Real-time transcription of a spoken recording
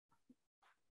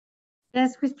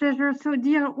Yes, with pleasure. So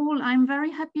dear all, I'm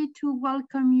very happy to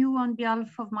welcome you on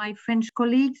behalf of my French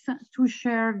colleagues to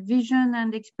share vision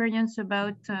and experience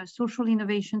about social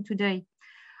innovation today.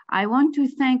 I want to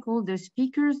thank all the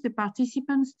speakers, the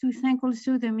participants, to thank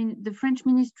also the French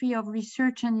Ministry of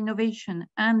Research and Innovation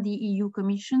and the EU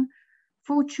Commission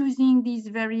for choosing this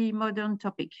very modern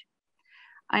topic.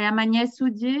 I am Agnès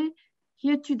Audier,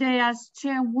 here today as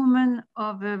chairwoman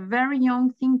of a very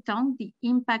young think tank, the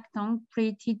Impact Tank,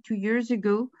 created 2 years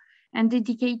ago and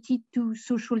dedicated to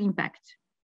social impact.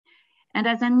 And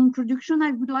as an introduction,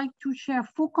 I would like to share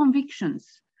 4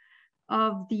 convictions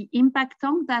of the Impact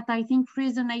Tank that I think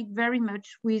resonate very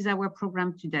much with our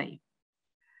program today.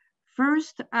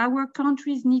 First, our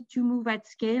countries need to move at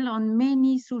scale on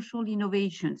many social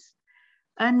innovations.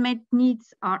 Unmet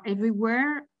needs are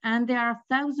everywhere, and there are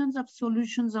thousands of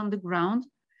solutions on the ground,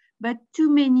 but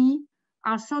too many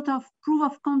are sort of proof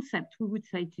of concept, we would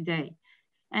say today.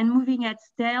 And moving at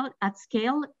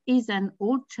scale is an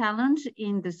old challenge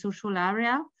in the social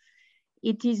area.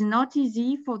 It is not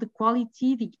easy for the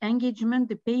quality, the engagement,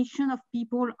 the patience of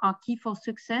people are key for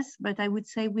success, but I would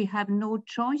say we have no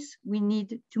choice. We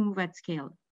need to move at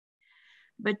scale.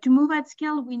 But to move at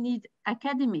scale, we need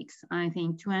academics, I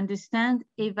think, to understand,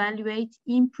 evaluate,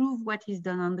 improve what is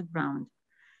done on the ground.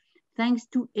 Thanks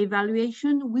to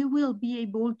evaluation, we will be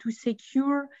able to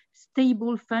secure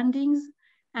stable fundings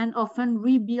and often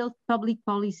rebuild public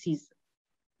policies.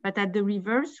 But at the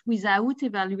reverse, without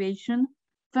evaluation,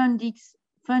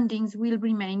 fundings will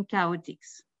remain chaotic.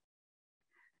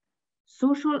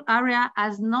 Social area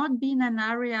has not been an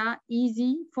area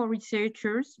easy for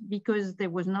researchers because there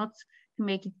was not, to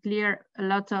make it clear, a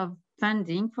lot of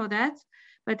funding for that.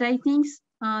 But I think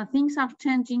things are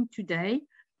changing today,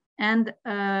 and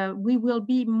we will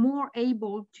be more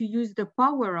able to use the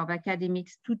power of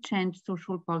academics to change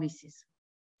social policies.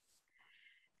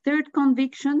 Third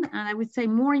conviction, and I would say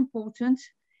more important,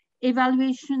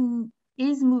 evaluation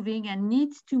is moving and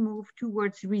needs to move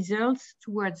towards results,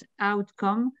 towards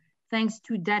outcome, thanks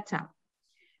to data.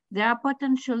 There are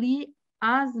potentially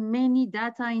as many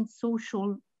data in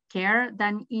social care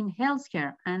than in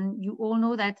healthcare. And you all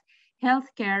know that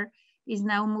healthcare is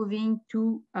now moving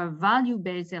to a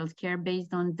value-based healthcare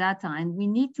based on data. And we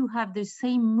need to have the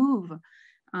same move,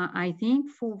 I think,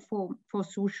 for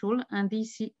social. And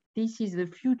this is the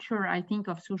future, I think,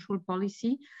 of social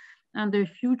policy and the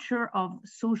future of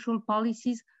social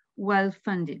policies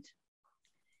well-funded.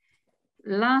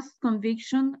 Last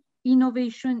conviction,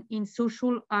 innovation in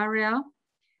social area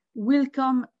will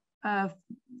come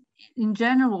in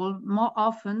general more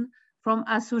often from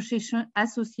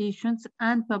associations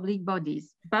and public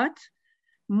bodies. But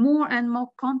more and more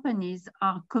companies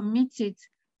are committed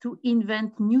to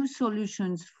invent new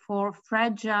solutions for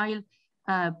fragile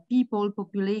people,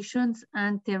 populations,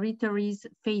 and territories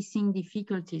facing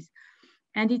difficulties.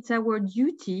 And it's our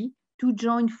duty to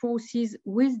join forces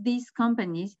with these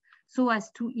companies so as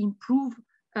to improve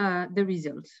the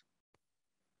results.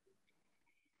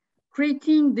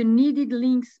 Creating the needed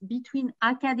links between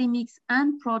academics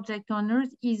and project owners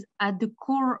is at the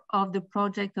core of the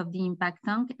project of the Impact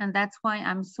Tank, and that's why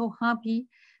I'm so happy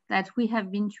that we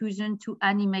have been chosen to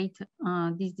animate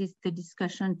the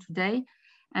discussion today,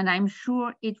 and I'm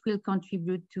sure it will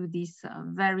contribute to this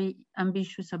very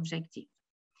ambitious objective.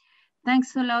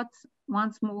 Thanks a lot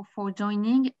once more for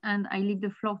joining, and I leave the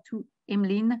floor to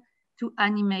Emeline to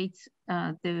animate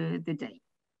the day.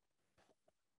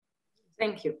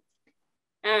 Thank you.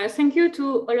 Thank you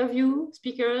to all of you,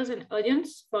 speakers and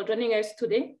audience, for joining us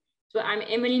today. So I'm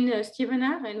Emeline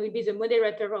Stevenard, and will be the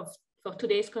moderator for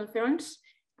today's conference.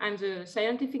 I'm the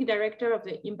scientific director of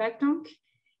the Impact Tank,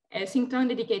 a think tank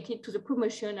dedicated to the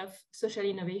promotion of social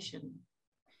innovation.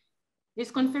 This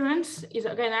conference is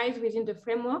organized within the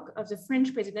framework of the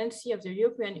French Presidency of the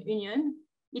European Union.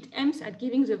 It aims at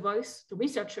giving the voice to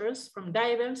researchers from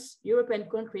diverse European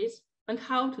countries on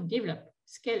how to develop,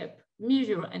 scale up,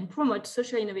 measure, and promote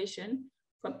social innovation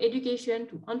from education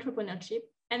to entrepreneurship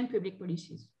and public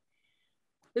policies.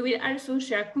 We will also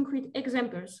share concrete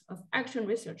examples of action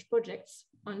research projects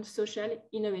on social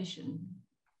innovation.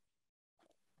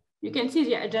 You can see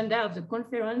the agenda of the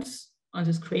conference on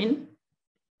the screen.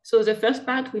 So the first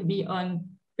part will be on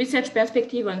research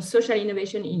perspective on social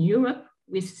innovation in Europe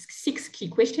with 6 key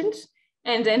questions.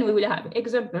 And then we will have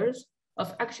examples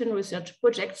of action research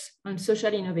projects on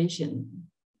social innovation.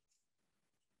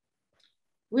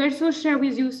 We also share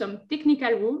with you some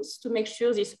technical rules to make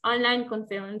sure this online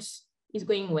conference is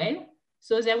going well.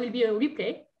 So there will be a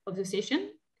replay of the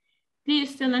session.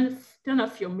 Please turn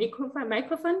off your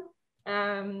microphone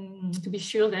to be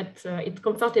sure that it's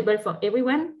comfortable for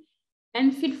everyone.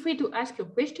 And feel free to ask your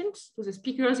questions to the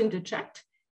speakers in the chat.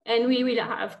 And we will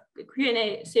have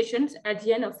Q&A sessions at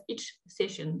the end of each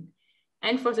session.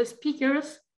 And for the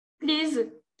speakers, please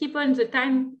keep on the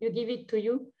time you give it to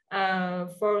you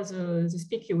for the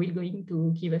speaker will going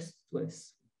to give us to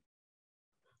us.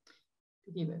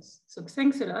 So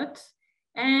thanks a lot.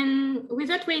 And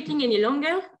without waiting any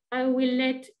longer, I will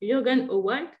let Jürgen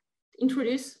Owald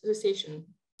introduce the session.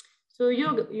 So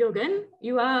Jürgen,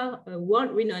 you are a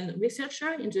world-renowned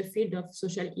researcher in the field of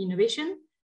social innovation.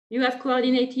 You have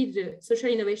coordinated the Social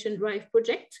Innovation Drive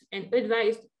project and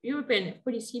advised European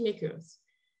policymakers.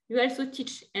 You also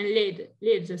teach and lead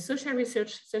the Social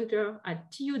Research Center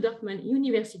at TU Dortmund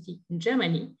University in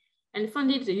Germany and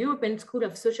founded the European School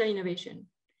of Social Innovation.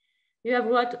 You have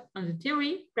worked on the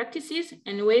theory, practices,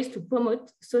 and ways to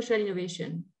promote social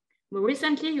innovation. More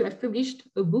recently, you have published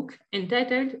a book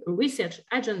entitled Research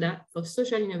Agenda for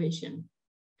Social Innovation.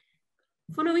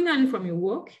 Following on from your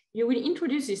work, you will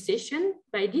introduce this session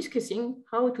by discussing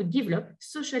how to develop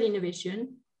social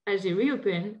innovation at the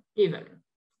European level.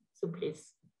 So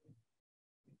please.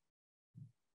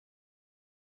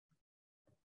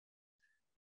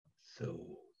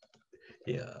 So,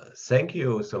 yeah, thank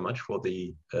you so much for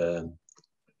the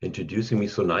introducing me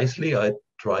so nicely. I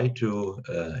try to,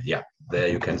 yeah, there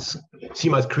you can see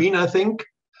my screen, I think.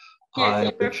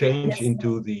 Yes, I change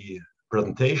into the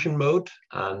presentation mode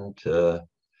and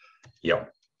yeah,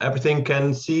 everything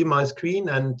can see my screen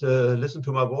and listen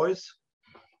to my voice.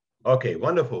 Okay,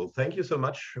 wonderful. Thank you so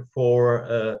much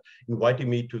for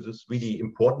inviting me to this really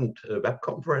important web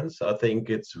conference. I think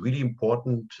it's really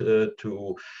important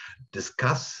to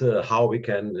discuss how we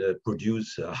can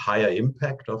produce a higher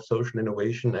impact of social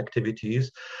innovation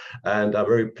activities. And I'm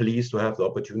very pleased to have the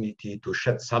opportunity to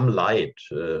shed some light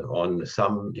on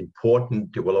some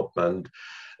important development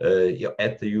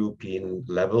at the European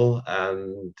level.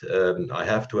 And I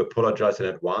have to apologize in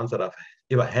advance that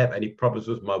if I have any problems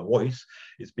with my voice,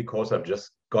 it's because I've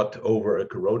just got over a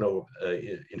corona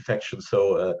infection.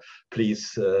 So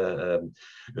please, that's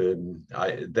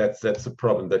a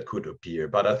problem that could appear.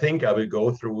 But I think I will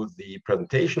go through the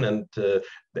presentation, and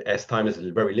as time is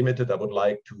very limited, I would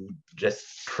like to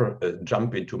just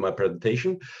jump into my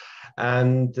presentation.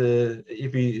 And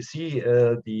if we see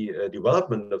the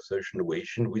development of social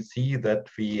innovation, we see that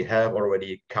we have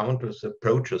already countless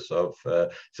approaches of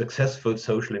successful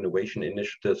social innovation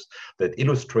initiatives that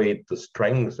illustrate the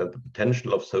strengths and the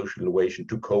potential of social innovation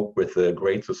to cope with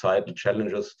great societal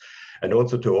challenges and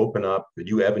also to open up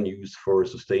new avenues for a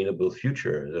sustainable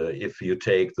future. If you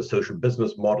take the social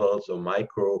business models or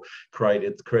micro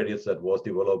credits that was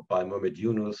developed by Mohamed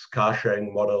Yunus, car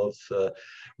sharing models,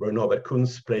 where Norbert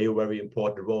Kunz play a very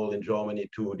important role in Germany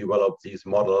to develop these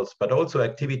models, but also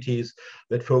activities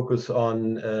that focus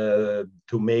on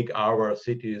to make our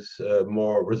cities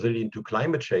more resilient to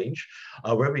climate change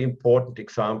are very important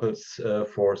examples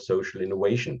for social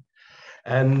innovation.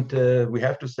 And we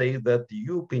have to say that the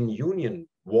European Union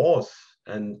was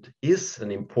and is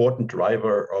an important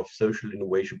driver of social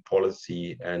innovation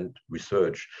policy and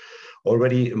research.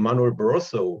 Already Manuel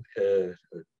Barroso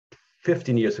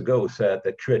 15 years ago said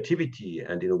that creativity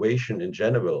and innovation in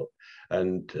general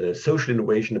and social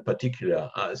innovation in particular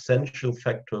are essential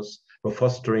factors for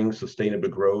fostering sustainable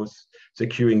growth,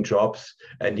 securing jobs,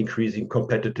 and increasing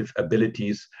competitive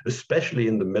abilities, especially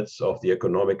in the midst of the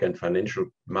economic and financial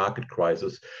market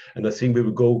crisis. And I think we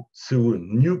will go through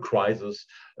new crises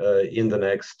in the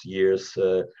next years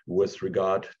with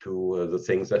regard to the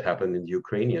things that happen in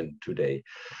Ukraine today.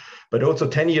 But also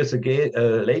 10 years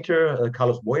later,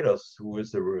 Carlos Moedas, who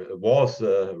was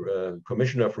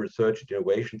Commissioner for Research and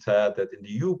Innovation, said that in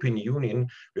the European Union,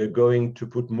 we're going to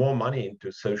put more money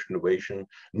into social innovation,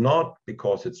 not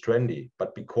because it's trendy,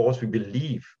 but because we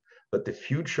believe that the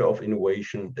future of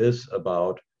innovation is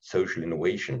about social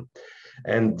innovation.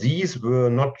 And these were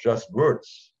not just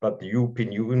words, but the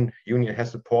European Union has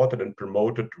supported and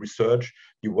promoted research,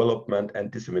 development,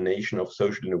 and dissemination of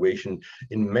social innovation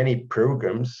in many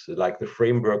programs, like the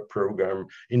Framework Program,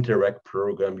 Interact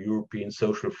Program, European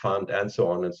Social Fund, and so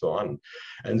on and so on.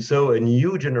 And so a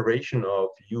new generation of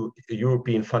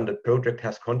European funded project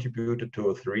has contributed to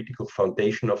a theoretical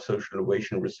foundation of social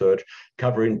innovation research,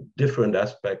 covering different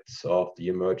aspects of the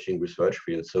emerging research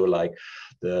field. So like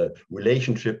the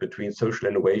relationship between social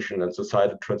innovation and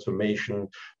societal transformation,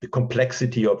 the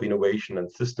complexity of innovation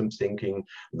and systems thinking,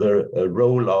 the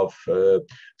role of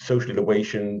social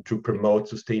innovation to promote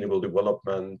sustainable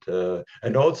development,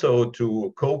 and also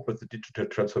to cope with the digital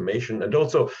transformation. And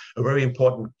also a very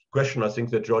important question, I think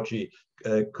that Georgi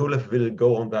Kulev will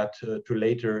go on that to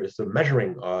later, is the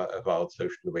measuring about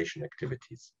social innovation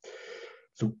activities.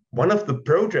 So one of the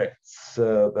projects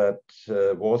that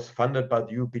was funded by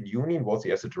the European Union was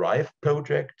the As a Drive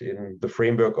project, in the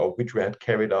framework of which we had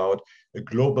carried out a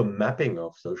global mapping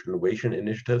of social innovation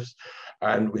initiatives.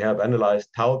 And we have analyzed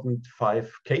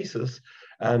 1,005 cases.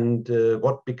 And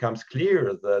what becomes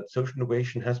clear that social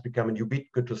innovation has become a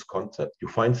ubiquitous concept. You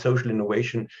find social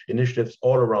innovation initiatives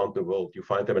all around the world. You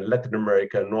find them in Latin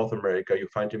America, North America, you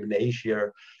find them in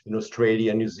Asia, in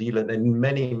Australia, New Zealand, and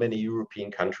many, many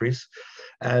European countries.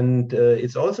 And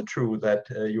it's also true that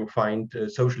you find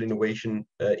social innovation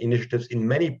initiatives in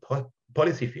many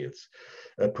policy fields,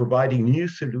 providing new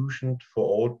solutions for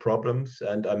old problems.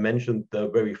 And I mentioned the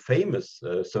very famous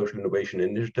social innovation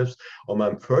initiatives on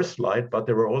my first slide, but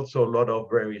there were also a lot of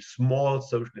very small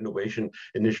social innovation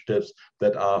initiatives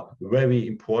that are very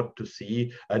important to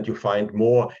see. And you find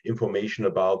more information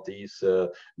about these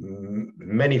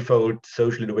manifold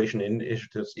social innovation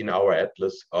initiatives in our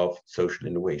Atlas of Social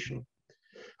Innovation.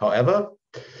 However,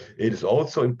 it is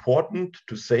also important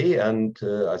to say, and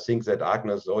I think that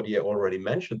Agnes already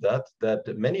mentioned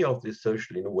that many of these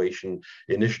social innovation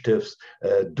initiatives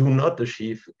do not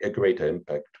achieve a greater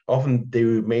impact. Often they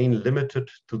remain limited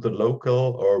to the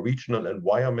local or regional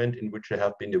environment in which they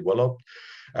have been developed,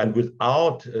 and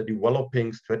without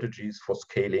developing strategies for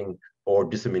scaling or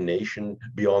dissemination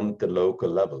beyond the local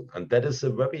level. And that is a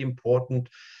very important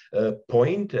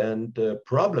point and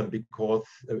problem, because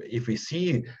if we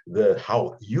see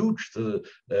how huge the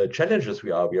challenges we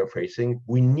are facing,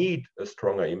 we need a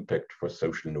stronger impact for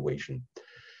social innovation.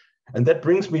 And that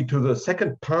brings me to the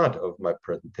second part of my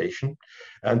presentation,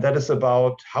 and that is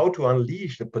about how to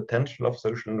unleash the potential of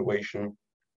social innovation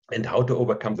and how to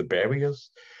overcome the barriers,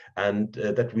 and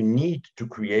that we need to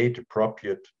create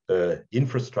appropriate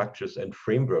infrastructures and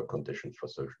framework conditions for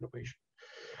social innovation.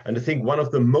 And I think one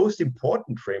of the most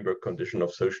important framework conditions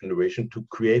of social innovation to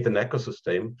create an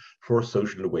ecosystem for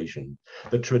social innovation.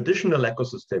 The traditional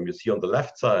ecosystem you see on the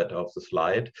left side of the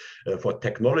slide for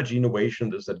technology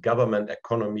innovation is that government,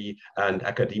 economy, and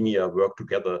academia work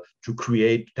together to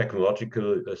create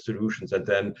technological solutions and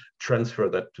then transfer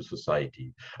that to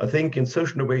society. I think in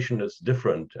social innovation it's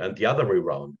different, and the other way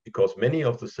around, because many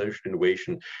of the social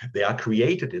innovation, they are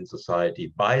created in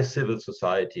society by civil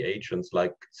society agents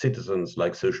like citizens,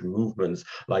 like social movements,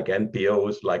 like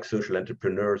NPOs, like social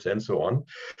entrepreneurs, and so on.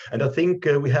 And I think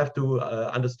we have to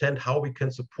understand how we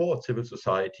can support civil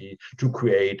society to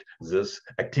create these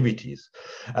activities.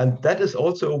 And that is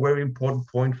also a very important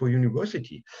point for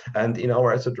university. And in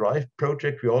our As a Drive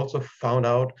project, we also found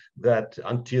out that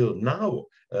until now,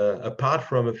 apart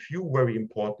from a few very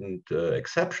important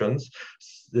exceptions,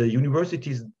 the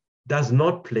universities does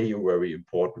not play a very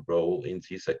important role in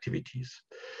these activities.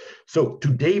 So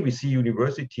today we see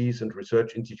universities and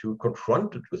research institutes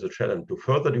confronted with a challenge to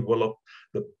further develop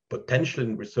the potential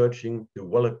in researching,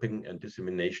 developing, and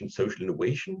dissemination social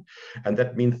innovation. And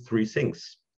that means three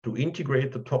things: to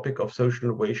integrate the topic of social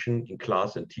innovation in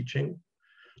class and teaching,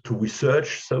 to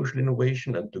research social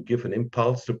innovation and to give an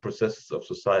impulse to processes of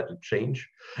societal change,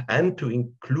 and to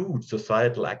include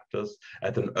societal actors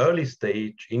at an early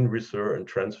stage in research and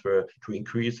transfer to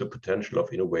increase the potential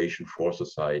of innovation for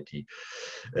society,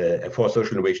 for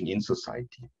social innovation in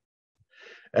society.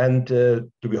 And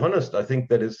to be honest, I think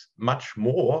that is much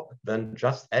more than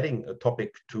just adding a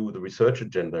topic to the research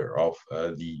agenda of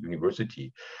the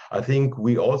university. I think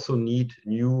we also need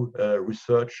new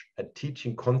research and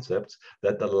teaching concepts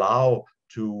that allow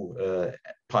to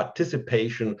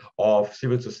participation of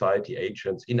civil society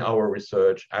agents in our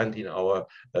research and in our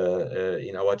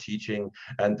teaching,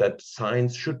 and that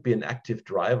science should be an active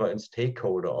driver and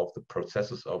stakeholder of the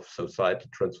processes of society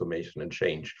transformation and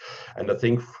change. And I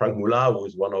think Frank Moulin, who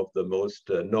is one of the most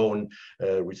known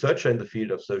researcher in the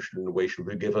field of social innovation,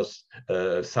 will give us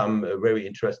some very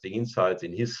interesting insights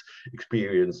in his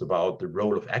experience about the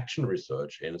role of action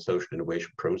research in social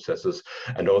innovation processes,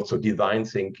 and also design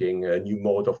thinking, a new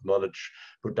mode of knowledge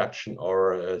production,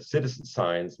 or citizen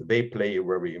science. They play a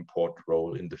very important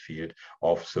role in the field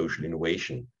of social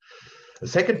innovation. The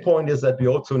second point is that we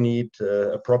also need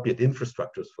appropriate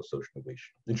infrastructures for social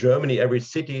innovation. In Germany, every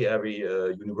city, every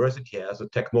university has a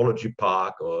technology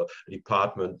park or a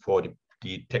department for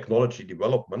the technology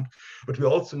development, but we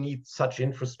also need such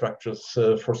infrastructures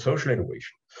for social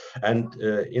innovation. And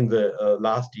in the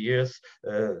last years,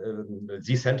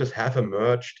 these centers have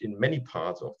emerged in many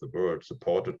parts of the world,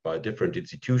 supported by different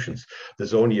institutions.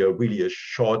 There's only really a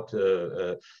short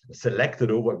selected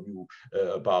overview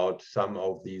about some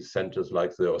of these centers,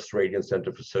 like the Australian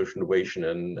Centre for Social Innovation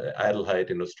in Adelaide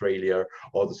in Australia,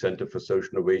 or the Centre for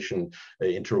Social Innovation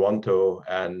in Toronto.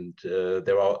 And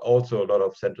there are also a lot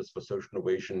of centers for social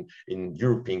innovation in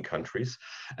European countries.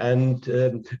 And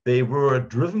they were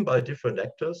driven by different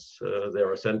actors.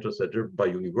 There are centers that are driven by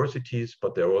universities,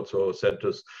 but there are also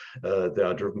centers that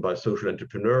are driven by social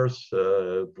entrepreneurs.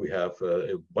 We have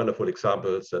wonderful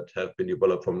examples that have been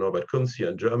developed from Norbert Kunz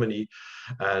in Germany.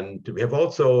 And we have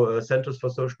also centers for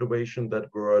social innovation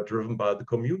that were driven by the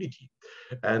community.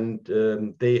 And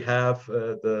they have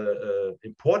the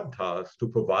important task to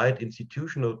provide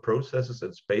institutional processes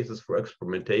and spaces for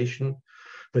experimentation,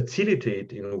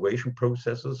 facilitate innovation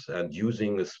processes, and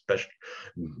using special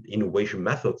innovation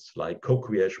methods like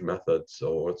co-creation methods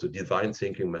or the design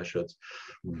thinking methods.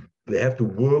 They have to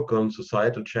work on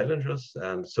societal challenges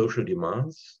and social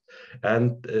demands.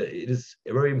 And it is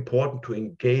very important to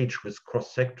engage with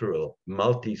cross-sectoral,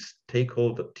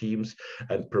 multi-stakeholder teams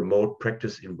and promote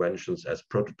practice inventions as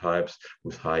prototypes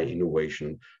with high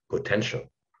innovation potential.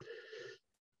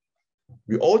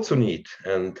 We also need,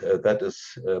 and that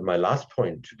is my last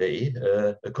point today,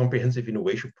 a comprehensive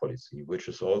innovation policy, which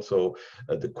is also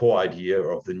the core idea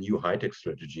of the new high-tech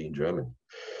strategy in Germany.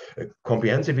 A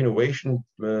comprehensive innovation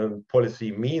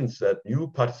policy means that new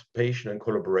participation and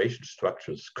collaboration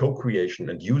structures, co-creation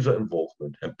and user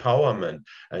involvement, empowerment,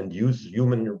 and use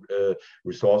human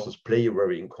resources play a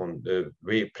very important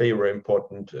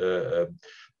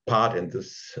part in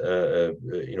this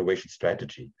innovation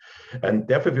strategy. And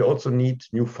therefore, we also need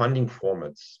new funding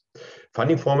formats.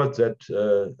 Funding formats that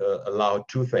allow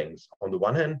two things. On the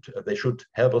one hand, they should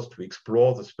help us to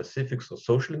explore the specifics of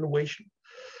social innovation.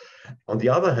 On the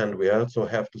other hand, we also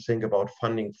have to think about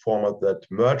funding formats that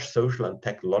merge social and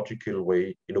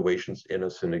technological innovations in a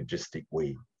synergistic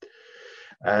way.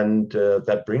 And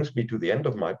that brings me to the end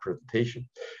of my presentation.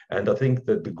 And I think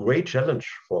that the great challenge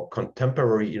for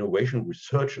contemporary innovation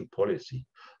research and policy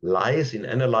lies in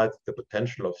analyzing the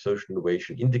potential of social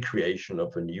innovation in the creation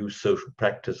of a new social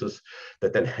practices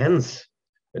that enhance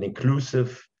an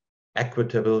inclusive,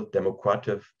 equitable,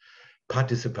 democratic,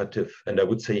 participative, and I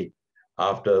would say,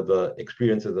 after the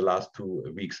experience of the last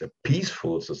 2 weeks, a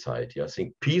peaceful society. I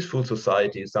think peaceful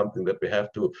society is something that we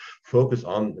have to focus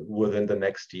on within the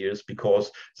next years,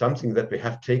 because something that we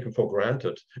have taken for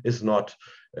granted is not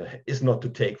to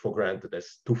take for granted,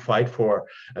 as to fight for.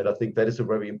 And I think that is a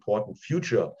very important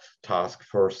future task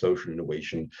for social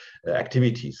innovation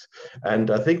activities.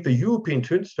 And I think the European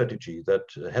Twin Strategy that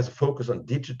has a focus on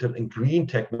digital and green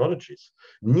technologies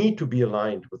need to be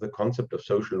aligned with the concept of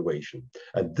social innovation.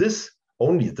 And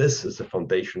only this is a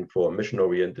foundation for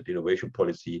mission-oriented innovation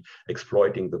policy,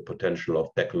 exploiting the potential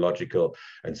of technological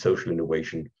and social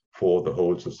innovation for the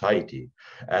whole society.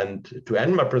 And to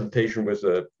end my presentation with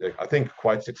I think,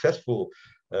 quite successful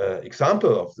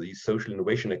example of these social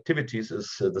innovation activities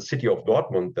is the city of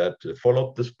Dortmund, that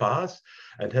followed this path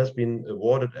and has been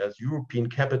awarded as European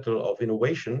Capital of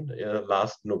Innovation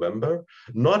last November,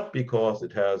 not because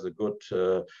it has a good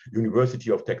University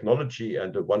of Technology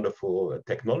and a wonderful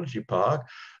technology park,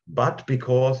 but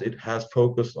because it has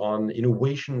focused on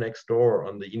innovation next door,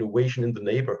 on the innovation in the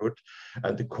neighborhood.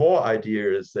 And the core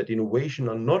idea is that innovation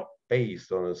are not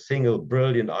based on a single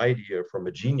brilliant idea from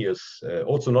a genius,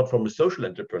 also not from a social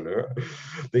entrepreneur.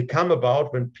 They come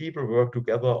about when people work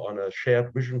together on a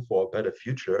shared vision for a better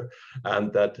future,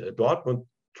 and that Dortmund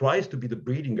tries to be the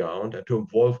breeding ground and to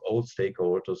involve all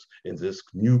stakeholders in this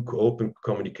new open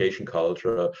communication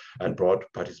culture and broad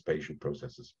participation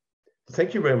processes.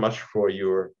 Thank you very much for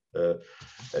your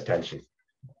attention.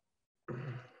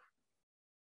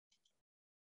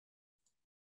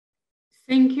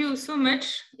 Thank you so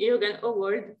much, Jürgen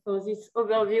Howard, for this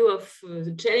overview of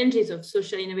the challenges of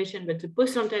social innovation, but the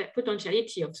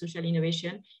potentiality of social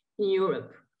innovation in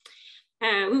Europe.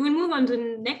 We will move on to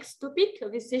the next topic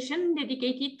of this session,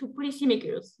 dedicated to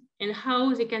policymakers and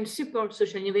how they can support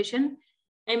social innovation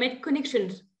and make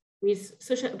connections with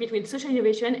between social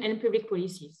innovation and public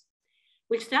policies.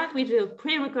 We'll start with a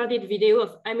pre-recorded video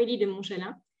of Amélie de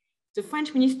Montchalin, the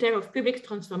French Minister of Public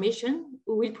Transformation,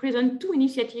 who will present two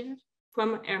initiatives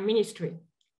from her ministry: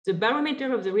 the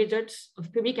barometer of the results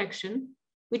of public action,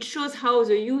 which shows how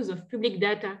the use of public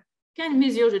data can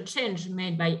measure the change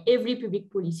made by every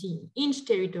public policy in each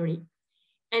territory,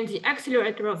 and the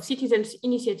accelerator of citizens'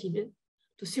 initiative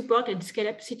to support and scale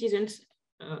up citizens'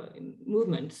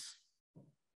 movements.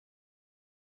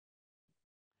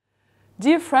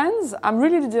 Dear friends, I'm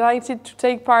really delighted to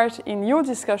take part in your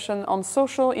discussion on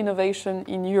social innovation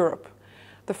in Europe.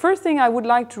 The first thing I would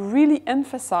like to really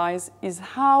emphasize is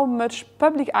how much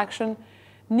public action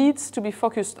needs to be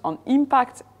focused on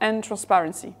impact and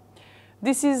transparency.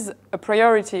 This is a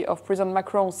priority of President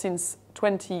Macron since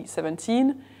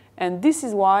 2017, and this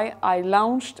is why I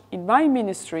launched in my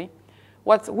ministry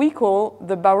what we call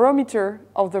the barometer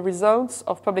of the results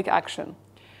of public action.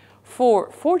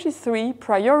 For 43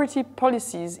 priority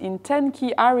policies in 10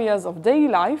 key areas of daily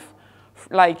life,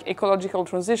 like ecological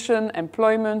transition,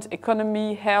 employment,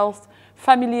 economy, health,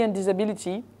 family and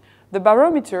disability, the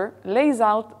barometer lays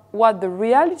out what the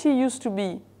reality used to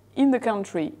be in the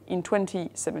country in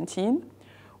 2017,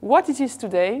 what it is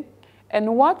today,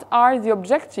 and what are the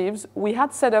objectives we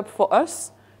had set up for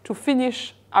us to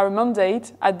finish our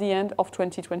mandate at the end of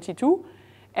 2022.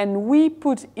 And we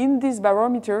put in this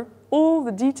barometer all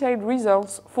the detailed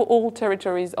results for all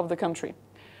territories of the country.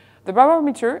 The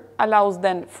barometer allows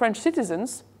then French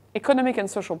citizens, economic and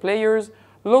social players,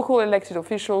 local elected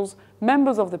officials,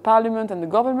 members of the parliament and the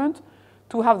government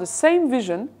to have the same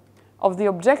vision of the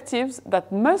objectives that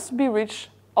must be reached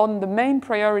on the main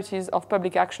priorities of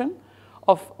public action,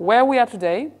 of where we are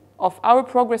today, of our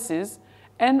progresses,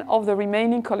 and of the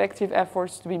remaining collective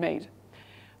efforts to be made.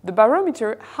 The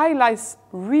barometer highlights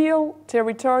real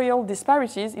territorial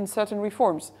disparities in certain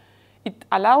reforms. It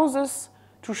allows us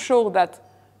to show that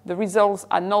the results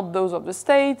are not those of the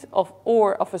state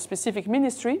or of a specific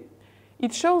ministry.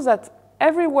 It shows that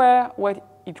everywhere where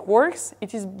it works,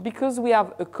 it is because we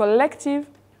have a collective,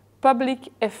 public,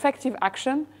 effective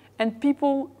action and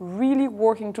people really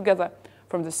working together,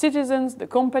 from the citizens, the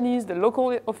companies, the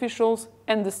local officials,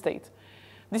 and the state.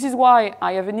 This is why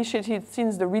I have initiated,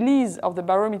 since the release of the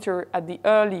barometer at the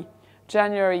early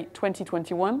January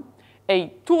 2021,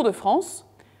 a Tour de France,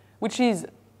 which is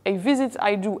a visit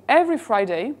I do every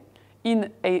Friday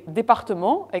in a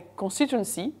département, a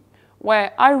constituency,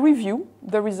 where I review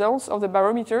the results of the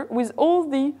barometer with all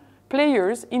the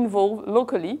players involved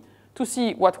locally to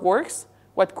see what works,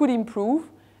 what could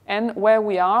improve, and where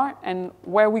we are and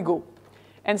where we go.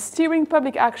 And steering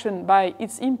public action by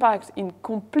its impact in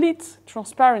complete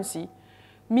transparency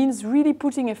means really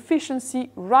putting efficiency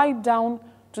right down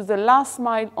to the last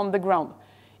mile on the ground.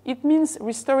 It means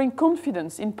restoring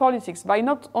confidence in politics by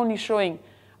not only showing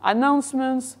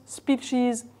announcements,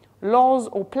 speeches, laws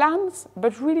or plans,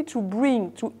 but really to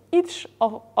bring to each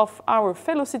of our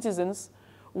fellow citizens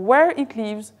where it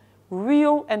lives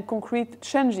real and concrete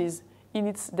changes in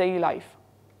its daily life.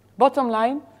 Bottom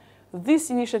line, this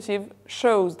initiative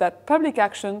shows that public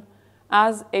action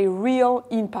has a real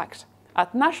impact.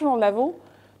 At national level,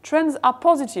 trends are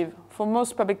positive for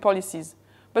most public policies,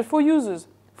 but for users,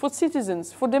 for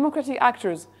citizens, for democratic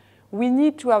actors, we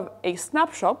need to have a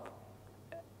snapshot,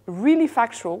 really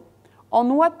factual,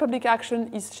 on what public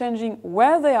action is changing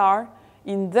where they are,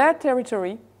 in their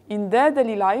territory, in their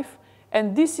daily life,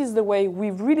 and this is the way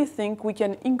we really think we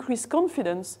can increase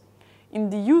confidence in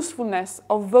the usefulness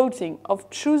of voting, of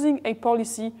choosing a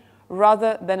policy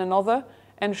rather than another,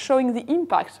 and showing the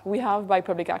impact we have by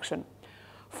public action.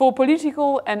 For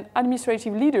political and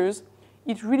administrative leaders,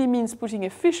 it really means putting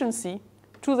efficiency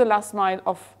to the last mile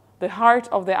of the heart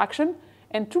of their action,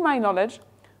 and to my knowledge,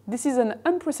 this is an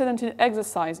unprecedented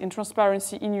exercise in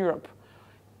transparency in Europe.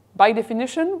 By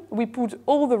definition, we put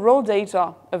all the raw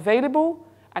data available,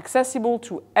 accessible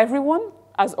to everyone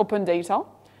as open data.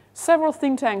 Several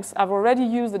think tanks have already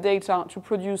used the data to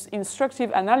produce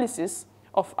instructive analysis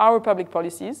of our public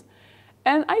policies,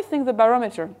 and I think the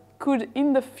barometer could,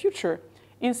 in the future,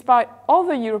 inspire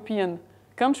other European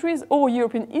countries or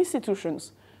European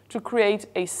institutions to create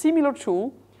a similar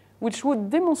tool which would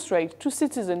demonstrate to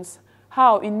citizens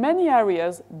how, in many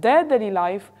areas, their daily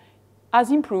life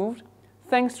has improved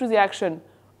thanks to the action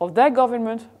of their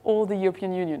government or the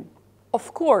European Union.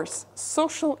 Of course,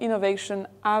 social innovation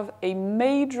have a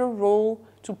major role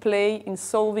to play in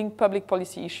solving public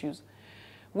policy issues.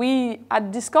 We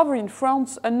had discovered in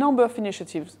France a number of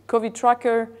initiatives: COVID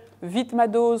tracker, Vite ma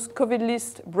dose, COVID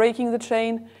list, breaking the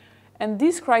chain, and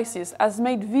this crisis has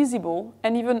made visible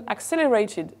and even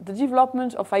accelerated the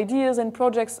development of ideas and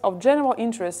projects of general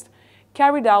interest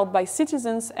carried out by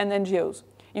citizens and NGOs.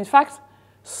 In fact,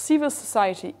 civil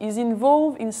society is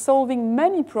involved in solving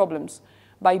many problems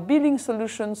by building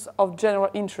solutions of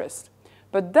general interest.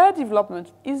 But their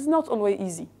development is not always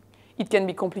easy. It can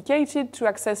be complicated to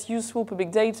access useful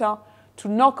public data, to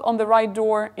knock on the right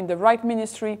door in the right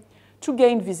ministry, to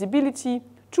gain visibility,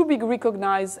 to be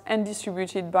recognized and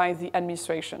distributed by the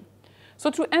administration. So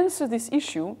to answer this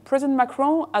issue, President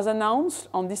Macron has announced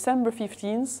on December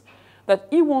 15th that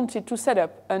he wanted to set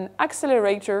up an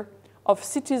accelerator of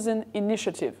citizen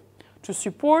initiative to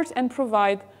support and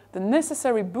provide the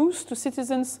necessary boost to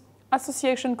citizens,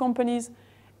 association companies,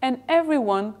 and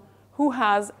everyone who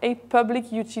has a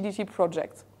public utility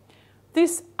project.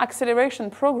 This acceleration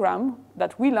program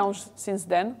that we launched since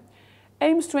then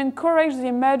aims to encourage the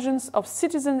emergence of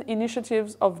citizen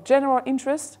initiatives of general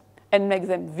interest and make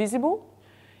them visible.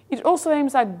 It also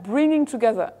aims at bringing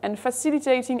together and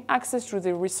facilitating access to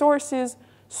the resources,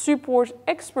 support,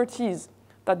 expertise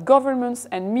that governments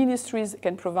and ministries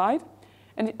can provide.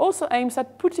 And it also aims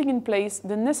at putting in place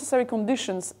the necessary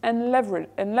conditions and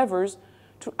levers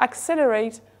to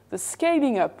accelerate the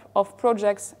scaling up of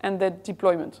projects and their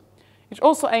deployment. It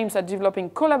also aims at developing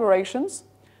collaborations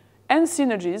and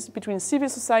synergies between civil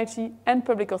society and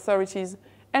public authorities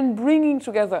and bringing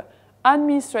together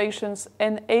administrations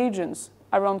and agents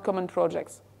around common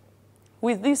projects.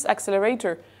 With this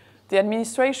accelerator, the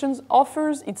administration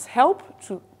offers its help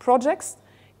to projects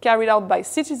carried out by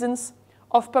citizens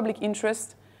of public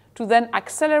interest to then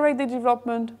accelerate the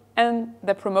development and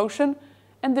the promotion.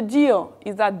 And the deal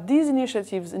is that these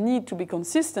initiatives need to be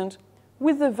consistent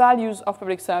with the values of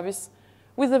public service,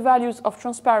 with the values of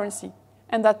transparency,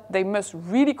 and that they must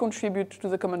really contribute to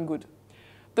the common good.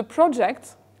 The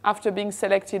project, after being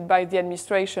selected by the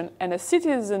administration and a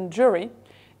citizen jury,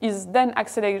 is then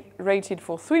accelerated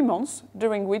for 3 months,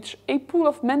 during which a pool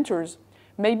of mentors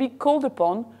may be called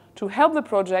upon to help the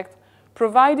project,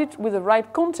 provide it with the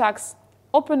right contacts,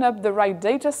 open up the right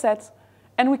data set,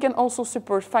 and we can also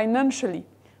support financially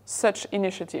such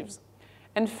initiatives.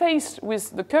 And faced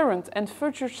with the current and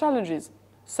future challenges,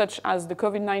 such as the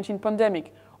COVID-19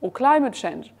 pandemic or climate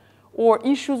change, or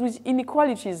issues with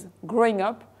inequalities growing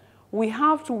up, we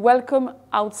have to welcome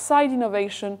outside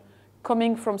innovation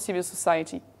coming from civil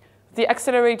society. The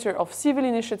accelerator of civil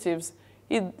initiatives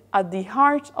is at the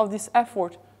heart of this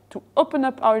effort to open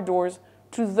up our doors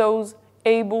to those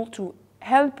able to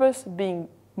help us being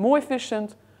more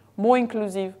efficient, more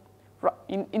inclusive,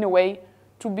 in a way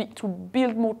to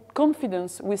build more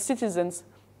confidence with citizens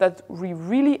that we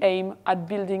really aim at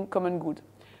building common good.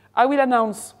 I will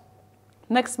announce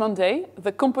next Monday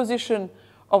the composition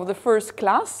of the first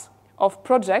class of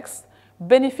projects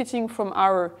benefiting from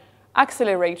our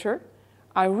accelerator.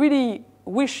 I really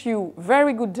wish you a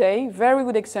very good day, very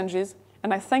good exchanges,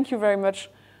 and I thank you very much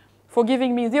for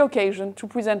giving me the occasion to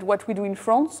present what we do in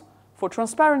France for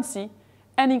transparency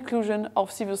and inclusion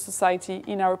of civil society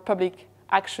in our public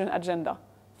action agenda.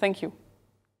 Thank you.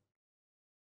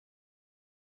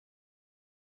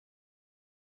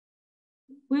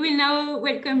 We will now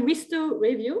welcome Risto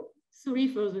Review. Sorry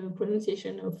for the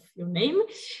pronunciation of your name.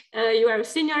 You are a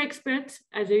senior expert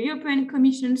at the European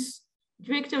Commission's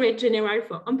Directorate General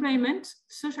for Employment,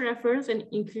 Social Affairs and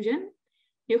Inclusion.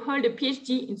 You hold a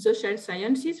PhD in social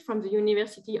sciences from the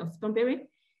University of Tampere,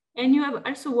 and you have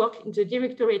also worked in the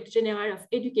Directorate General of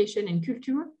Education and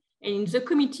Culture and in the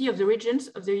Committee of the Regions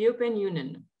of the European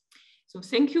Union. So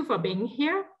thank you for being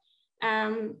here.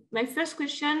 My first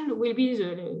question will be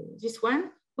this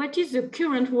one. What is the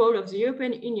current role of the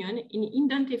European Union in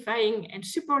identifying and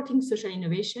supporting social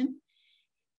innovation?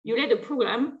 You led a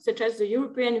program such as the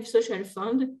European Social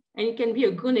Fund, and it can be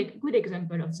a good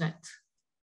example of that.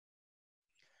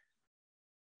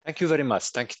 Thank you very much.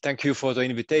 Thank you for the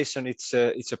invitation. It's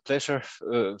a pleasure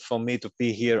for me to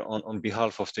be here on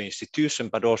behalf of the institution,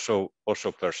 but also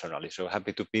personally. So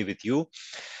happy to be with you.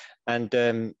 And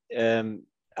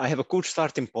I have a good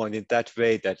starting point in that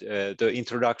way that the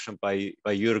introduction by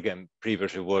Jürgen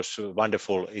previously was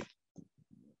wonderful. It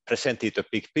presented a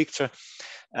big picture,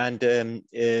 and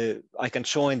I can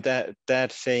join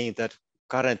that saying that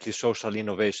currently social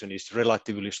innovation is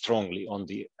relatively strongly on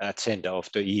the agenda of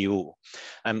the EU,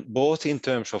 and both in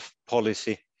terms of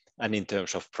policy and in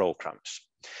terms of programs.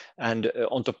 And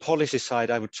on the policy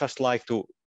side, I would just like to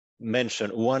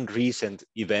mention one recent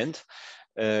event.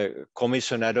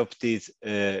 Commission adopted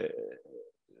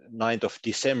 9th of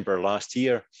December last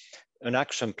year an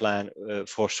action plan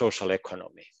for social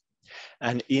economy.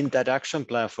 And in that action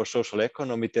plan for social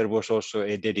economy, there was also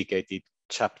a dedicated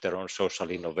chapter on social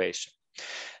innovation.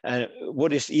 And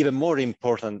what is even more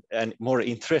important and more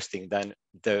interesting than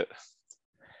the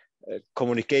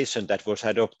communication that was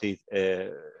adopted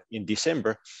in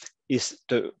December is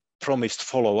the promised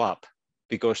follow-up,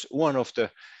 because one of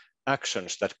the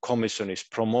actions that Commission is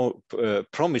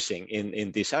promising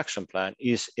in this action plan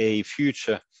is a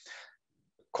future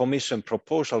Commission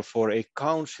proposal for a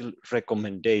Council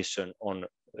recommendation on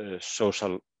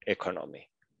social economy.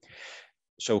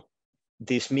 So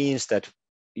this means that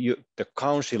the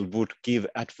Council would give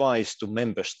advice to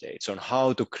Member States on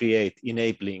how to create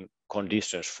enabling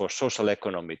conditions for social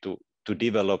economy to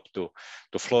develop, to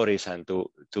flourish, and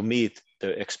to meet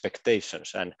the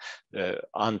expectations and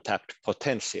untapped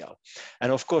potential.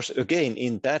 And of course, again,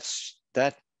 in that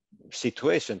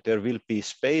situation, there will be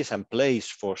space and place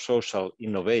for social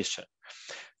innovation.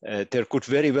 There could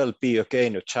very well be,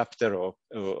 again, a chapter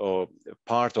or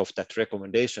part of that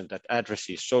recommendation that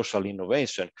addresses social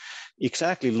innovation,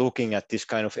 exactly looking at this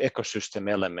kind of ecosystem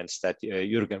elements that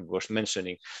Jürgen was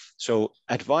mentioning. So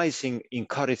advising,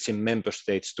 encouraging member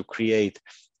states to create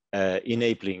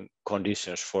enabling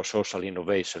conditions for social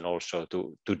innovation also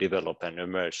to develop and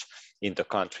emerge in the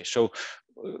country. So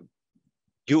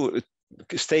you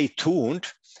stay tuned,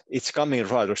 it's coming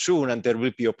rather soon, and there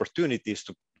will be opportunities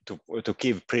to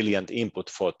give brilliant input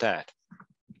for that.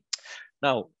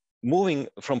 Now, moving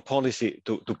from policy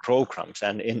to programs,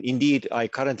 and indeed, I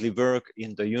currently work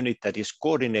in the unit that is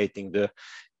coordinating the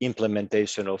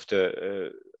implementation of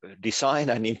the design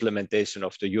and implementation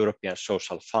of the European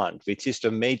Social Fund, which is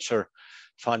the major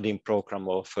funding program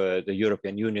of the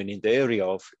European Union in the area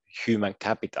of human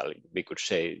capital, we could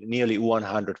say, nearly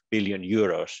 100 billion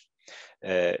euros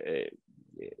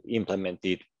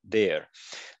implemented there.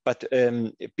 But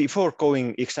before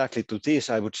going exactly to this,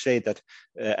 I would say that,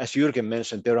 as Jürgen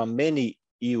mentioned, there are many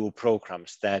EU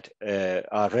programs that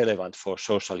are relevant for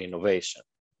social innovation.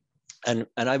 And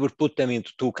I would put them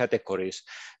into two categories,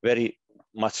 very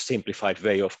much simplified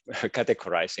way of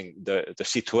categorizing the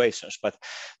situations. But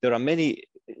there are many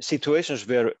situations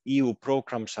where EU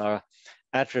programs are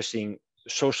addressing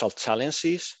social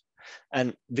challenges,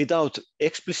 and without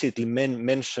explicitly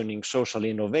mentioning social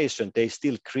innovation, they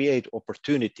still create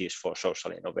opportunities for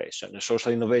social innovation. And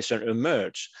social innovation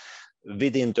emerges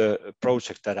within the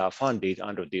projects that are funded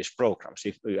under these programs.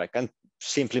 If I can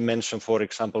simply mention, for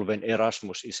example, when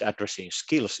Erasmus is addressing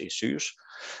skills issues,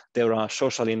 there are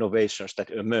social innovations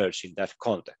that emerge in that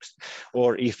context.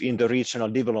 Or if in the regional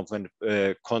development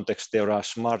context, there are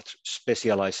smart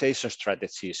specialization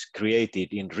strategies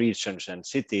created in regions and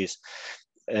cities,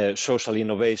 social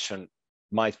innovation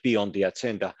might be on the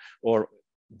agenda, or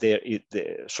the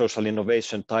social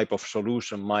innovation type of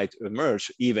solution might emerge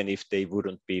even if they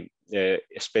wouldn't be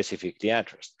specifically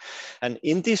addressed. And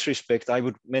in this respect, I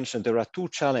would mention there are two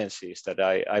challenges that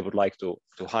I would like to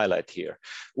highlight here.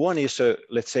 One is a,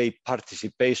 let's say,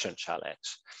 participation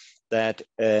challenge that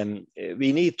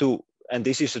we need to, and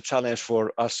this is a challenge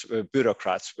for us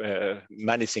bureaucrats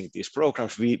managing these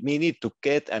programs, we need to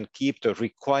get and keep the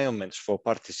requirements for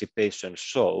participation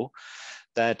so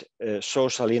that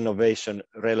social innovation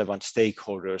relevant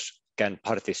stakeholders can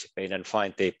participate and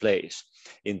find their place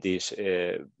in these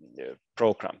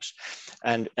programs.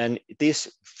 And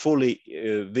this fully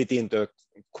within the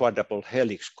quadruple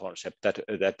helix concept that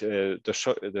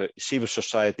the civil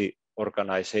society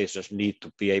organizations need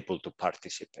to be able to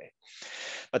participate.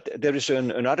 But there is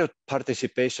another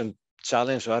participation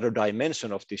challenge, or other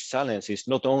dimension of this challenge is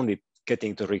not only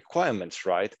getting the requirements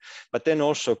right, but then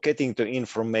also getting the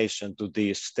information to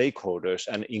these stakeholders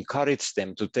and encourage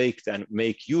them to take and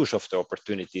make use of the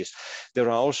opportunities. There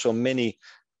are also many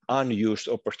unused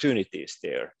opportunities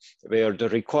there where the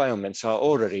requirements are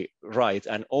already right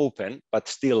and open, but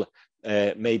still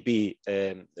may be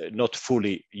not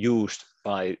fully used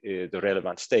by the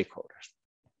relevant stakeholders.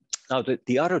 Now,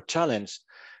 the other challenge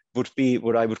would be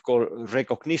what I would call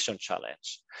recognition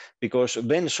challenge, because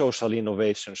when social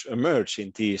innovations emerge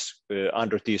in these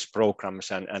under these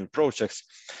programs and projects,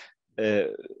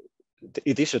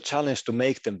 it is a challenge to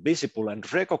make them visible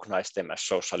and recognize them as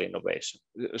social innovation.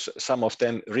 Some of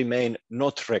them remain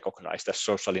not recognized as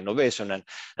social innovation,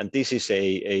 and this is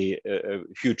a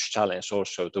huge challenge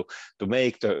also to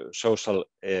make the social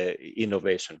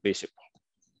innovation visible.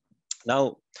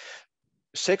 Now,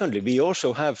 secondly, we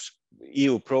also have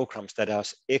EU programs that are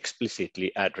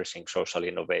explicitly addressing social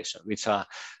innovation, which are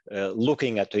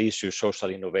looking at the issue social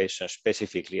innovation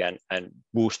specifically and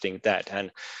boosting that.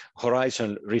 And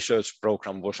Horizon Research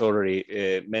Program was already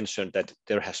mentioned that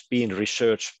there has been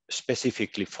research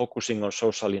specifically focusing on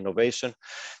social innovation.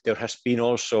 There has been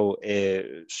also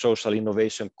a social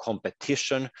innovation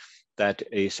competition that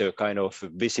is a kind of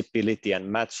visibility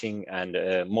and matching and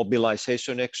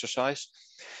mobilization exercise.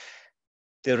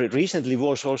 There recently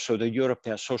was also the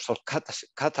European Social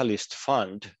Catalyst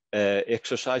Fund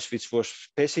exercise, which was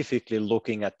specifically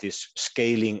looking at this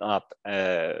scaling up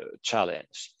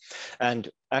challenge. And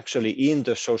actually in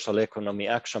the Social Economy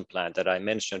Action Plan that I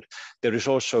mentioned, there is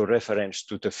also reference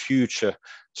to the future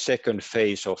second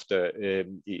phase of the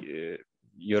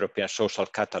European Social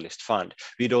Catalyst Fund.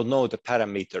 We don't know the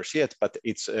parameters yet, but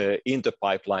it's in the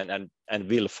pipeline and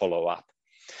will follow up.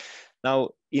 Now,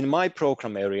 in my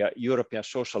program area, European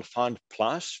Social Fund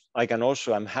Plus,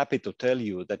 I'm happy to tell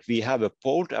you that we have a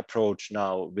bold approach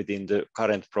now within the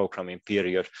current programming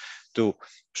period to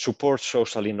support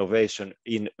social innovation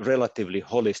in relatively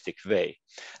holistic way.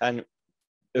 And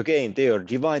again, they are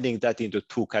dividing that into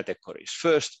two categories.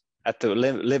 First, at the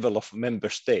level of member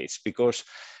states, because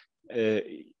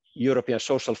European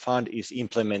Social Fund is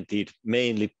implemented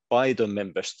mainly by the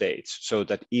member states, so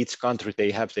that each country,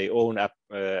 they have their own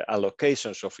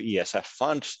allocations of ESF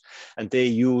funds, and they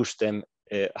use them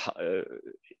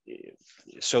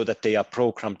so that they are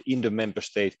programmed in the member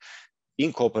state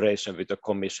in cooperation with the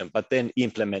Commission, but then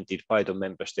implemented by the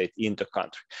member state in the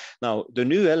country. Now, the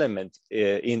new element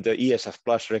in the ESF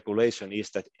Plus regulation is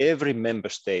that every member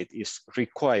state is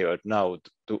required now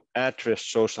to address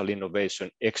social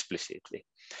innovation explicitly,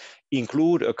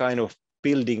 include a kind of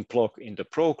building block in the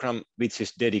program which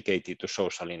is dedicated to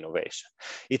social innovation.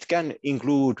 It can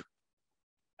include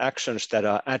actions that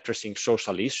are addressing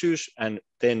social issues, and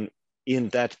then in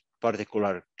that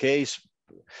particular case,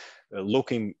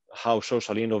 looking how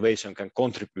social innovation can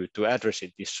contribute to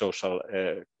addressing this social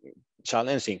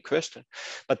challenging question,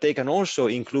 but they can also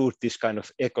include this kind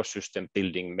of ecosystem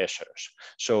building measures.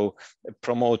 So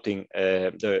promoting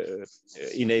the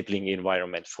enabling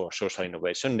environment for social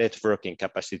innovation, networking,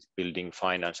 capacity building,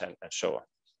 finance, and so on.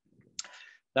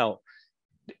 Now,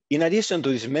 in addition to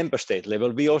this member state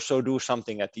level, we also do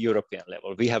something at the European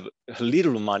level. We have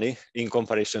little money in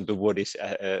comparison to what is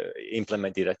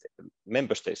implemented at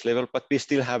member states level, but we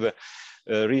still have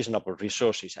reasonable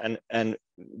resources. And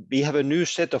we have a new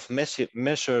set of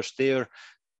measures there,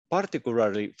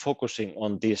 particularly focusing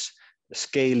on this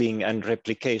scaling and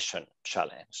replication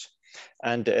challenge.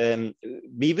 And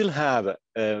we will have,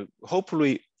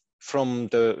 hopefully, from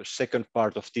the second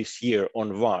part of this year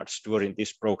onwards during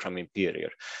this programming period,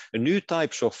 new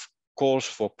types of calls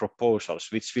for proposals,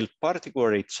 which will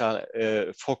particularly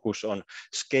focus on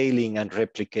scaling and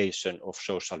replication of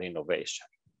social innovation.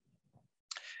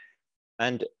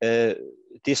 And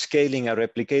this scaling and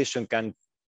replication can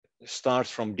start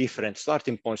from different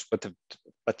starting points,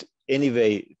 but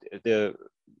anyway, the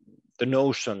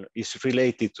notion is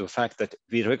related to the fact that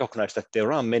we recognize that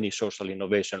there are many social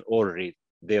innovation already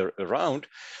there around,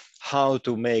 how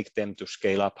to make them to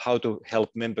scale up, how to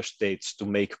help member states to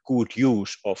make good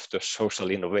use of the social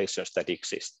innovations that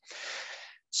exist.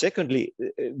 Secondly,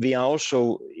 we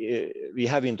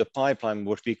have in the pipeline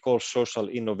what we call Social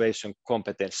Innovation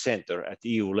Competence Center at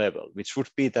EU level, which would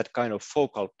be that kind of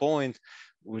focal point,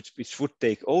 which would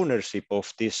take ownership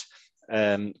of this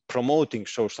promoting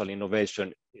social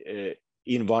innovation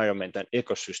environment and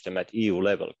ecosystem at EU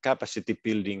level, capacity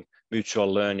building,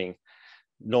 mutual learning,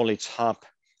 knowledge hub.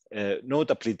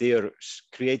 Notably, they're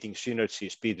creating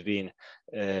synergies between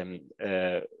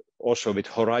also with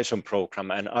Horizon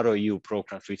program and other EU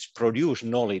programs which produce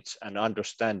knowledge and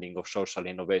understanding of social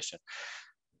innovation,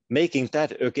 making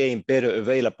that again better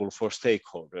available for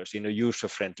stakeholders in a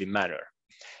user-friendly manner.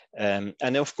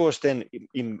 And of course, then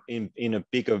in a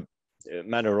bigger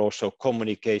manner also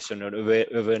communication and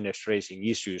awareness raising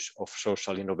issues of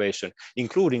social innovation,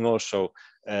 including also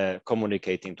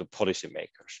communicating to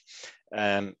policymakers.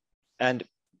 And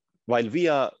while we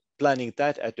are planning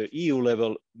that at the EU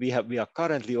level, we are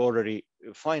currently already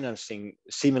financing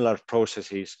similar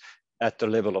processes at the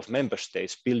level of member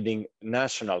states, building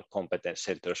national competence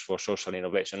centers for social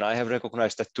innovation. I have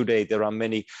recognized that today there are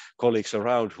many colleagues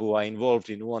around who are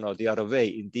involved in one or the other way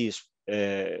in these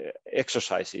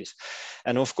exercises.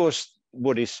 And of course,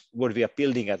 what we are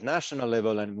building at national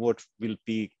level and what will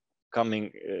be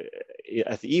coming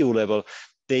at the EU level,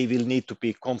 they will need to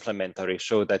be complementary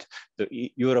so that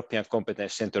the European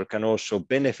Competence Center can also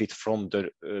benefit from the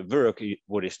work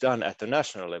what is done at the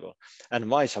national level, and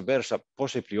vice versa,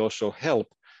 possibly also help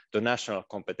the national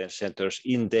competence centers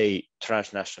in their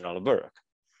transnational work.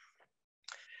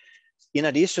 In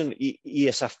addition,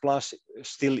 ESF Plus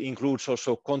still includes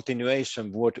also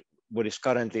continuation what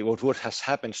has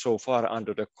happened so far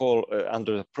under the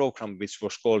program which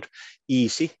was called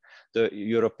EASY, the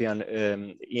European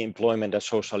Employment and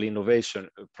Social Innovation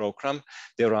Program.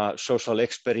 There are social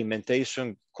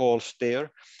experimentation calls there,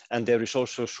 and there is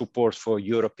also support for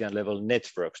European level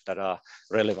networks that are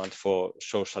relevant for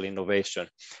social innovation,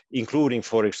 including,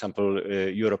 for example,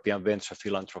 European Venture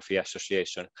Philanthropy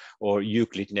Association or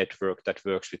Euclid Network that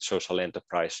works with social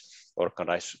enterprise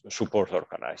support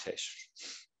organizations.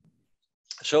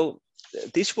 So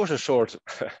this was a short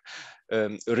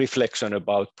reflection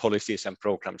about policies and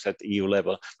programs at EU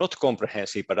level. Not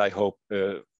comprehensive, but I hope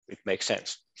it makes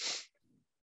sense.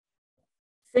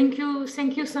 Thank you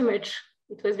so much.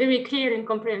 It was very clear and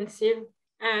comprehensive.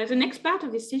 The next part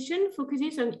of this session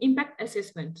focuses on impact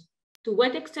assessment. To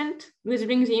what extent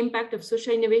measuring the impact of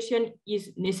social innovation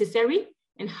is necessary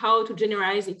and how to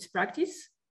generalize its practice.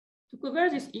 To cover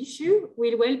this issue,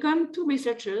 we'll welcome two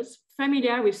researchers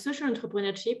familiar with social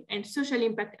entrepreneurship and social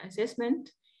impact assessment,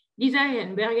 Lisa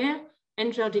Ehrenberger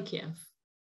and Jordi Kierf.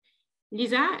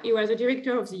 Lisa, you are the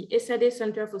director of the ESADE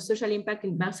Center for Social Impact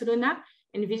in Barcelona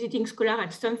and visiting scholar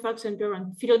at Stanford Center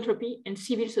on Philanthropy and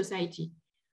Civil Society.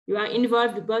 You are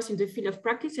involved both in the field of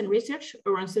practice and research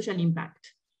around social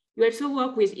impact. You also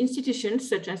work with institutions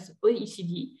such as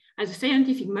OECD as a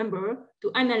scientific member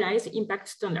to analyze impact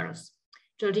standards.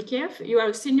 Jordi Kierf, you are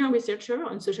a senior researcher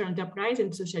on social enterprise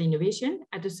and social innovation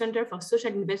at the Center for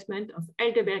Social Investment of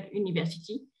Heidelberg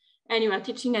University, and you are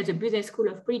teaching at the Business School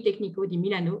of Politecnico di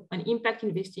Milano on impact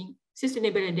investing,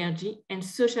 sustainable energy, and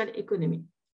social economy.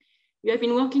 You have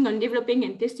been working on developing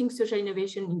and testing social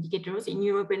innovation indicators in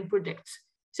European projects,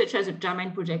 such as the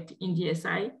German project in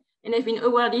DSI, and have been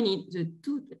awarded in the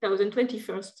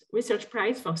 2021 Research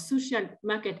Prize for Social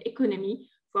Market Economy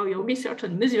for your research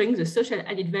on measuring the social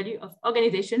added value of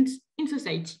organizations in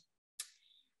society.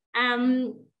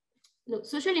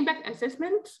 Social impact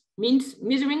assessment means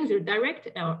measuring the direct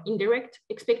or indirect,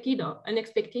 expected or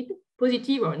unexpected,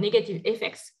 positive or negative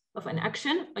effects of an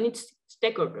action on its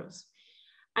stakeholders.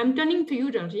 I'm turning to you,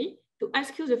 Jordi, to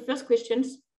ask you the first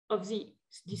questions of the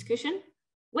discussion.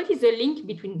 What is the link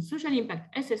between social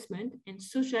impact assessment and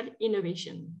social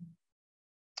innovation?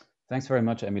 Thanks very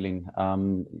much, Emmeline.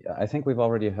 I think we've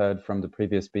already heard from the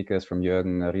previous speakers, from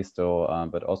Jürgen, Risto,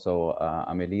 but also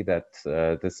Amélie,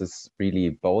 that this is really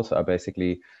both are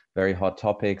basically very hot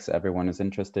topics. Everyone is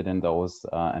interested in those.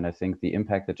 And I think the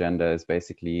impact agenda is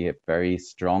basically very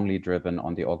strongly driven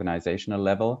on the organizational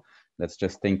level. Let's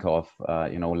just think of,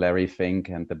 Larry Fink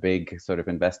and the big sort of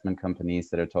investment companies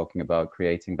that are talking about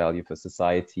creating value for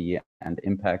society and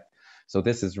impact. So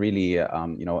this is really,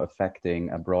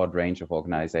 affecting a broad range of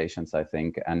organizations, I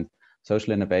think. And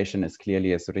social innovation is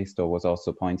clearly, as Risto was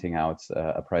also pointing out,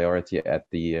 a priority at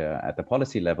the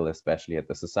policy level, especially at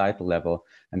the societal level.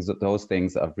 And so those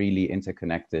things are really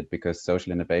interconnected, because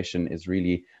social innovation is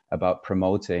really about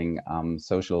promoting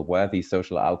worthy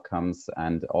social outcomes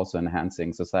and also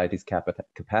enhancing society's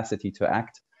capacity to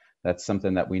act. That's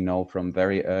something that we know from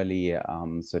very early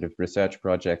sort of research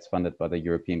projects funded by the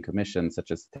European Commission,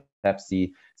 such as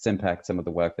TEPSI, SIMPACT, some of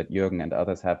the work that Jürgen and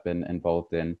others have been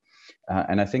involved in.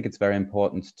 And I think it's very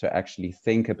important to actually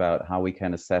think about how we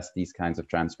can assess these kinds of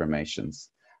transformations.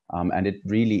 And it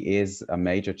really is a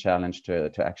major challenge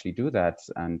to actually do that.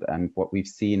 And what we've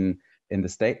seen in the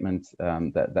statement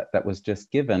that was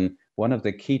just given, one of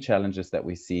the key challenges that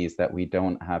we see is that we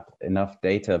don't have enough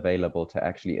data available to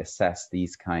actually assess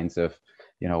these kinds of,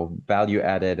 value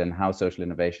added and how social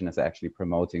innovation is actually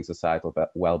promoting societal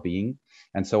well-being.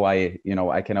 And so I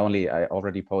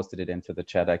already posted it into the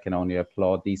chat. I can only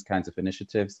applaud these kinds of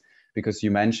initiatives, because you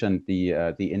mentioned the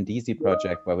INDISI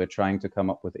project, where we're trying to come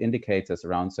up with indicators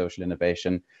around social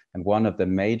innovation. And one of the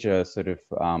major sort of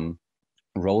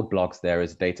roadblocks there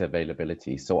is data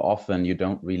availability. So often you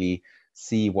don't really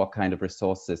see what kind of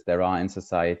resources there are in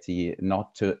society,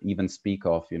 not to even speak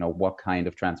of, what kind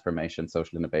of transformation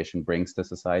social innovation brings to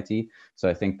society. So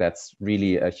I think that's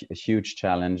really a huge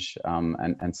challenge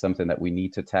and something that we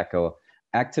need to tackle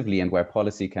actively, and where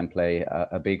policy can play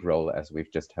a big role, as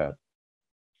we've just heard.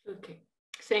 Okay,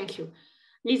 thank you.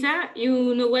 Lisa,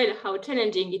 you know well how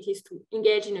challenging it is to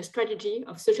engage in a strategy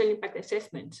of social impact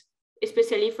assessment,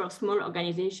 especially for small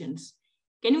organizations.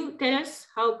 Can you tell us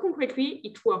how concretely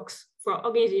it works for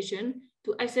organizations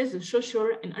to assess the social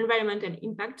and environmental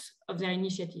impacts of their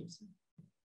initiatives?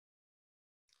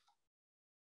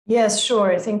 Yes,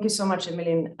 sure. Thank you so much,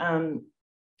 Emmeline. And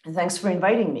thanks for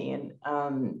inviting me.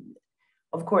 And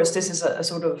of course, this is a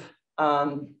sort of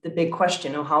the big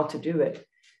question of how to do it.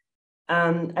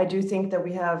 I do think that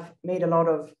we have made a lot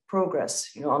of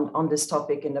progress, on this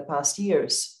topic in the past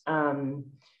years.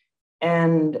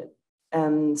 And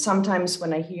sometimes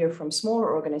when I hear from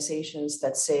smaller organizations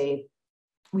that say,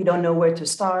 we don't know where to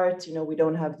start, we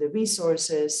don't have the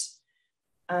resources,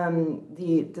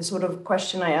 the sort of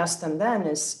question I ask them then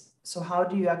is, so how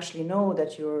do you actually know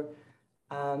that you're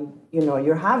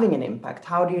having an impact?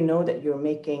 How do you know that you're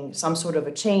making some sort of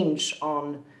a change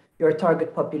on your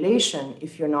target population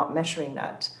if you're not measuring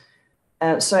that?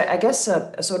 So I guess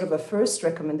a sort of a first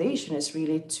recommendation is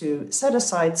really to set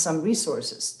aside some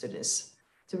resources to this,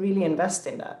 to really invest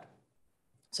in that.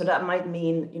 So that might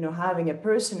mean, having a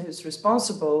person who's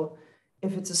responsible.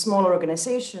 If it's a small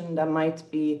organization, that might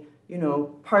be,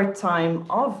 part-time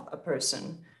of a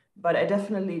person, but I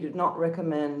definitely do not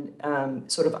recommend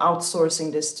sort of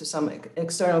outsourcing this to some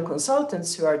external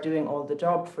consultants who are doing all the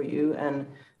job for you, and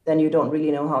then you don't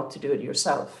really know how to do it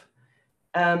yourself.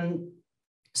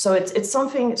 So it's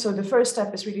something, so the first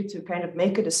step is really to kind of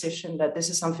make a decision that this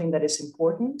is something that is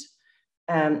important,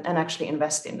 and actually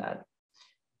invest in that.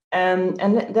 And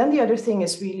then the other thing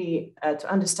is really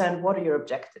to understand what are your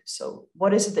objectives. So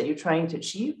what is it that you're trying to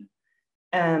achieve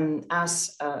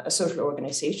as a social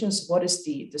organization? So what is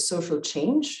the social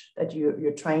change that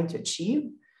you're trying to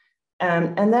achieve?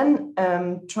 And then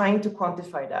trying to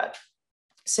quantify that.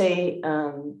 Say,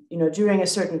 during a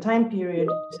certain time period,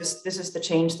 this is the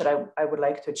change that I would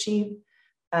like to achieve.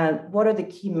 What are the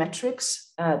key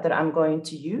metrics that I'm going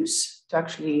to use to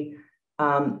actually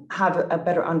have a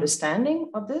better understanding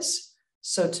of this?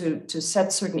 So to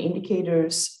set certain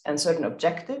indicators and certain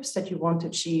objectives that you want to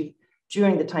achieve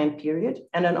during the time period.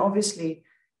 And then obviously,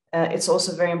 it's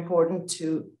also very important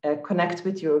to connect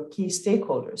with your key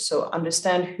stakeholders. So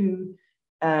understand who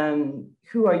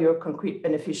are your concrete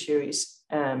beneficiaries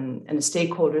and the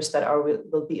stakeholders that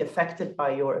will be affected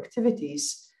by your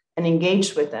activities, and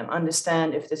engage with them,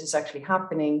 understand if this is actually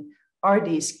happening, are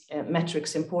these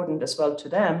metrics important as well to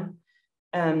them,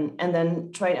 and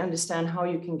then try to understand how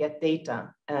you can get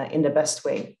data in the best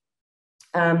way.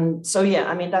 So yeah,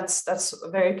 I mean, that's a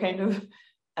very kind of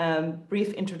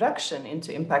brief introduction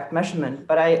into impact measurement,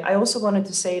 but I also wanted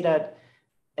to say that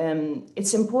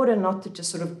it's important not to just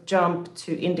sort of jump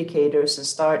to indicators and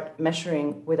start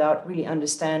measuring without really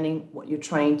understanding what you're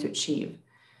trying to achieve.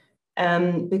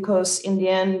 Because in the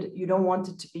end, you don't want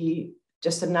it to be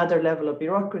just another level of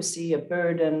bureaucracy, a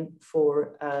burden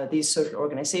for these social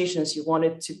organizations. You want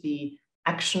it to be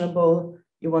actionable.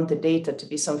 You want the data to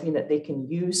be something that they can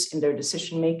use in their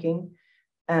decision-making.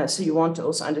 So you want to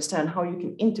also understand how you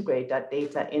can integrate that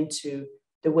data into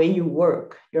the way you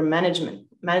work, your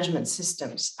management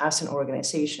systems as an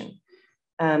organization.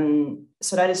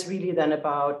 So that is really then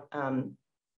about,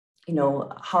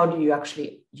 how do you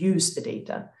actually use the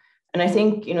data? And I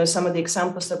think, some of the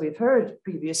examples that we've heard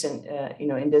previous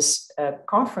in this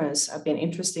conference have been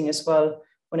interesting as well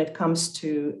when it comes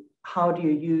to how do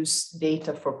you use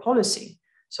data for policy?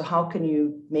 So how can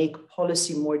you make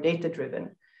policy more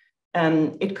data-driven?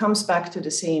 It comes back to the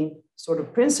same sort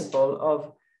of principle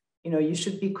of, you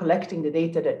should be collecting the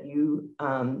data that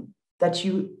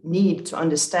you need to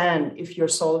understand if you're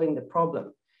solving the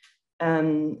problem.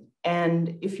 And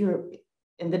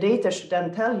the data should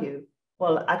then tell you,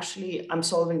 well, actually, I'm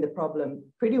solving the problem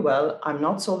pretty well. I'm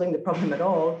not solving the problem at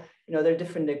all. There are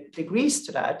different degrees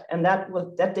to that. And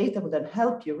that data will then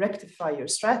help you rectify your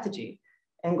strategy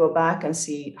and go back and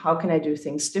see, how can I do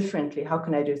things differently? How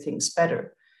can I do things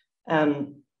better?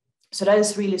 So that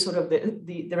is really sort of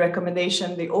the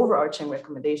recommendation, the overarching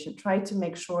recommendation. Try to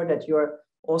make sure that you're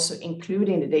also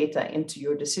including the data into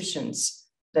your decisions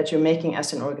that you're making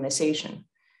as an organization,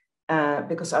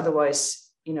 because otherwise,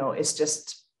 it's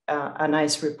just a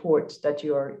nice report that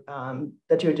you're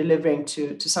delivering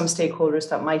to some stakeholders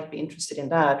that might be interested in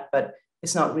that, but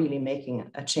it's not really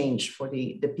making a change for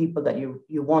the people that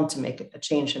you want to make a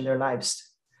change in their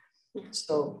lives.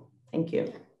 So thank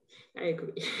you. I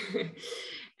agree.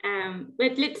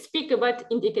 But let's speak about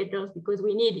indicators, because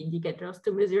we need indicators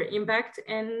to measure impact.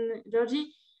 And Georgie,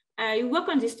 you work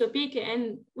on this topic,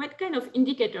 and what kind of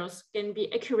indicators can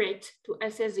be accurate to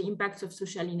assess the impacts of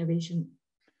social innovation?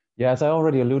 Yeah, as I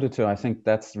already alluded to, I think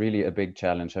that's really a big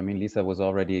challenge. I mean, Lisa was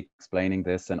already explaining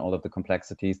this and all of the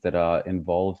complexities that are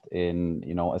involved in,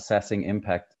 assessing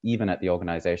impact even at the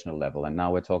organizational level. And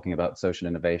now we're talking about social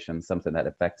innovation, something that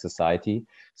affects society.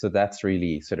 So that's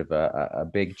really sort of a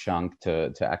big chunk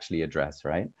to actually address,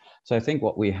 right? So I think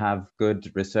what we have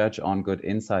good research on, good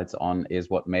insights on,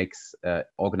 is what makes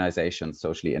organizations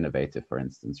socially innovative, for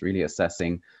instance, really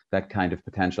assessing that kind of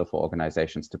potential for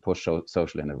organizations to push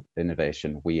social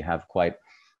innovation. We have quite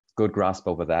good grasp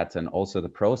over that, and also the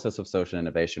process of social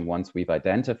innovation. Once we've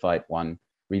identified one,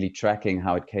 really tracking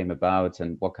how it came about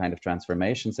and what kind of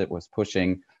transformations it was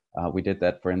pushing. We did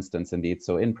that, for instance, indeed.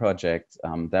 So in project,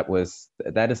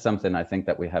 that is something I think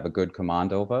that we have a good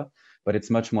command over, but it's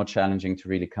much more challenging to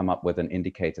really come up with an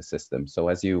indicator system. So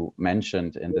as you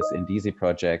mentioned in this Indisi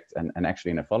project, and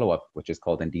actually in a follow-up, which is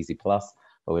called Indisi Plus,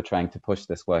 but we're trying to push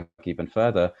this work even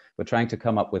further. We're trying to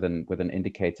come up with an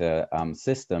indicator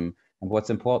system. And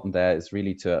what's important there is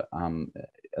really to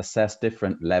assess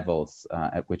different levels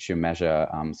at which you measure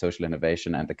social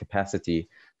innovation and the capacity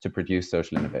to produce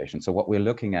social innovation. So what we're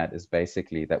looking at is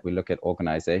basically that we look at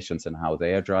organizations and how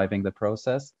they are driving the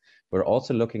process. We're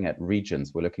also looking at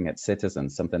regions. We're looking at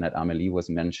citizens, something that Amélie was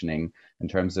mentioning in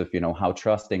terms of, how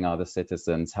trusting are the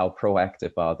citizens, how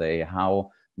proactive are they,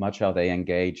 how much are they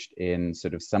engaged in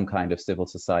sort of some kind of civil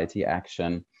society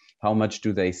action? How much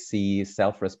do they see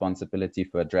self-responsibility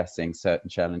for addressing certain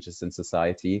challenges in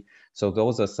society? So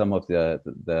those are some of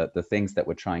the things that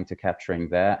we're trying to capturing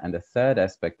there. And the third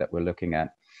aspect that we're looking at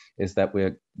is that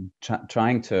we're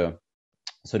trying to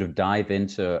sort of dive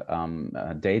into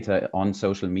data on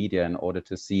social media in order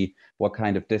to see what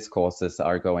kind of discourses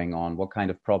are going on, what kind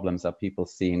of problems are people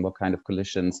seeing, what kind of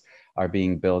coalitions are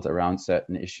being built around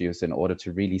certain issues, in order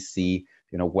to really see,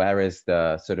 you know, where is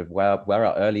the sort of where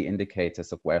are early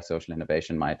indicators of where social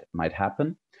innovation might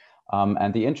happen.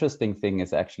 And the interesting thing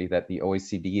is actually that the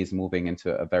OECD is moving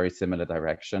into a very similar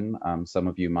direction. Some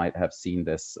of you might have seen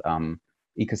this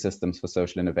Ecosystems for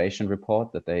Social Innovation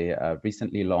report that they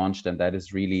recently launched, and that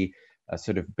is really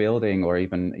sort of building or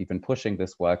even pushing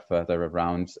this work further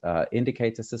around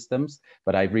indicator systems.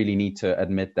 But I really need to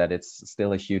admit that it's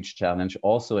still a huge challenge,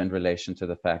 also in relation to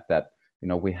the fact that, you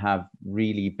know, we have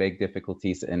really big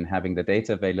difficulties in having the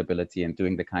data availability and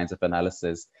doing the kinds of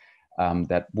analysis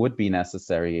that would be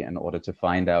necessary in order to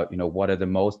find out, you know, what are the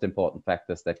most important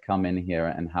factors that come in here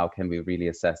and how can we really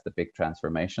assess the big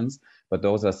transformations. But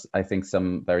those are, I think,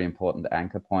 some very important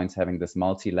anchor points, having this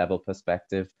multi-level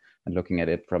perspective and looking at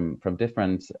it from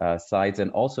different sides,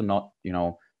 and also not, you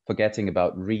know, forgetting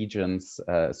about regions,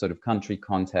 sort of country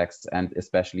contexts, and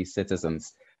especially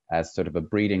citizens as sort of a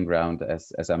breeding ground,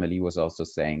 as Amélie was also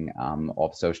saying,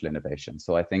 of social innovation.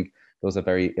 So I think those are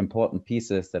very important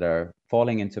pieces that are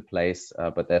falling into place,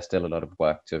 but there's still a lot of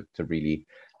work to really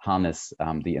harness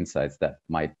the insights that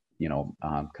might, you know,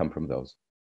 come from those.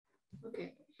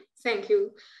 Okay, thank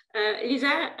you.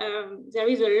 Lisa, there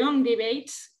is a long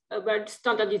debate about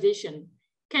standardization.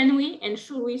 Can we and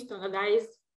should we standardize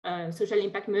social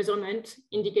impact measurement,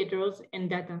 indicators, and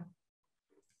data?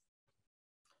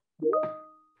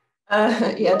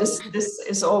 Yeah, this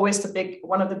is always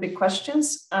one of the big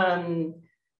questions.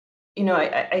 You know,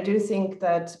 I do think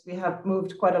that we have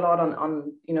moved quite a lot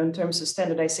on you know, in terms of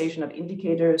standardization of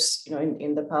indicators, you know,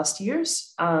 in the past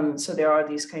years. So there are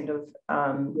these kind of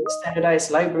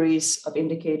standardized libraries of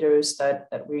indicators that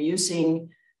we're using,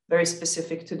 very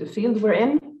specific to the field we're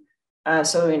in.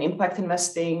 So in impact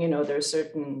investing, you know, there are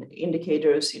certain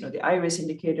indicators, you know, the IRIS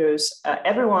indicators.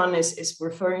 Everyone is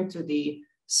referring to the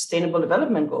Sustainable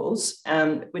Development Goals,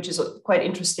 which is quite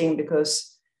interesting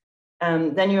because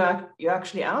then you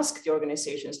actually ask the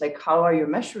organizations, like, how are you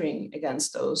measuring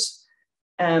against those?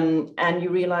 And you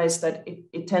realize that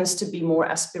it tends to be more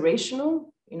aspirational,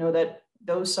 you know, that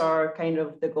those are kind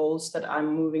of the goals that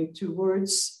I'm moving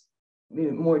towards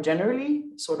more generally,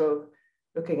 sort of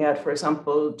looking at, for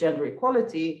example, gender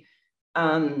equality.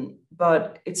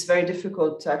 But it's very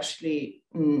difficult to actually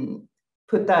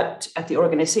put that at the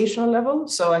organizational level.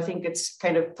 So I think it's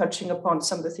kind of touching upon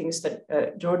some of the things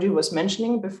that Georgie was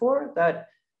mentioning before, that,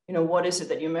 you know, what is it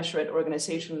that you measure at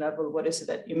organizational level? What is it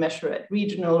that you measure at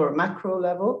regional or macro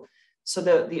level? So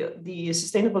the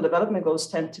Sustainable Development Goals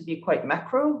tend to be quite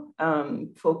macro,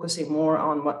 focusing more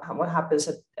on what happens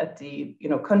at the, you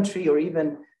know, country or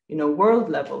even, you know, world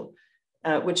level.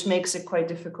 Which makes it quite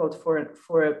difficult for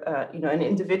you know, an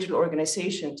individual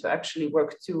organization to actually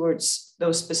work towards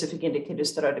those specific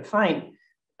indicators that are defined.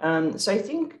 So I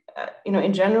think, you know,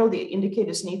 in general, the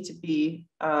indicators need to be,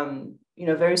 you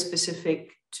know, very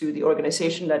specific to the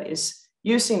organization that is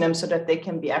using them, so that they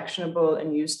can be actionable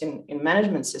and used in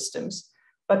management systems.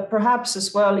 But perhaps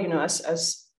as well, you know,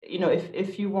 as you know,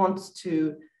 if you want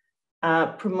to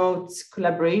promote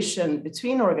collaboration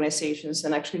between organizations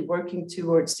and actually working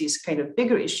towards these kind of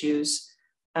bigger issues,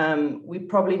 we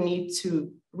probably need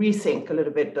to rethink a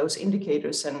little bit those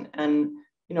indicators and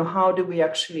you know, how do we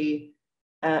actually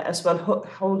as well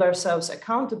hold ourselves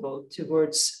accountable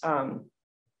towards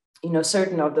you know,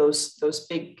 certain of those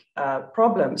big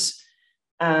problems,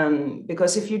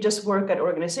 because if you just work at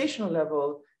organizational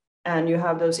level and you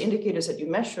have those indicators that you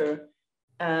measure,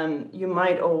 you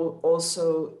might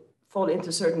also fall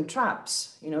into certain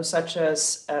traps, you know, such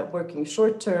as working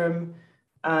short term,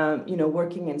 you know,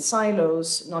 working in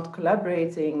silos, not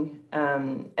collaborating,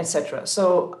 etc.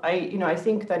 So I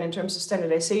think that in terms of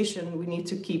standardization, we need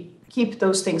to keep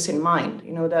those things in mind,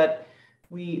 you know, that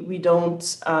we don't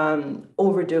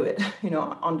overdo it, you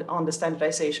know, on the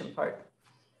standardization part.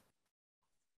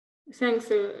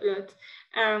 Thanks a lot.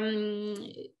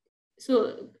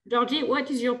 So, Georgie, what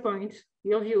is your point?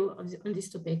 Your view on this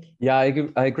topic? Yeah,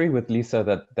 I agree with Lisa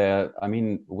that I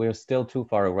mean, we're still too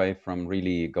far away from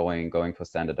really going for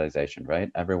standardization, right?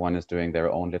 Everyone is doing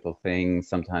their own little thing.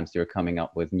 Sometimes you're coming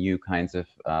up with new kinds of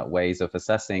ways of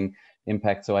assessing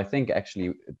impact. So I think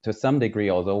actually to some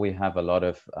degree, although we have a lot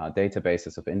of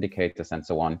databases of indicators and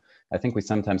so on, I think we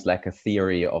sometimes lack a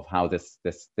theory of how this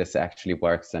actually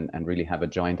works and really have a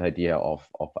joint idea of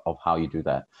how you do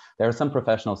that. There are some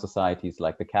professional societies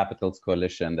like the Capitals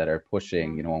Coalition that are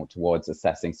pushing, you know, towards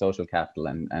assessing social capital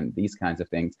and these kinds of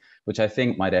things, which I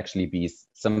think might actually be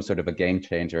some sort of a game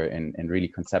changer in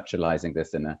really conceptualizing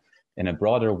this in a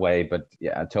broader way. But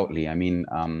yeah, totally. I mean,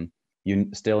 you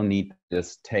still need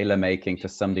this tailor making to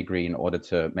some degree in order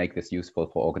to make this useful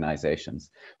for organizations.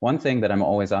 One thing that I'm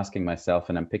always asking myself,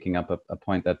 and I'm picking up a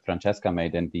point that Francesca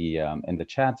made in the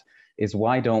chat, is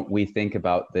why don't we think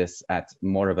about this at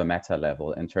more of a meta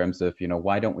level in terms of, you know,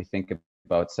 why don't we think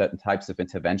about certain types of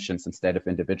interventions instead of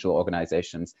individual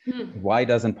organizations? Why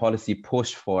doesn't policy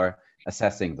push for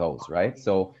assessing those, right?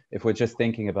 So if we're just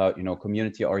thinking about, you know,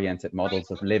 community-oriented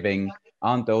models of living,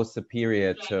 aren't those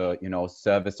superior to, you know,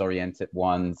 service-oriented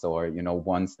ones, or, you know,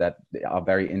 ones that are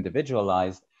very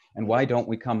individualized? And why don't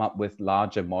we come up with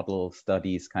larger model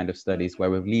studies, kind of studies, where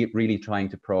we're really trying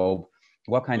to probe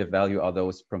what kind of value are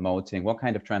those promoting, what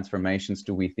kind of transformations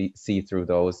do we see through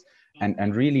those,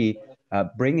 and really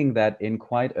bringing that in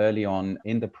quite early on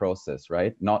in the process,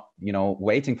 right? Not, you know,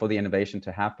 waiting for the innovation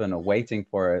to happen or waiting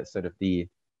for sort of the,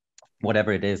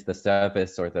 whatever it is, the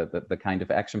service or the kind of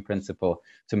action principle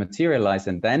to materialize,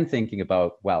 and then thinking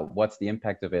about, well, what's the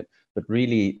impact of it? But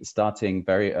really starting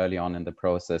very early on in the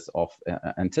process of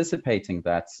anticipating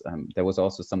that. There was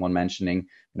also someone mentioning,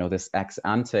 you know, this ex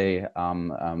ante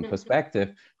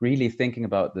perspective, really thinking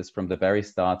about this from the very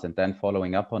start and then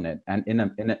following up on it, and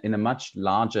in a much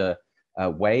larger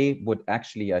way would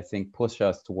actually, I think, push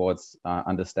us towards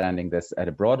understanding this at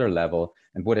a broader level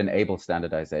and would enable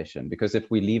standardization. Because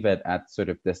if we leave it at sort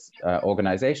of this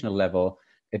organizational level,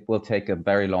 it will take a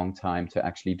very long time to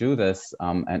actually do this.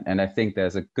 And I think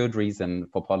there's a good reason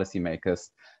for policymakers.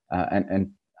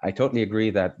 And I totally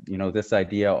agree that, you know, this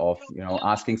idea of, you know,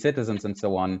 asking citizens and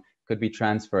so on could be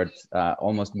transferred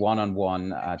almost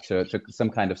one-on-one to some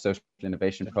kind of social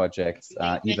innovation projects,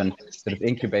 even sort of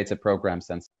incubator programs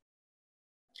and so on.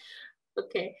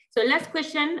 Okay, so last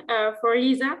question for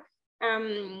Lisa.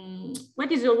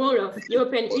 What is the role of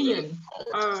European Union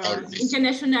or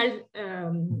international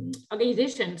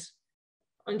organizations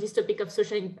on this topic of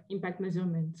social impact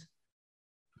measurement?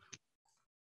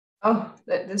 Oh,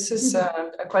 this is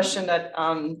a question that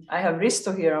I have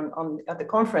Risto here at the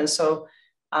conference, so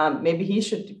maybe he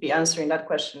should be answering that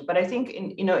question. But I think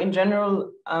in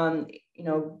general, you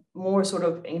know, more sort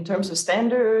of in terms of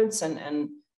standards and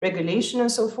regulation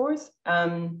and so forth,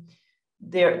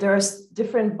 there are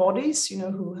different bodies, you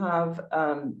know, who have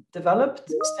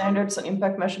developed standards on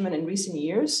impact measurement in recent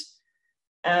years.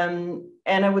 And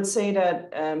I would say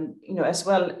that, you know, as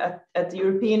well at the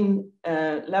European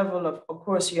level, of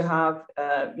course, you have,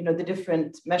 you know, the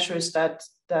different measures that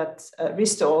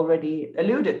Risto already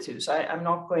alluded to. So I'm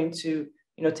not going to,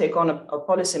 you know, take on a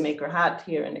policymaker hat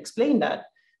here and explain that.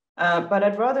 But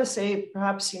I'd rather say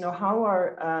perhaps, you know, how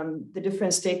are the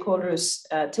different stakeholders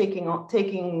taking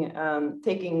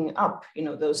up, you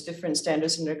know, those different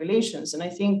standards and regulations. And I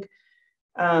think,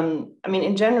 I mean,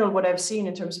 in general, what I've seen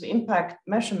in terms of impact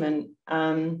measurement,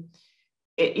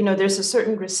 you know, there's a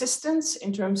certain resistance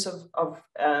in terms of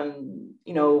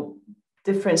you know,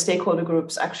 different stakeholder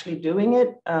groups actually doing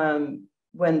it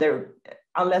when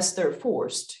unless they're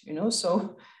forced, you know.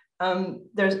 So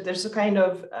there's a kind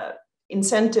of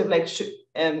incentive, like,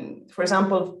 for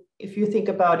example, if you think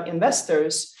about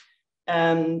investors,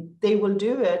 they will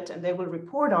do it and they will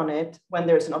report on it when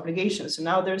there's an obligation. So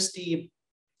now there's the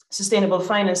Sustainable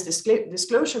Finance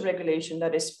Disclosure Regulation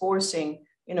that is forcing,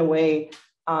 in a way,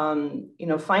 you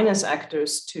know, finance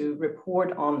actors to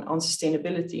report on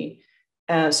sustainability.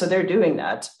 So they're doing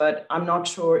that, but I'm not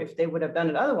sure if they would have done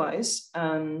it otherwise.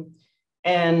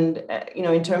 And you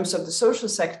know, in terms of the social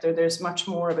sector, there's much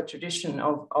more of a tradition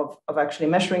of actually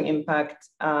measuring impact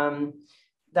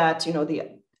that, you know,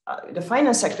 the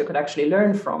finance sector could actually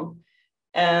learn from.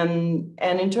 And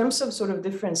in terms of sort of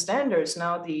different standards,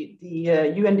 now the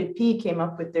UNDP came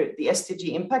up with the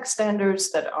SDG impact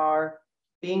standards that are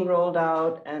being rolled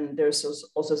out, and there's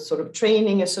also sort of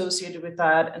training associated with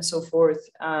that and so forth.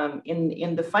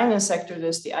 In the finance sector,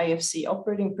 there's the IFC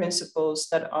operating principles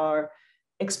that are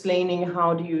explaining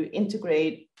how do you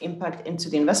integrate impact into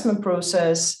the investment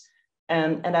process.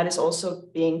 And that is also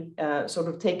being sort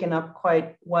of taken up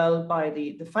quite well by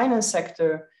the finance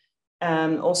sector.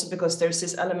 Also because there's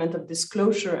this element of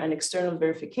disclosure and external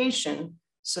verification.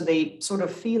 So they sort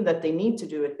of feel that they need to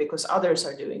do it because others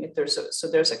are doing it. So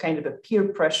there's a kind of a peer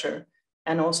pressure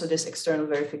and also this external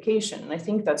verification. And I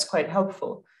think that's quite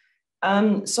helpful.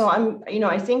 So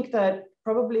I think that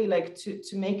probably like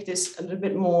to make this a little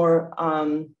bit more,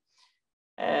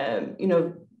 you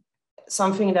know,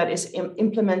 something that is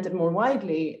implemented more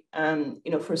widely.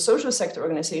 You know, for social sector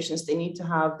organizations, they need to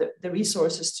have the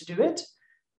resources to do it.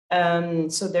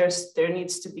 So there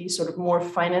needs to be sort of more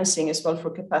financing as well for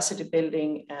capacity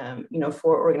building, you know,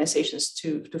 for organizations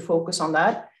to focus on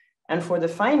that. And for the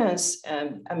finance,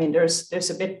 I mean, there's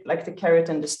a bit like the carrot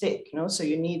and the stick, you know, so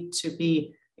you need to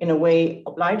be in a way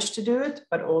obliged to do it,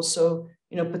 but also,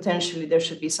 you know, potentially there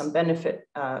should be some benefit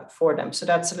for them. So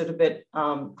that's a little bit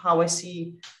how I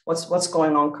see what's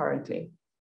going on currently.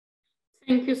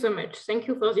 Thank you so much. Thank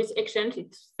you for this exchange.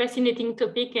 It's a fascinating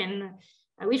topic, and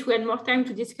I wish we had more time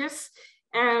to discuss.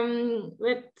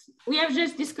 But we have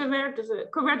just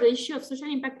covered the issue of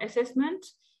social impact assessment.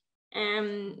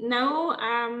 Now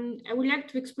I would like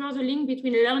to explore the link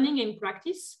between learning and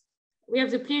practice. We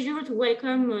have the pleasure to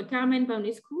welcome Carmen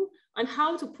Paunescu on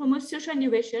how to promote social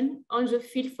innovation on the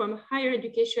field from higher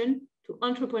education to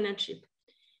entrepreneurship.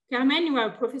 Carmen, you are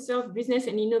a professor of business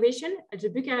and innovation at the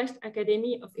Bucharest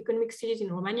Academy of Economic Studies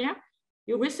in Romania.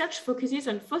 Your research focuses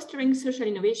on fostering social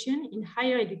innovation in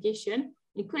higher education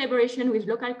in collaboration with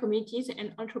local communities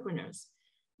and entrepreneurs.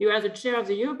 You are the chair of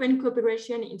the European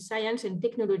Cooperation in Science and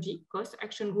Technology Cost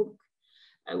Action Group,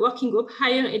 a working group,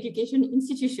 higher education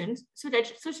institutions,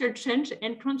 social change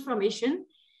and transformation.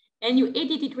 And you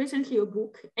edited recently a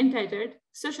book entitled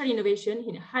Social Innovation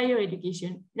in Higher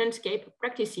Education, Landscape,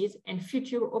 Practices, and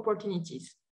Future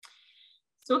Opportunities.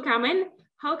 So Carmen,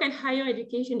 how can higher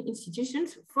education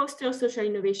institutions foster social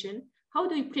innovation? How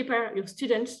do you prepare your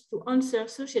students to answer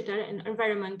societal and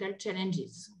environmental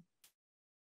challenges?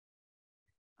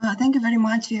 Thank you very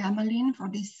much, Emmeline, for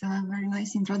this very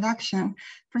nice introduction.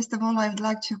 First of all, I would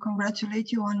like to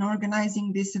congratulate you on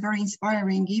organizing this very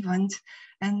inspiring event.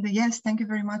 And yes, thank you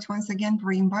very much once again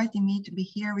for inviting me to be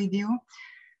here with you.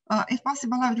 If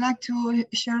possible, I would like to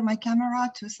share my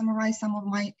camera to summarize some of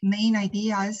my main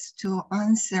ideas to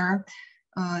answer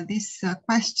this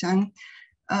question.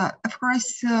 Of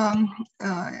course,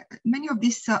 many of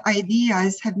these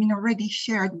ideas have been already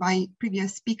shared by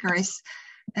previous speakers.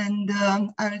 And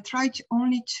I'll try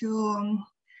only to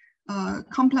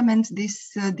complement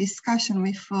this discussion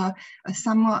with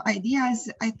some ideas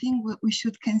I think we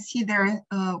should consider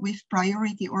with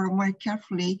priority or more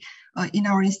carefully in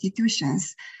our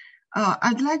institutions.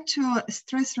 I'd like to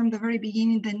stress from the very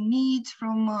beginning the need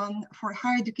for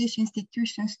higher education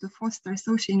institutions to foster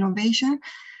social innovation.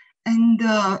 And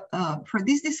for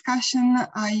this discussion,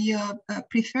 I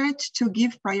preferred to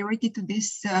give priority to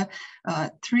these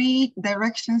three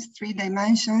directions, three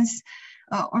dimensions.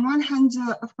 On one hand,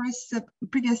 of course,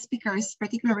 previous speakers,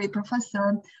 particularly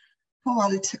Professor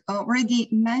Poalt, already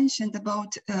mentioned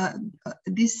about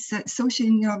this social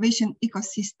innovation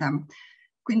ecosystem,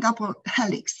 quintuple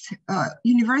helix.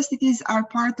 Universities are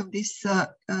part of this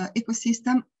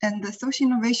ecosystem, and the social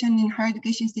innovation in higher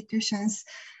education institutions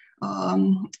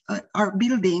are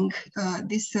building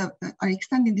are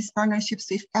extending these partnerships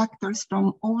with actors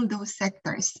from all those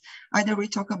sectors. Either we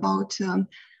talk about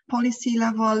policy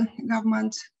level,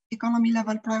 government, economy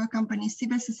level, private companies,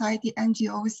 civil society,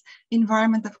 NGOs,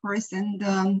 environment, of course, and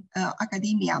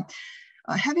academia.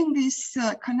 Having these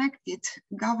connected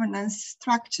governance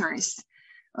structures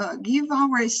give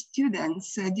our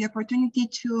students the opportunity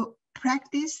to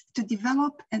practice, to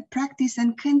develop and practice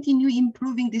and continue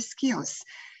improving the skills.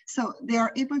 So they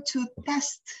are able to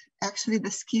test actually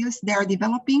the skills they are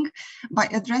developing by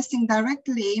addressing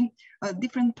directly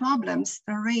different problems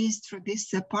raised through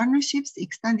these partnerships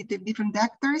extended to different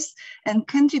actors and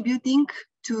contributing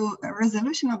to a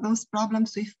resolution of those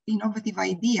problems with innovative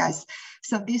ideas.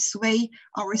 So this way,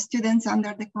 our students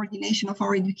under the coordination of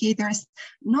our educators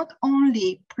not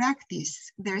only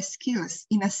practice their skills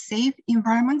in a safe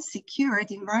environment,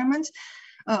 secured environment,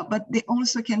 but they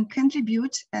also can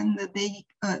contribute, and they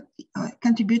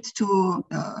contribute to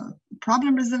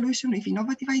problem resolution with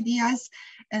innovative ideas,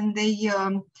 and they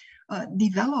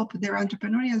develop their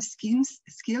entrepreneurial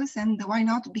skills, and why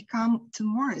not become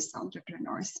tomorrow's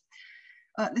entrepreneurs.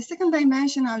 The second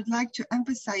dimension I would like to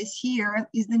emphasize here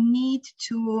is the need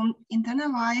to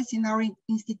internalize in our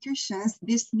institutions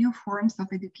these new forms of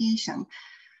education,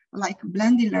 like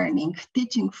blended learning,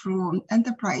 teaching through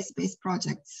enterprise-based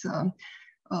projects,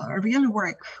 real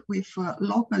work with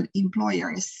local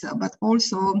employers, but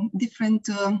also different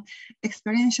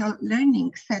experiential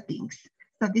learning settings.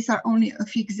 So these are only a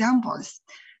few examples.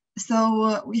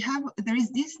 So there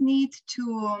is this need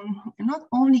to not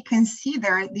only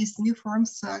consider these new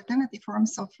forms, alternative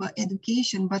forms of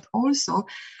education, but also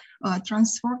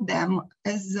transform them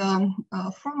as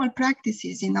formal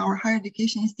practices in our higher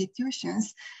education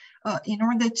institutions in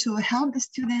order to help the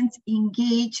students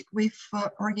engage with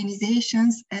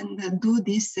organizations and do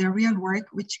this real work,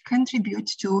 which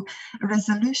contributes to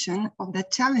resolution of the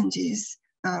challenges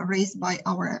raised by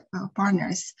our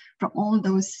partners from all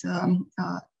those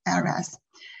areas.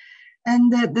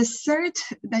 And the third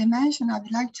dimension I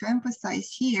would like to emphasize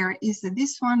here is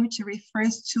this one, which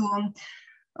refers to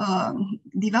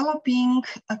developing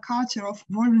a culture of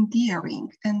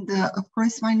volunteering and of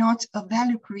course, why not a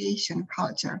value creation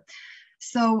culture.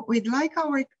 So we'd like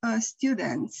our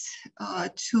students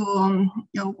to,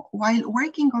 while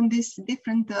working on these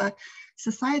different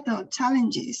societal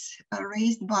challenges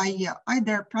raised by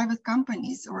either private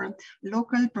companies or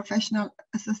local professional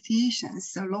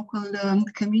associations, local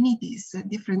communities,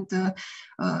 different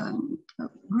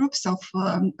groups of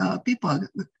people,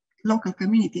 local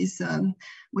communities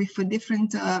with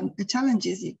different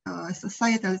challenges,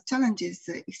 societal challenges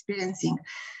experiencing.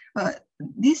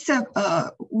 This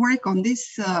work on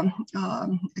these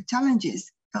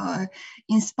challenges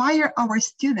inspire our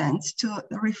students to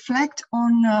reflect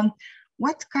on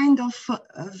what kind of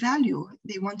value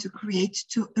they want to create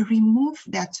to remove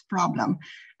that problem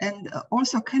and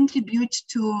also contribute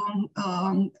to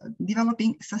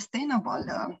developing sustainable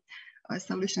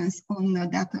solutions on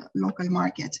that local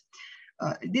market.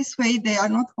 This way, they are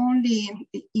not only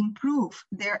improve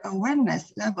their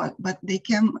awareness level, but they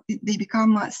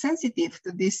become sensitive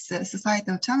to these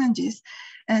societal challenges,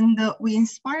 and we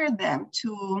inspire them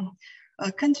to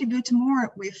contribute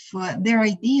more with their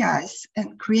ideas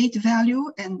and create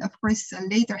value, and of course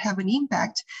later have an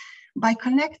impact by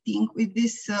connecting with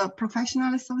these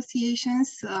professional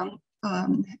associations,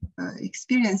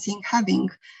 having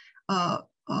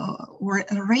or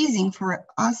raising for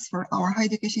us, for our higher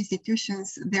education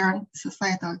institutions, their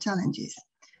societal challenges.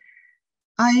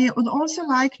 I would also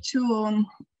like to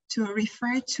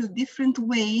refer to different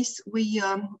ways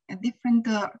different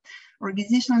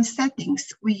organizational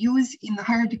settings we use in the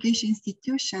higher education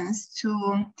institutions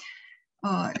to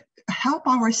help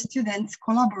our students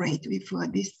collaborate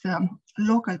with these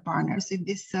local partners, with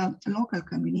these local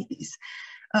communities.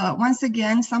 Once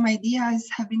again, some ideas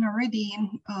have been already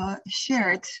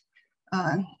shared,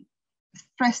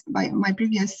 stressed by our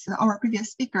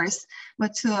previous speakers.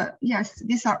 But yes,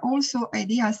 these are also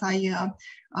ideas I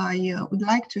would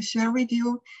like to share with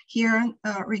you here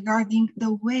regarding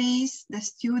the ways the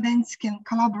students can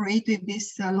collaborate with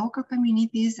these local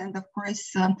communities and, of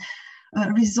course,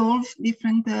 resolve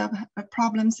different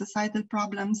problems, societal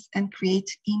problems, and create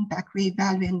impact, create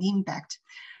value and impact.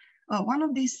 One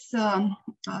of these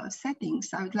settings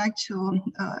I would like to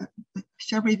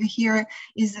share with you here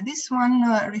is this one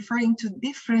referring to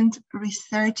different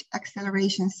research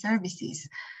acceleration services.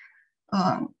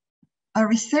 A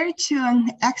research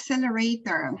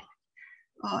accelerator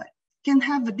can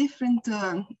have a different,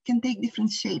 can take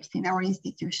different shapes in our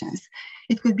institutions.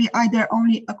 It could be either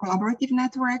only a collaborative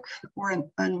network or a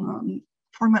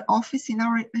formal office in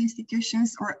our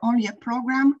institutions, or only a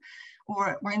program,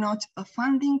 or why not a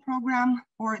funding program,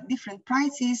 or different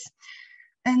prices.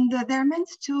 And they're meant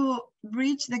to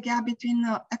bridge the gap between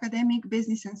academic,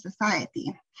 business, and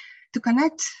society, to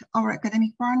connect our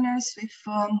academic partners with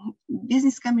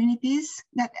business communities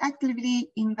that actively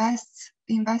invest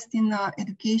in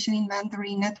education,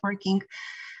 inventory, networking.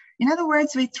 In other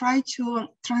words, we try to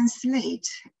translate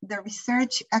the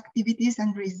research activities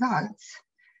and results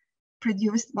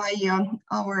produced by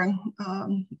our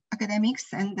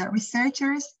academics and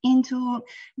researchers into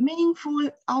meaningful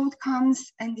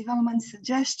outcomes and development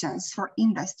suggestions for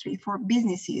industry, for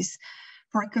businesses,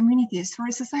 for communities,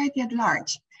 for society at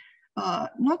large.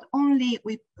 Not only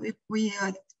we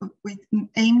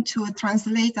aim to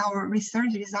translate our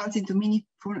research results into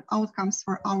meaningful outcomes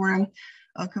for our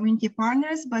community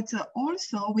partners, but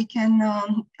also we can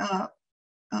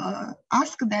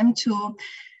ask them to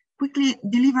quickly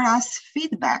deliver us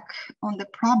feedback on the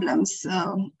problems,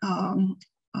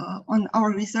 on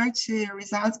our research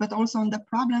results, but also on the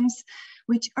problems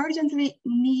which urgently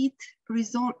need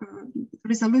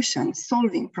resolution,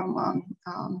 solving from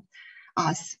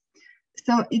us.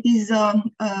 So it is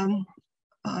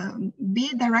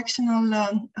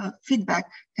bi-directional feedback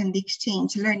and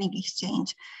exchange, learning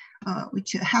exchange,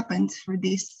 which happened for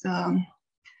this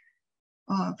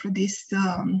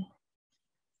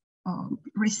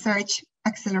research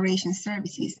acceleration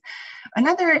services.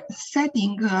 Another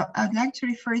setting I'd like to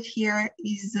refer to here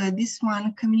is this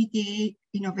one, community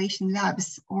innovation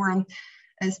labs, or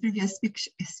as previous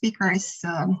speakers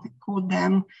called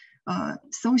them,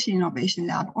 social innovation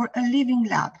lab, or a living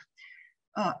lab.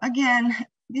 Again,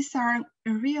 these are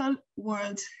real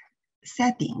world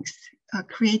settings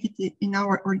created in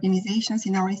our organizations,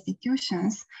 in our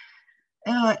institutions,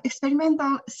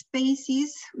 experimental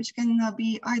spaces, which can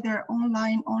be either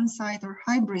online, on-site, or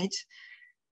hybrid,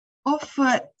 of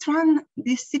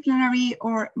transdisciplinary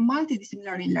or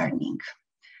multidisciplinary learning.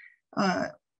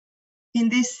 In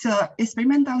these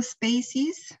experimental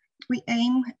spaces, we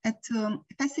aim at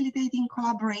facilitating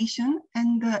collaboration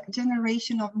and the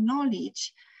generation of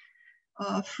knowledge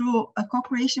through a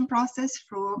co-creation process,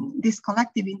 through this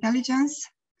collective intelligence,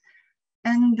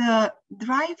 and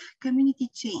drive community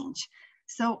change.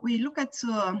 So we look at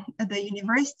the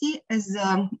university as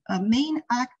a main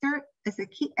actor, as a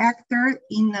key actor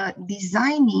in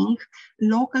designing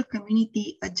local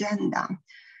community agenda,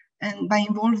 and by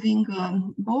involving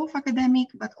both academic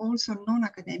but also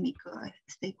non-academic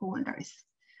stakeholders.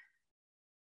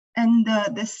 And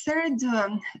the third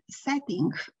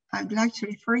setting I'd like to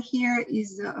refer here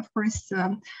is, of course,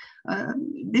 there are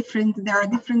different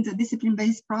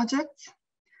discipline-based projects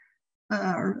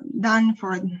done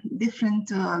for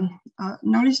different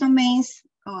knowledge domains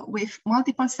with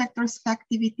multiple sectors of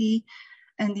activity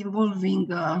and involving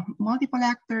multiple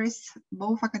actors,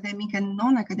 both academic and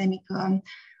non-academic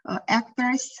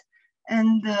actors.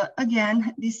 And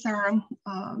again, these are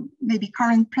maybe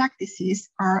current practices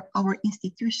our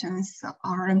institutions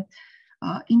are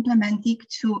implementing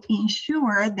to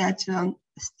ensure that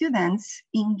students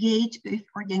engage with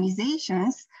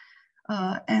organizations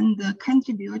and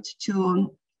contribute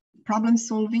to problem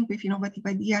solving with innovative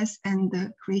ideas and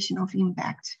the creation of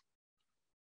impact.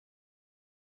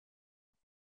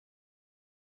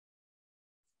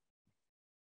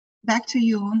 Back to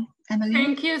you, Emily.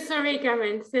 Thank you, sorry,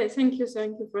 Carmen. Thank you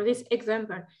for this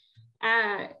example.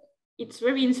 It's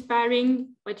very inspiring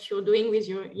what you're doing with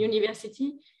your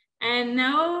university. And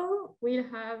now we'll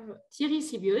have Thierry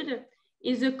Sibiud.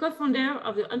 He's the co-founder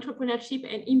of the Entrepreneurship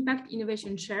and Impact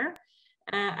Innovation Chair.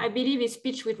 I believe his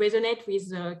speech will resonate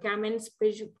with Carmen's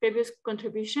previous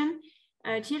contribution.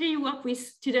 Thierry, you work with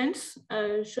students,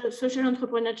 social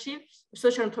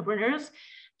entrepreneurs,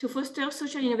 to foster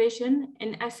social innovation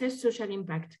and assess social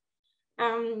impact.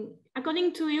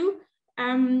 According to you,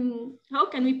 how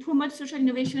can we promote social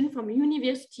innovation from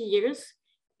university years?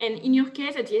 And in your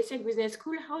case at the ESSEC Business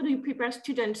School, how do you prepare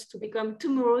students to become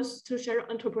tomorrow's social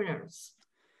entrepreneurs?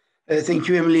 Thank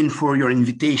you, Emmeline, for your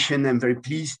invitation. I'm very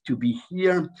pleased to be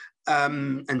here.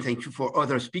 And thank you for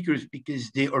other speakers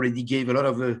because they already gave a lot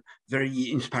of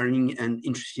very inspiring and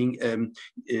interesting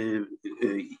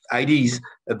ideas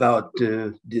about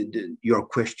your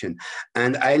question.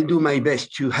 And I'll do my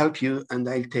best to help you, and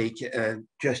I'll take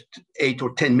just 8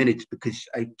 or 10 minutes because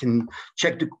I can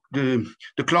check the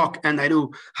clock, and I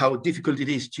know how difficult it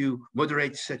is to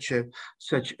moderate such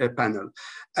a panel.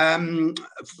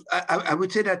 I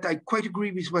would say that I quite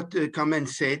agree with what Carmen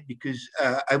said, because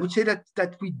I would say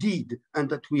that we did, and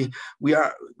that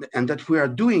we are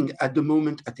doing at the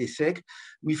moment at ESSEC.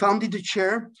 We founded the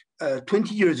chair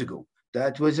 20 years ago.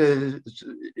 That was a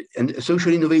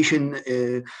social innovation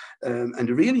and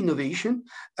a real innovation.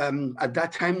 At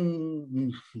that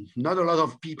time, not a lot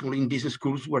of people in business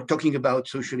schools were talking about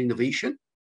social innovation.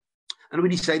 And we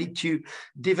decided to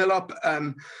develop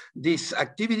these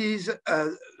activities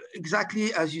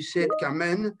exactly as you said,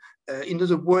 Carmen, in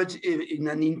other words, in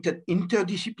an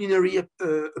interdisciplinary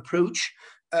approach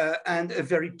and a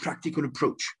very practical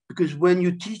approach. Because when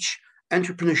you teach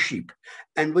entrepreneurship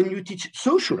and when you teach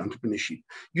social entrepreneurship,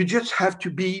 you just have to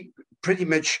be pretty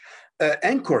much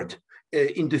anchored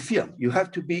in the field. You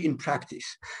have to be in practice.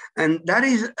 And that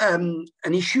is an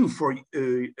issue for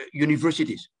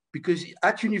universities. Because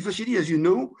at university, as you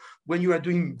know, when you are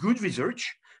doing good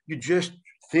research, you just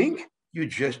think, you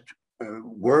just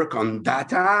work on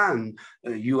data, and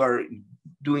you are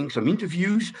doing some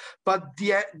interviews, but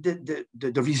the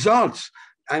results,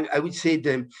 I would say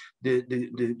the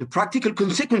practical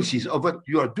consequences of what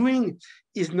you are doing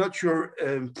is not your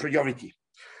priority.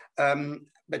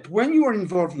 But when you are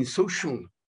involved in social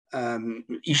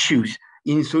issues,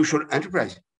 in social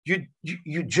enterprise, you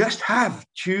just have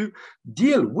to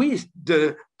deal with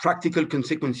the practical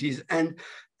consequences, and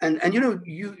you know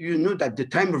that the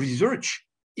time of research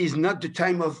is not the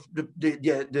time of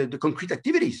the concrete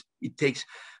activities. It takes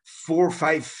 4,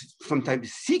 5,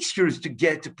 sometimes 6 years to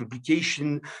get a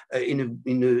publication in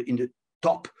the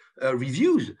top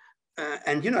reviews,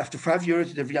 and after 5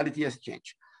 years the reality has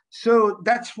changed. So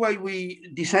that's why we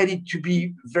decided to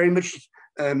be very much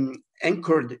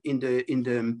anchored in the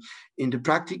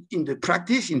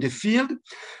practice, in the field,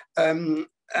 and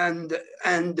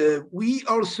we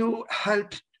also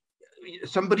helped.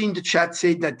 Somebody in the chat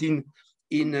said that in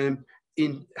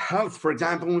health, for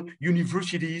example,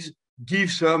 universities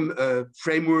give some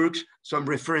frameworks, some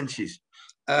references.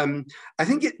 I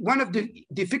think one of the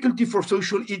difficulty for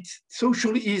social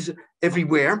is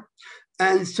everywhere,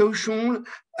 and social,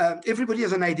 everybody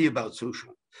has an idea about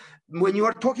social. When you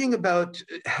are talking about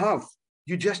health,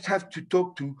 you just have to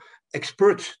talk to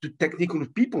experts, to technical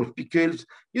people, because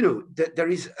there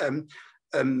is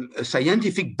a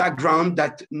scientific background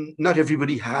that not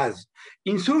everybody has.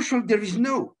 In social, there is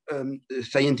no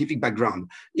scientific background.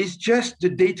 It's just the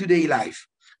day-to-day life.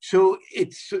 So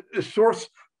it's a source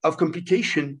of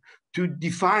complication to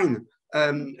define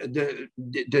the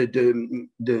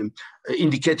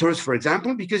indicators, for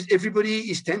example, because everybody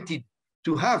is tempted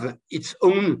to have its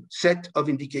own set of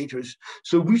indicators.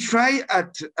 So we try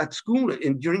at school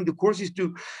and during the courses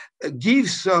to give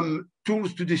some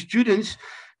tools to the students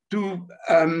to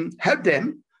help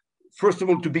them, first of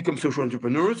all, to become social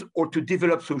entrepreneurs or to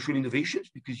develop social innovations,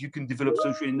 because you can develop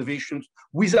social innovations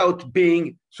without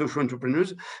being social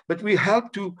entrepreneurs. But we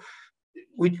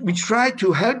try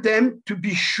to help them to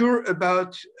be sure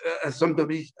about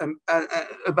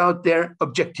about their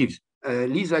objectives.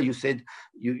 Lisa, you said,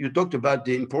 you talked about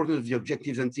the importance of the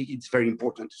objectives, and think it's very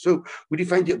important. So we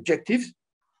define the objectives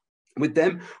with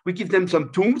them, we give them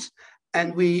some tools,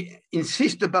 and we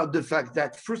insist about the fact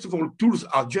that, first of all, tools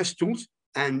are just tools,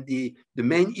 and the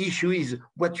main issue is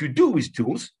what you do with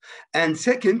tools. And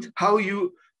second, how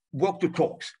you walk the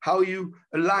talks, how you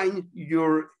align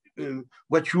your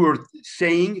what you are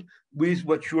saying with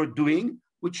what you are doing,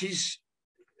 which is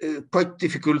quite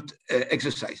difficult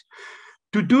exercise.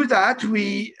 To do that,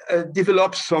 we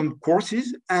develop some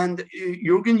courses, and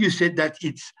Jürgen, you said that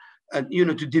it's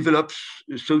to develop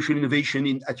social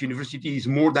innovation at university is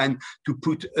more than to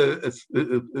put a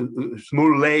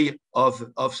small layer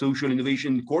of social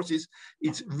innovation courses.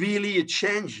 It's really a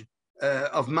change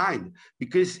of mind,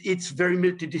 because it's very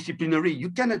multidisciplinary. You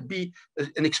cannot be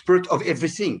an expert of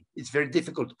everything. It's very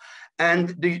difficult. And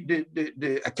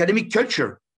the academic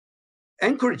culture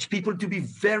encourage people to be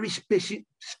very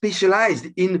specialized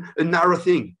in a narrow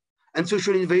thing. And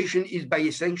social innovation is by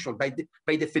essential, by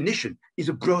definition, is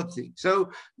a broad thing.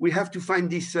 So we have to find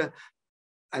this,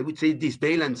 I would say, this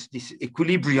balance, this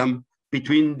equilibrium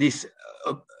between this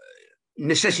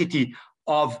necessity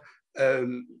of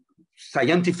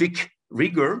scientific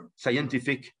rigor,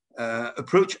 scientific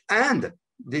approach, and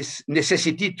this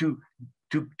necessity to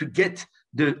get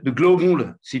the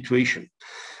global situation.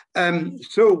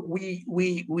 So we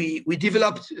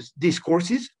developed these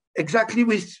courses exactly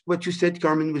with what you said,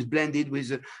 Carmen, was blended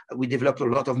with, we developed a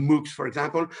lot of MOOCs, for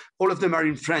example. All of them are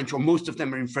in French, or most of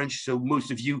them are in French, so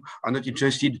most of you are not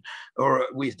interested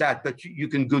with that, but you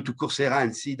can go to Coursera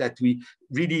and see that we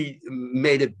really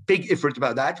made a big effort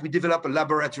about that. We developed a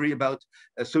laboratory about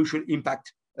social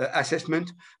impact assessment,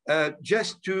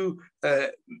 just to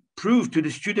prove to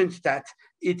the students that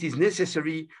it is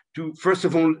necessary to, first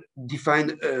of all,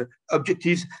 define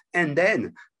objectives, and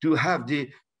then to have the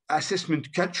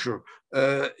assessment culture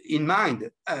in mind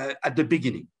at the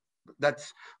beginning.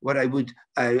 That's what I would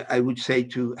say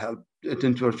to help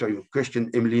to answer your question,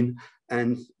 Emeline.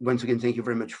 And once again, thank you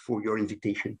very much for your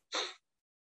invitation.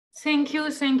 Thank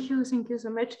you so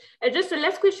much. Just a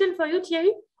last question for you,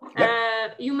 Thierry.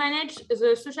 Yep. You manage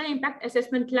the Social Impact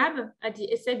Assessment Lab at the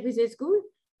ESSEC Business School.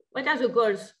 What are the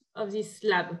goals of this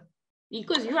lab?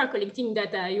 Because you are collecting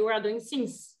data, you are doing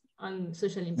things on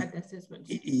social impact assessment.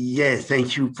 Yes,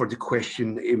 thank you for the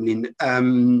question, Emeline.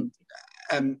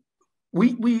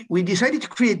 We decided to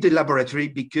create the laboratory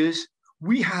because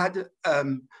we had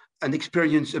an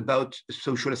experience about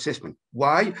social assessment.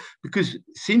 Why? Because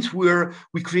since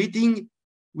we created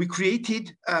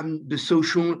the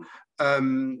social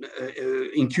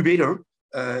incubator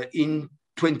in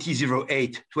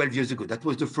 2008, 12 years ago. That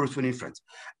was the first one in France.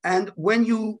 And when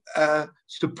you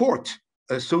support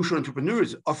social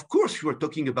entrepreneurs, of course, you are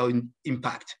talking about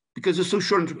impact, because a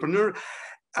social entrepreneur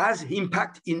has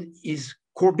impact in his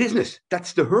core business.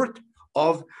 That's the heart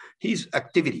of his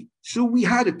activity. So we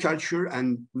had a culture,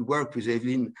 and we worked with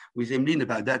Emeline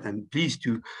about that. I'm pleased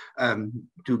to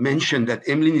mention that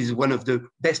Emeline is one of the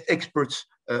best experts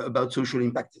about social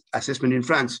impact assessment in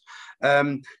France.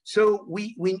 So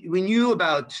we knew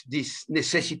about this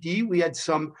necessity. We had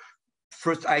some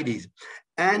first ideas.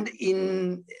 And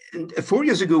 4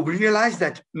 years ago, we realized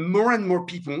that more and more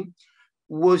people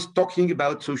was talking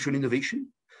about social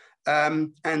innovation.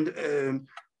 The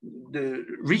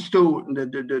Risto,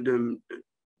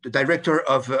 the director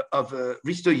of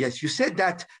Risto, yes, you said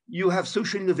that you have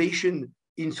social innovation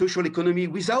in social economy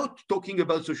without talking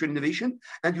about social innovation,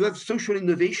 and you have social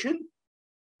innovation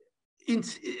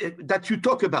that you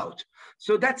talk about.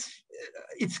 So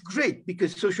it's great,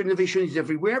 because social innovation is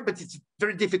everywhere, but it's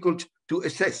very difficult to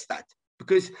assess that,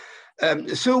 because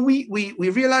So we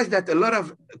realized that a lot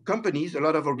of companies, a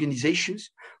lot of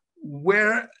organizations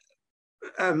were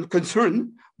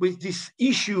concerned with this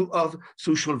issue of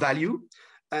social value.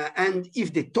 And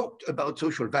if they talked about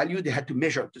social value, they had to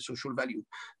measure the social value.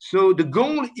 So the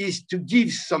goal is to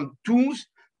give some tools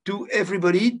to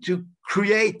everybody to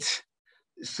create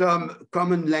some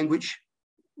common language.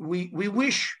 We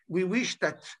wish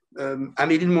that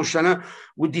Amélie Monchalin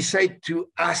would decide to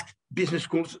ask business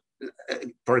schools,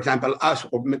 for example, us,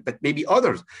 but maybe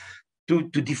others, to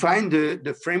define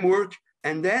the framework,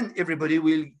 and then everybody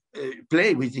will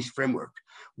play with this framework.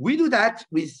 We do that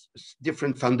with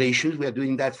different foundations. We are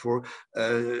doing that for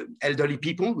elderly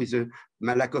people with the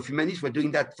Malakoff of Humanis. We're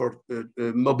doing that for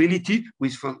mobility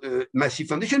with Massive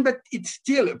Foundation, but it's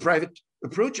still a private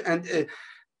approach, and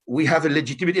we have a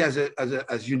legitimacy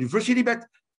as university, but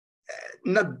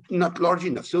not large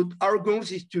enough. So our goal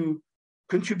is to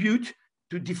contribute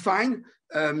to define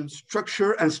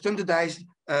structure and standardized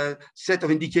set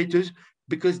of indicators,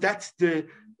 because that's the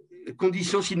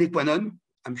condition sine qua non.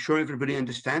 I'm sure everybody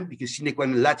understands, because sine qua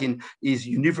non Latin is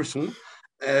universal.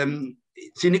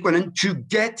 Sine qua non to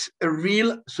get a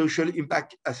real social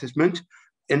impact assessment,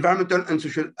 environmental and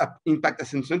social impact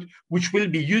assessment, which will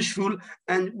be useful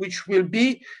and which will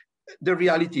be the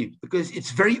reality, because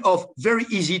it's very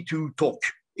easy to talk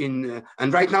in,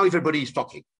 and right now everybody is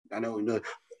talking. I know,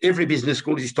 every business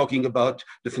school is talking about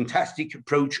the fantastic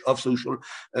approach of social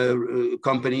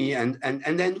company, and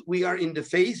then we are in the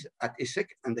phase at ESSEC,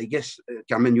 and I guess,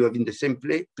 Carmen, you are in the same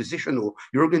position, or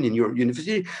Jürgen in your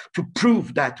university, to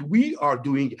prove that we are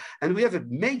doing, and we have a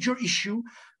major issue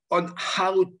on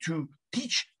how to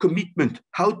teach commitment,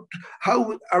 how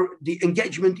are the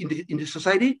engagement in the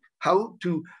society, how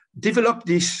to develop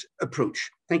this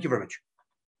approach. Thank you very much.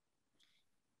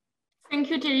 Thank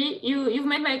you, Thierry. You've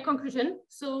made my conclusion.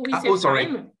 So we save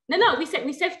time. No, we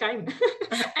save time.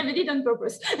 I did it on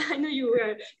purpose. I know you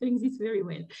were doing this very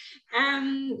well.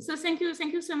 So thank you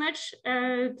so much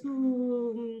to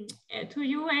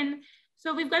you. And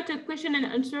so we've got a question and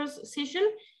answers session.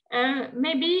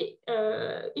 Maybe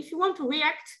if you want to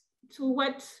react to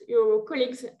what your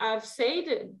colleagues have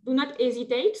said, do not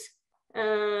hesitate.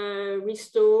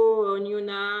 Risto or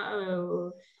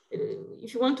Nuna,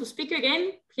 if you want to speak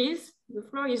again, please, the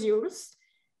floor is yours.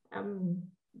 Do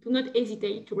not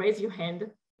hesitate to raise your hand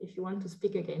if you want to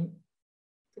speak again.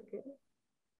 Okay.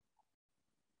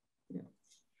 Yeah.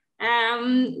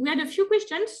 We had a few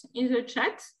questions in the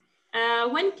chat.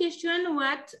 One question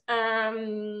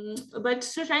about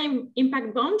social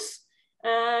impact bonds.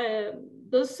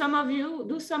 Do some of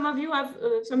you have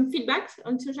some feedback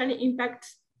on social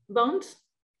impact bonds?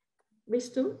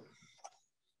 Risto?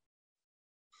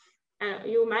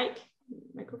 Your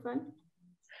microphone?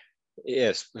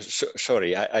 Yes,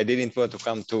 sorry, I didn't want to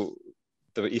come to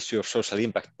the issue of social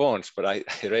impact bonds, but I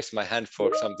raised my hand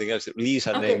for something else.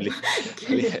 Lisa, okay. Namely,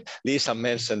 Lisa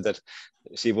mentioned that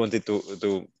she wanted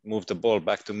to move the ball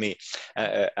back to me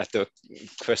at the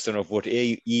question of what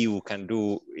EU can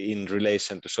do in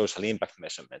relation to social impact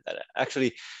measurement. And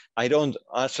actually, I don't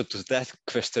answer to that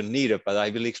question neither, but I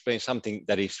will explain something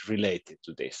that is related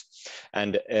to this.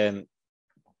 And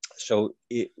so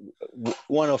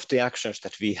one of the actions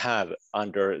that we have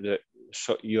under the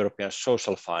European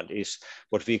Social Fund is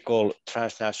what we call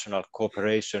transnational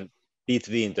cooperation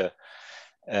between the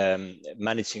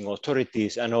managing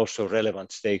authorities and also relevant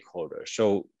stakeholders.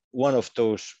 So one of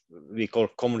those we call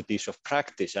communities of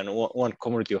practice, and one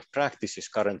community of practice is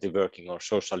currently working on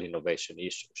social innovation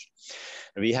issues.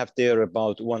 We have there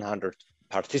about 100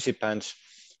 participants,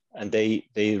 and they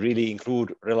really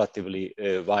include relatively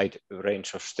wide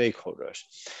range of stakeholders.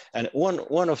 And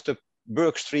one of the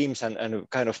work streams and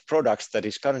kind of products that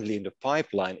is currently in the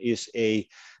pipeline is a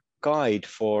guide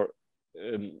for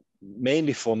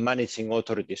mainly for managing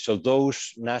authorities. So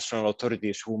those national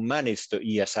authorities who manage the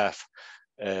ESF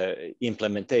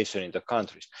implementation in the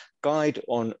countries, guide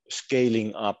on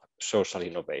scaling up social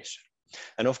innovation.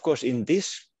 And of course, in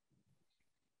this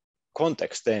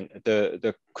context, then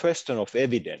the question of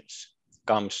evidence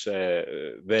comes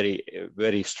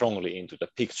very strongly into the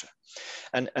picture.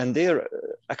 And there are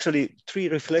actually three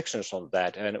reflections on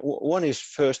that. And one is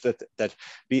first that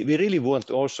we really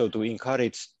want also to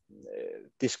encourage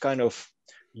this kind of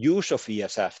use of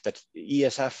ESF, that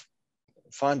ESF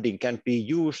funding can be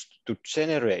used to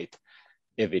generate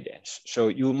evidence. So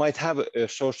you might have a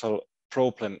social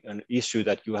problem, an issue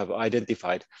that you have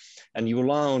identified, and you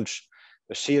launch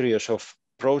a series of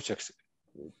projects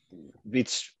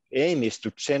which aim is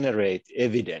to generate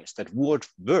evidence that what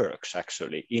works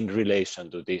actually in relation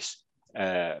to this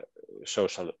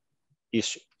social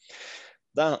issue.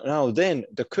 Now then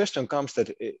the question comes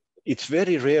that it's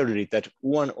very rarely that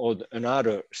one or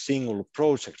another single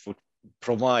project would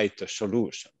provide a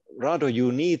solution. Rather,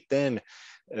 you need then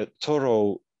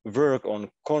thorough work on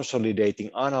consolidating,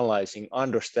 analyzing,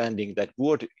 understanding that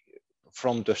what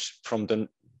from the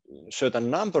certain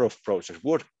number of projects,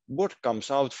 what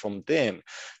comes out from them.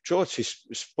 George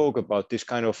spoke about this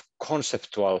kind of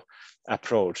conceptual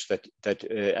approach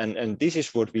and this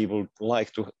is what we would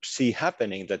like to see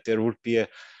happening, that there would be a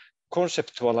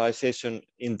conceptualization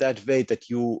in that way that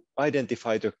you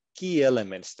identify the key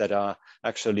elements that are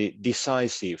actually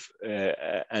decisive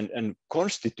and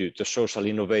constitute the social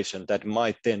innovation that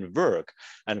might then work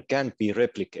and can be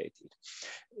replicated.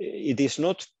 It is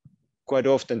not quite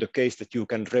often the case that you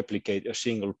can replicate a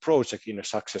single project in a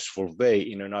successful way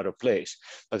in another place.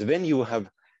 But when you have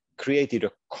created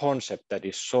a concept that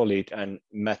is solid and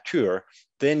mature,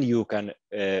 then you can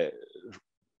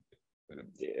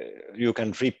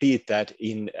repeat that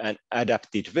in an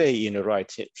adapted way in the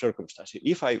right circumstances.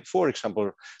 If I, for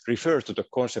example, refer to the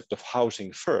concept of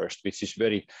housing first, which is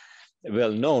very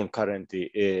well known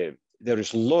currently, there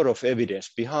is a lot of evidence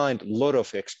behind, a lot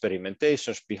of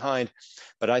experimentations behind,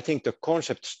 but I think the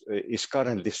concept is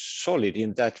currently solid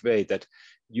in that way that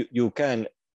you can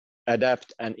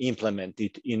adapt and implement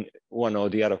it in one or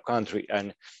the other country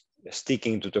and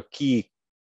sticking to the key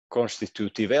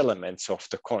constitutive elements of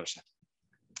the concept.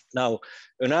 Now,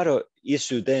 another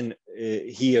issue then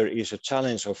here is a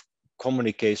challenge of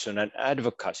communication and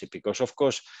advocacy, because of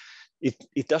course,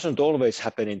 it doesn't always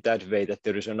happen in that way that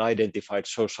there is an identified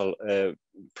social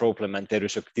problem and there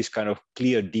is this kind of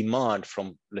clear demand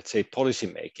from, let's say,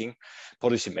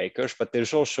 policymakers, but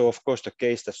there's also, of course, the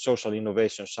case that social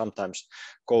innovation sometimes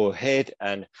go ahead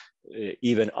and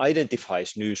even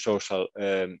identifies new social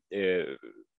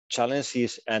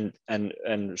challenges and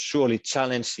surely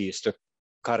challenges the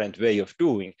current way of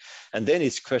doing. And then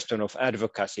it's a question of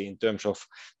advocacy in terms of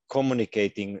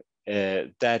communicating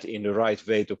that in the right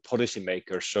way to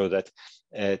policymakers so that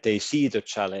they see the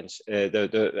challenge,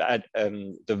 the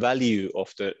value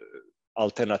of the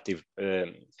alternative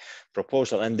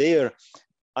proposal. And there,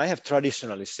 I have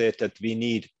traditionally said that we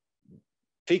need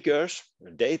figures,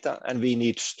 data, and we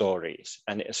need stories.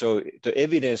 And so the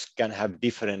evidence can have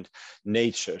different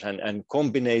natures, and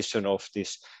combination of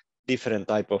this different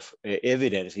type of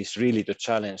evidence is really the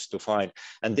challenge to find.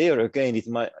 And there again,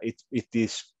 it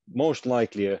is most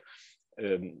likely a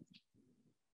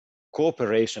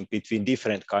cooperation between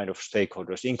different kind of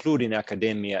stakeholders, including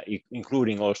academia,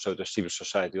 including also the civil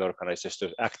society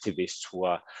organizations, activists who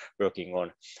are working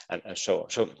on, and so on.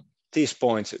 So these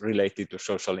points related to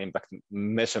social impact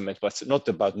measurement, but it's not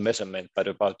about measurement, but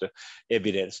about the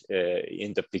evidence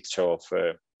in the picture of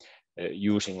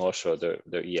using also the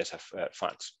ESF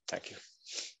funds. Thank you.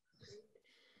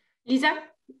 Lisa,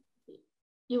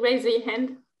 you raise your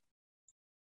hand.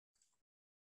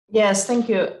 Yes, thank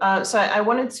you. So I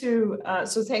wanted to,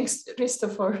 so thanks,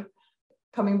 Risto, for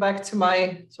coming back to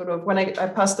my sort of, when I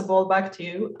passed the ball back to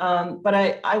you. But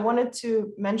I wanted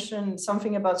to mention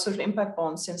something about social impact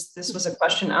bonds, since this was a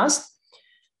question asked.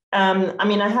 I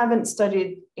mean, I haven't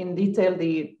studied in detail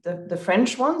the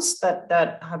French ones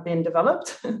that have been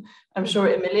developed. I'm sure,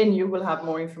 Emeline, you will have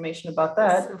more information about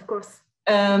that. Yes, of course.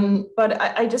 But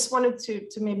I just wanted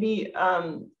to maybe,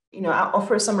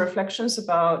 offer some reflections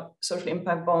about social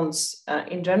impact bonds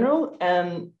in general,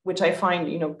 which I find,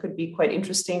 could be quite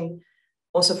interesting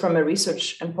also from a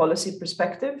research and policy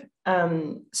perspective.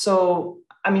 So,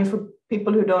 I mean, for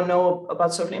people who don't know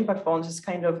about social impact bonds, it's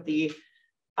kind of the,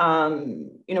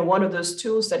 one of those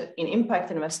tools that in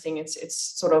impact investing,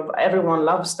 it's sort of, everyone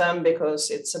loves them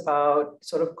because it's about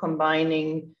sort of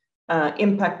combining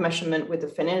impact measurement with the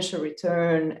financial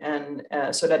return, and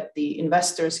so that the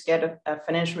investors get a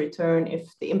financial return if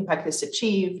the impact is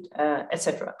achieved,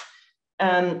 etc.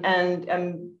 So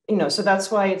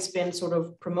that's why it's been sort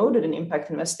of promoted in impact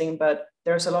investing, but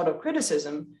there's a lot of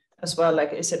criticism as well,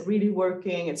 like, is it really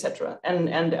working, etc.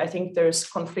 And I think there's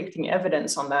conflicting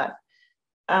evidence on that.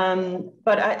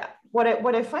 But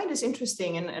what I find is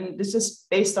interesting, and this is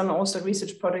based on also a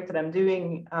research project that I'm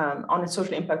doing on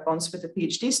social impact bonds with a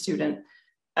PhD student.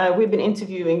 We've been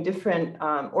interviewing different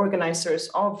organizers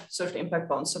of social impact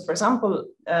bonds. So, for example,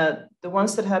 the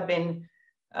ones that have been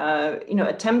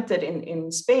attempted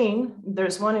in Spain,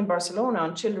 there's one in Barcelona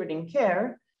on children in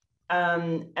care.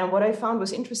 And what I found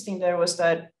was interesting there was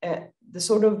that the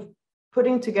sort of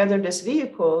putting together this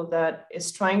vehicle that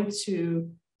is trying to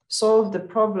solve the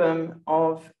problem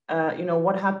of,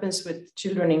 what happens with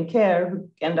children in care who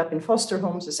end up in foster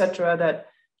homes, etc., that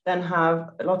then have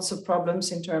lots of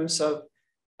problems in terms of,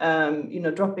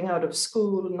 dropping out of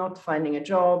school, not finding a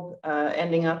job,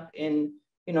 ending up in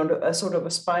a sort of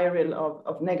a spiral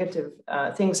of negative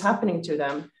things happening to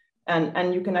them.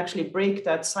 And you can actually break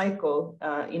that cycle,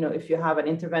 if you have an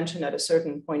intervention at a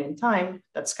certain point in time.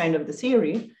 That's kind of the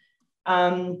theory.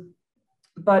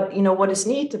 But what is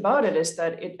neat about it is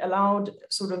that it allowed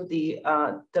sort of the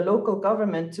local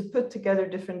government to put together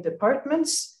different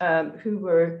departments who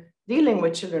were dealing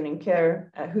with children in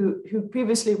care, who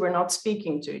previously were not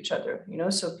speaking to each other.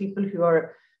 So people who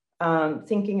are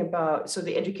thinking about, so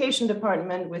the education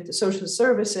department with the social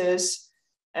services,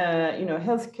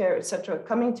 healthcare, etc.,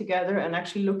 coming together and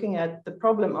actually looking at the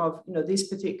problem of these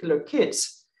particular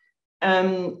kids.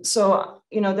 So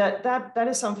that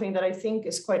is something that I think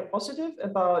is quite positive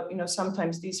about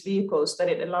sometimes these vehicles, that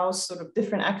it allows sort of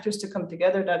different actors to come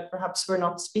together that perhaps were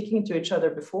not speaking to each other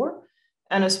before,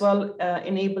 and as well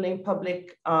enabling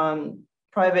public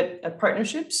private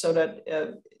partnerships, so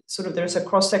that sort of there's a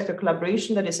cross-sector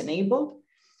collaboration that is enabled.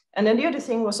 And then the other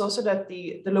thing was also that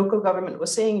the local government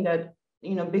was saying that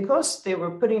because they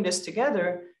were putting this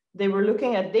together, they were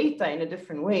looking at data in a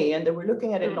different way, and they were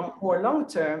looking at it more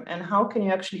long-term, and how can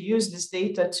you actually use this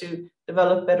data to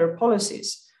develop better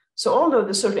policies. So although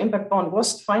the social impact bond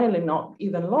was finally not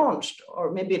even launched,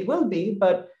 or maybe it will be,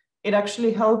 but it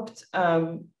actually helped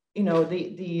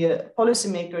the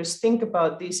policymakers think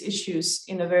about these issues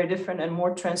in a very different and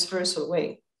more transversal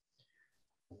way.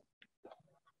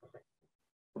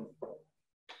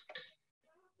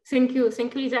 Thank you,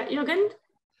 Lisa. Jürgen?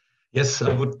 Yes,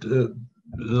 I would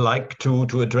like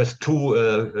to address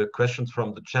two questions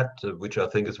from the chat, which I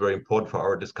think is very important for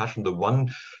our discussion. The one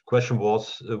question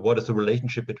was, what is the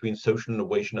relationship between social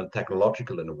innovation and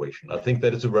technological innovation? I think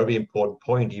that is a very important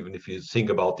point, even if you think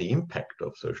about the impact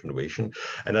of social innovation.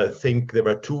 And I think there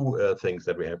are two things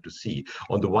that we have to see.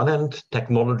 On the one hand,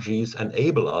 technologies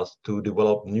enable us to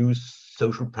develop new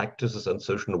social practices and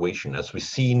social innovation. As we've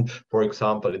seen, for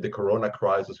example, in the Corona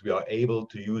crisis, we are able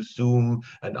to use Zoom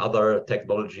and other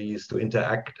technologies to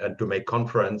interact and to make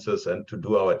conferences and to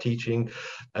do our teaching.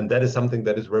 And that is something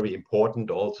that is very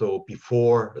important. Also,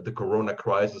 before the Corona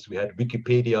crisis, we had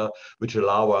Wikipedia, which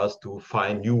allow us to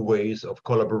find new ways of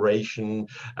collaboration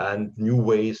and new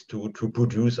ways to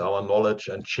produce our knowledge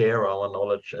and share our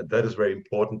knowledge. And that is very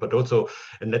important. But also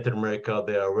in Latin America,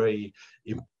 there are very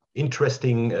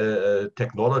interesting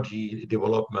technology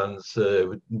developments.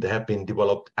 There have been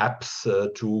developed apps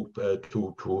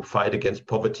to fight against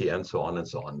poverty and so on and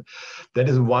so on. That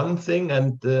is one thing,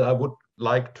 and I would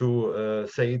like to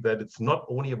say that it's not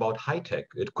only about high tech.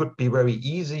 It could be very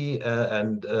easy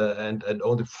and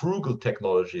only frugal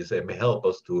technologies that may help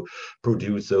us to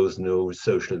produce those new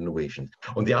social innovations.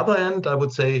 On the other hand, I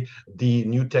would say the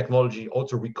new technology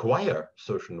also require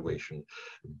social innovation,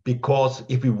 because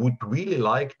if we would really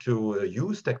like to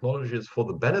use technologies for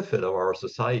the benefit of our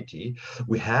society,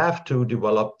 we have to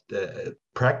develop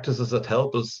practices that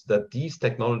help us that these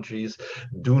technologies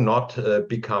do not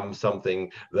become something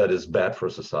that is bad for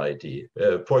society.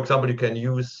 For example, you can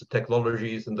use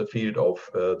technologies in the field of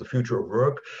the future of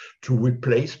work to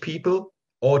replace people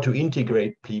or to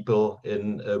integrate people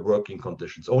in working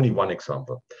conditions. Only one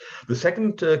example. The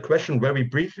second question, very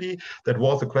briefly, that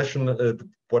was a question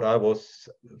what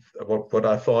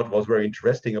I thought was very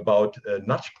interesting about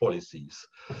nudge policies.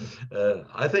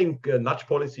 I think nudge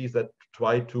policies that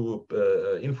try to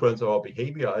influence our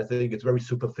behavior, I think it's very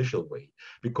superficial way,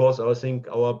 because I think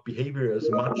our behavior is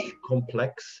much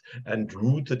complex and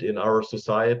rooted in our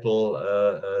societal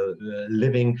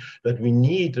living, that we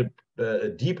need a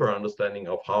deeper understanding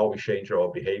of how we change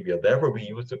our behavior. Therefore, we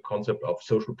use the concept of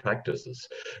social practices,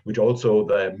 which also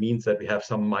means that we have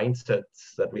some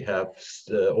mindsets, that we have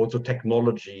also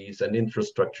technologies and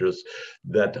infrastructures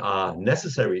that are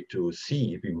necessary to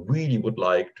see if we really would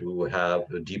like to have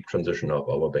a deep transition of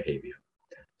our behavior.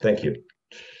 Thank you.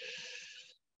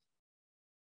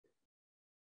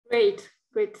 Great,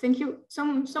 thank you.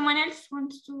 Someone else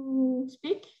wants to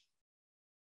speak?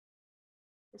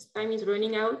 This time is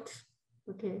running out.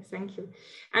 Okay, thank you.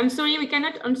 I'm sorry, we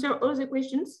cannot answer all the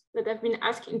questions that have been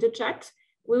asked in the chat.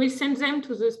 We will send them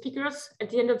to the speakers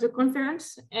at the end of the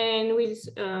conference, and we'll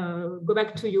go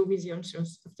back to you with the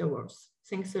answers afterwards.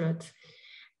 Thanks a lot.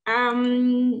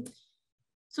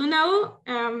 So now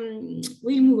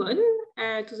we'll move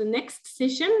on to the next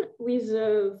session with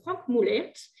Frank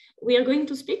Moulert. We are going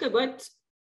to speak about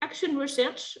action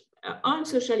research on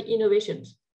social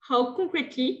innovations, how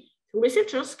concretely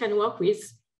researchers can work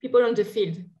with people on the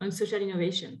field on social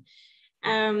innovation.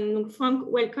 Frank,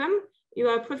 welcome. You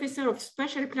are a professor of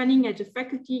spatial planning at the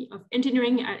Faculty of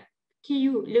Engineering at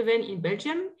KU Leuven in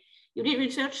Belgium. You did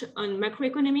research on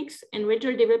macroeconomics and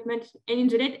regional development, and in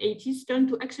the late 80s turned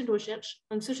to action research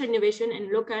on social innovation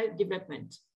and local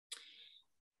development.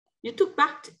 You took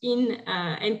part in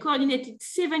and coordinated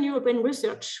 7 European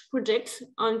research projects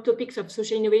on topics of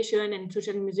social innovation and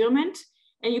social measurement,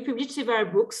 and you published several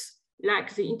books,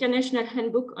 like the International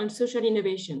Handbook on Social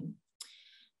Innovation.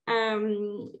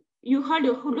 You hold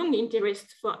a long interest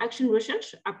for action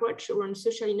research approach around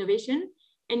social innovation,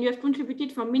 and you have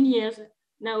contributed for many years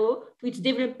now to its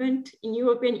development in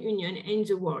European Union and in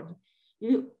the world.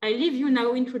 I leave you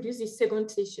now introduce this second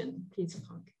session, please,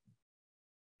 Frank.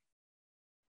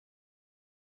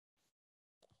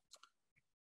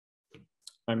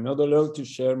 I'm not allowed to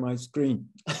share my screen.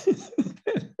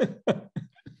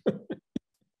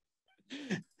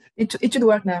 It should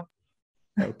work now.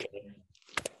 Okay,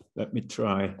 let me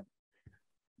try.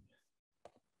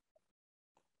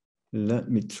 Let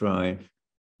me try.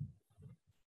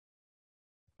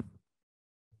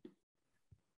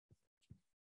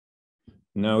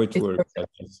 Now it works.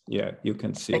 Yeah, you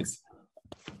can see it.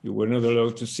 You were not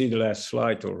allowed to see the last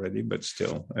slide already, but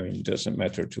still, I mean, it doesn't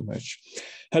matter too much.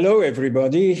 Hello,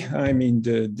 everybody. I mean,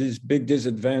 this big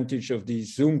disadvantage of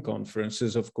these Zoom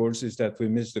conferences, of course, is that we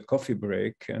miss the coffee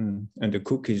break and the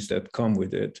cookies that come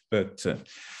with it, but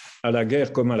à la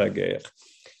guerre comme à la guerre.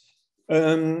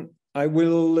 I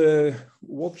will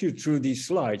walk you through these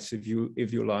slides if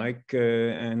you like,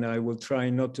 and I will try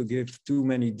not to give too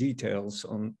many details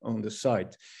on the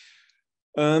site.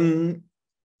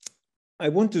 I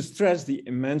want to stress the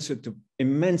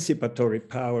emancipatory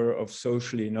power of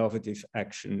socially innovative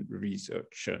action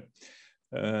research.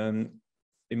 In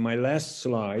my last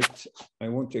slide, I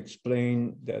want to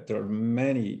explain that there are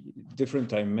many different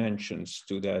dimensions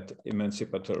to that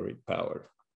emancipatory power.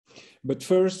 But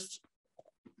first,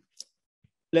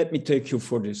 let me take you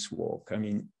for this walk. I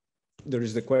mean, there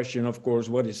is the question, of course,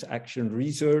 what is action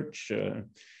research?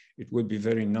 It would be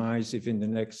very nice if in the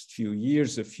next few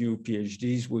years, a few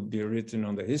PhDs would be written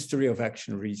on the history of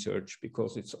action research,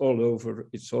 because it's all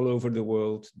over the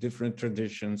world, different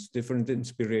traditions, different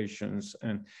inspirations,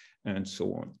 and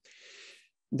so on.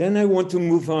 Then I want to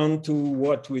move on to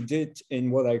what we did in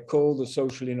what I call the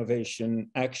Social Innovation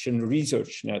Action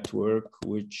Research Network,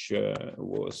 which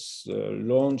was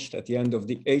launched at the end of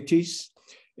the 80s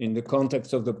in the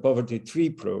context of the Poverty 3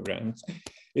 programs.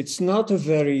 It's not a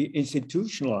very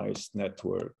institutionalized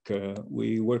network.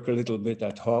 We work a little bit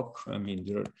ad hoc. I mean,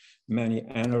 there are many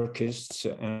anarchist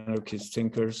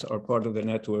thinkers are part of the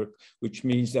network, which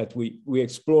means that we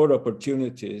explore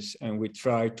opportunities and we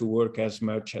try to work as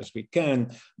much as we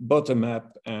can, bottom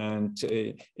up and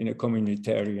in a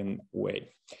communitarian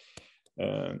way.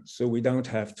 So we don't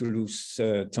have to lose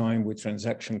time with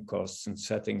transaction costs and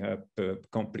setting up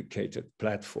complicated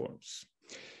platforms.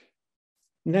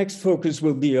 Next focus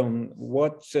will be on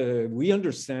what we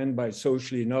understand by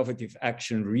socially innovative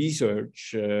action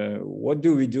research. What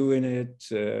do we do in it?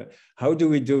 How do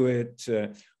we do it?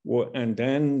 And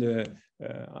then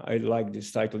I like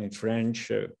this title in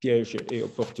French, Pièges et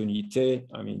opportunités.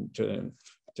 I mean,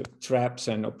 the traps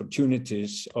and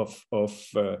opportunities of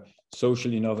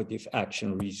social innovative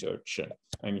action research.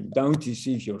 I mean, don't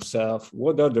deceive yourself.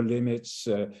 What are the limits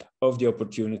of the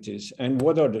opportunities, and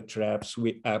what are the traps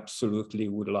we absolutely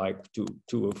would like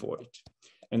to avoid?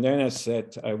 And then, as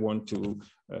said, I want to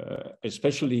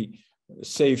especially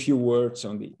say a few words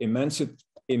on the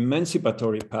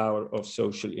emancipatory power of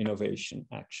social innovation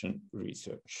action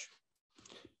research.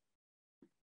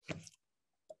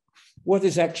 What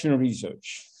is action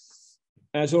research?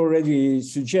 As already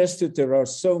suggested, there are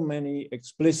so many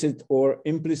explicit or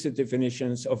implicit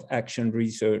definitions of action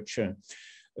research.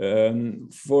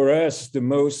 For us, the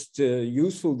most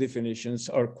useful definitions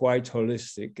are quite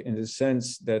holistic in the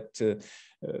sense that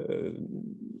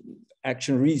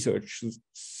action research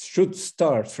should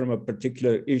start from a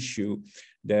particular issue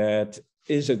that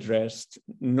is addressed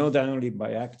not only by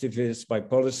activists, by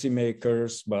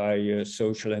policymakers, by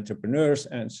social entrepreneurs,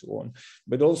 and so on,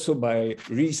 but also by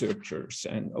researchers.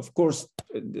 And of course,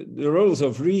 the roles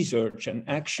of research and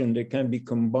action, they can be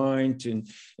combined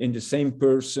in the same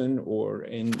person or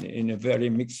in a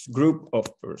very mixed group of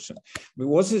persons. But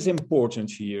what is important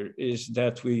here is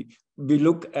that we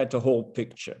look at the whole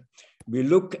picture. We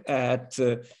look at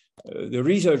the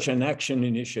research and action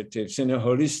initiatives in a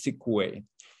holistic way.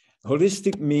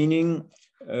 Holistic meaning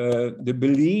the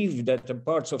belief that the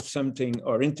parts of something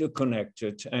are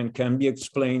interconnected and can be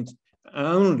explained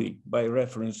only by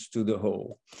reference to the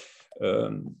whole.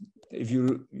 If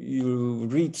you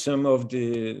read some of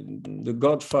the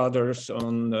godfathers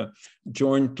on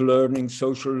joint learning,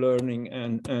 social learning,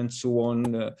 and so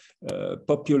on,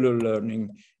 popular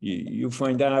learning, you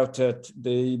find out that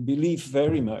they believe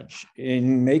very much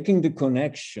in making the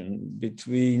connection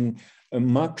between a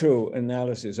macro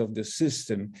analysis of the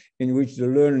system in which the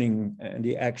learning and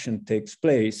the action takes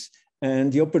place,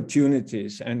 and the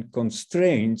opportunities and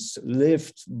constraints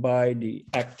lived by the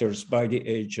actors, by the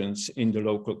agents in the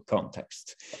local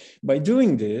context. By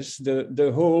doing this,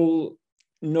 the whole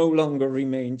no longer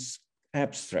remains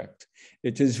abstract.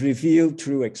 It is revealed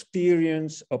through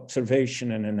experience,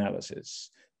 observation, and analysis.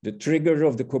 The trigger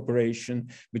of the cooperation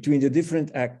between the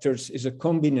different actors is a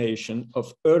combination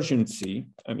of urgency.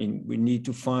 I mean, we need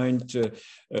to find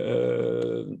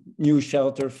new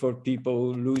shelter for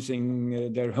people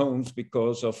losing their homes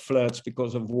because of floods,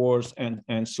 because of wars,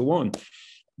 and so on.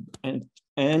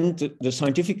 And the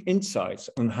scientific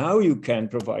insights on how you can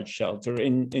provide shelter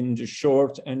in the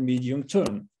short and medium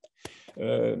term.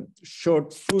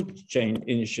 Short food chain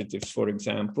initiatives, for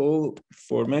example,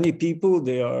 for many people,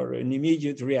 they are an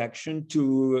immediate reaction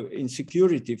to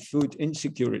insecurity, food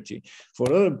insecurity. For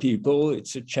other people,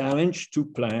 it's a challenge to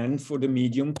plan for the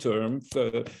medium term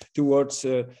towards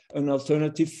an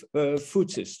alternative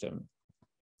food system.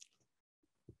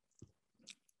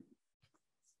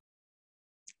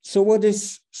 So what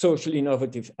is social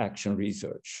innovative action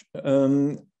research?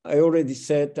 I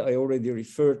already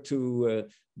referred to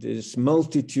this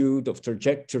multitude of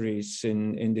trajectories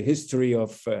in the history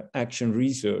of action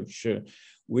research.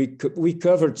 We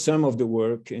covered some of the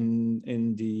work in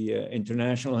the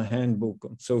International Handbook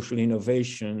on Social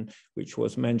Innovation, which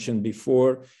was mentioned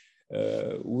before.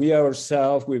 We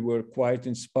ourselves, we were quite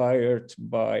inspired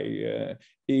by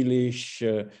Elish,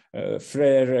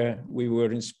 Frere. We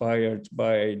were inspired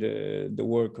by the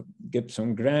work of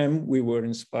Gibson Graham. We were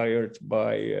inspired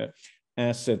by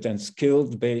asset and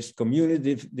skilled-based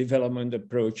community development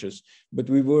approaches, but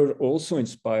we were also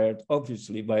inspired,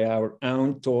 obviously, by our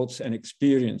own thoughts and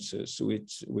experiences,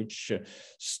 which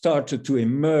started to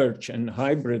emerge and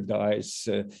hybridize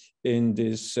in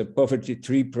this Poverty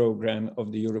Tree program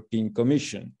of the European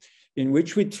Commission, in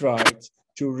which we tried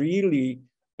to really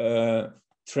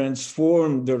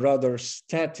transform the rather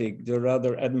static, the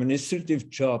rather administrative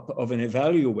job of an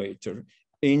evaluator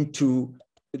into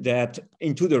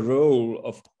the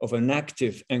role of an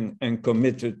active and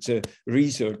committed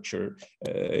researcher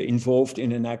involved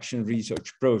in an action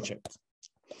research project.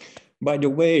 By the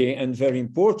way, and very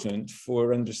important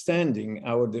for understanding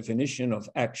our definition of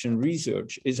action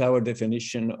research is our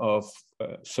definition of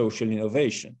social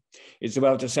innovation. It's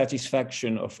about the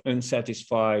satisfaction of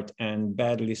unsatisfied and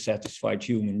badly satisfied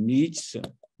human needs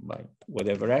by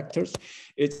whatever actors.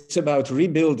 It's about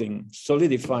rebuilding,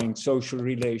 solidifying social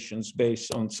relations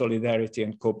based on solidarity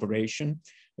and cooperation.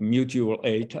 Mutual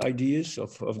aid ideas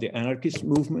of the anarchist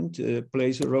movement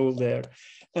plays a role there.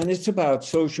 And it's about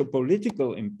social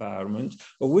political empowerment,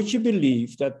 of which you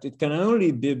believe that it can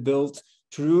only be built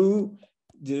through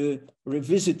the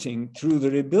revisiting, through the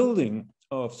rebuilding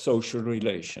of social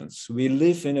relations. We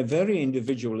live in a very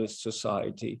individualist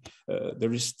society.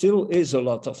 There still is a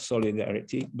lot of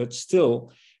solidarity, but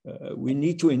still we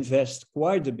need to invest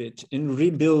quite a bit in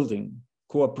rebuilding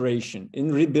cooperation,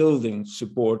 in rebuilding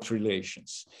support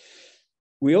relations.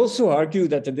 We also argue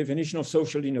that the definition of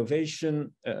social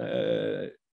innovation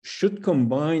should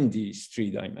combine these three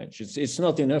dimensions. It's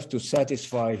not enough to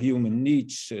satisfy human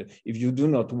needs if you do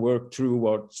not work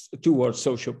towards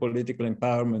social political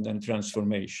empowerment and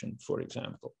transformation, for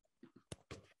example.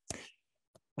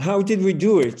 How did we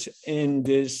do it in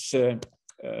this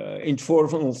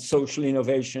informal social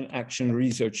innovation action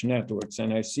research networks?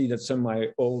 And I see that some of my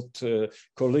old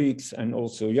colleagues and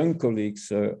also young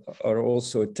colleagues are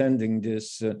also attending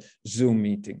this Zoom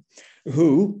meeting.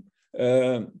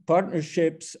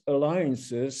 Partnerships,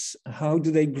 alliances, how do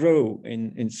they grow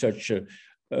in such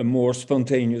a more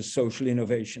spontaneous social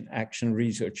innovation action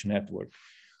research network?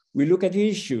 We look at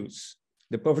issues.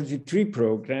 The Poverty Tree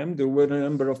program, there were a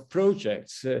number of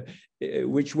projects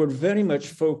which were very much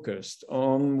focused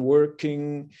on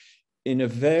working in a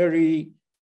very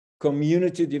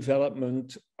community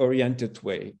development oriented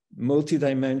way,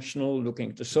 multidimensional, looking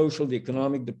at the social, the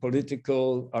economic, the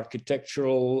political,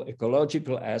 architectural,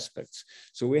 ecological aspects.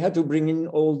 So we had to bring in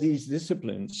all these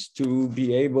disciplines to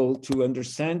be able to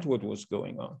understand what was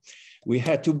going on. We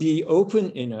had to be open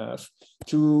enough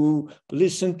to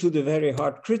listen to the very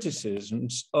hard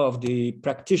criticisms of the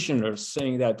practitioners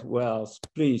saying that, well,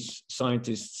 please,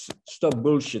 scientists, stop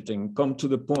bullshitting, come to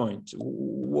the point.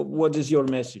 What is your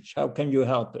message? How can you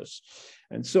help us?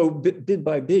 And so bit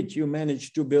by bit, you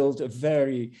manage to build a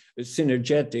very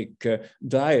synergetic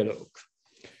dialogue.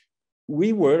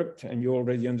 We worked, and you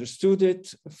already understood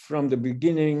it, from the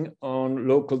beginning on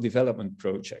local development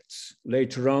projects.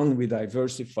 Later on, we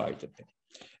diversified a bit.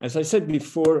 As I said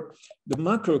before, the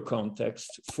macro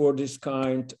context for this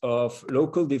kind of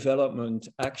local development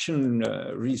action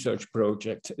research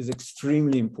project is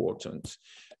extremely important.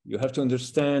 You have to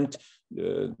understand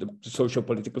the social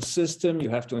political system. You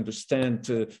have to understand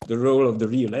the role of the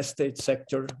real estate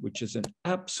sector, which is an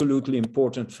absolutely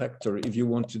important factor if you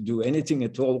want to do anything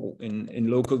at all in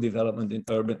local development in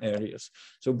urban areas.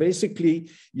 So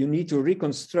basically, you need to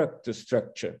reconstruct the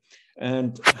structure.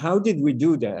 And how did we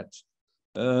do that?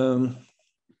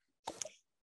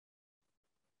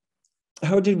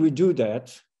 How did we do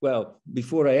that? Well,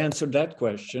 before I answer that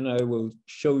question, I will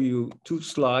show you 2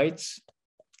 slides.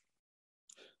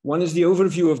 One is the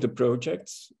overview of the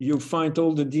projects. You find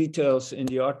all the details in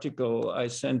the article I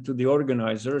sent to the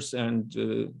organizers, and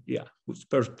yeah, whose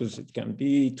purpose it can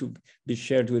be to be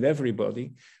shared with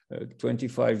everybody.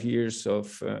 25 years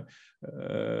of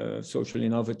social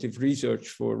innovative research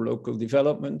for local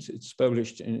development. It's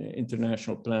published in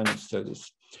International Planning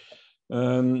Studies.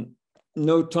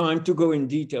 No time to go in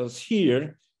details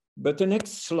here, but the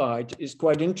next slide is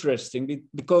quite interesting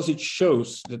because it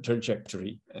shows the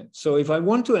trajectory. So if I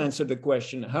want to answer the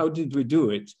question, how did we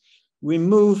do it? We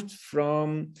moved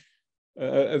from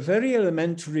a very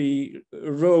elementary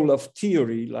role of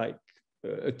theory, like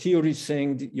a theory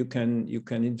saying that you can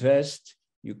invest,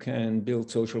 you can build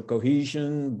social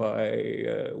cohesion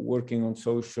by working on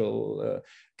social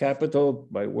capital,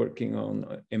 by working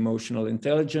on emotional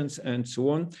intelligence and so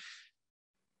on.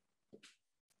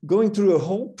 Going through a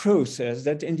whole process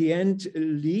that in the end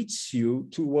leads you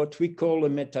to what we call a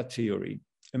meta-theory.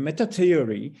 A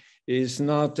meta-theory is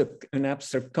not an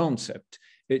abstract concept.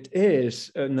 It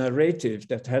is a narrative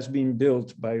that has been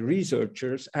built by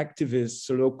researchers,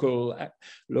 activists,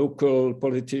 local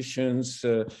politicians,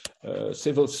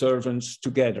 civil servants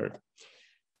together.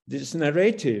 This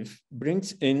narrative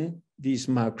brings in these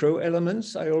macro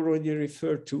elements I already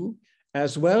referred to,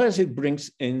 as well as it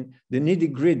brings in the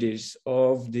nitty-gritties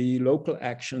of the local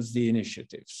actions, the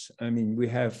initiatives. I mean, we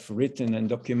have written and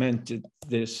documented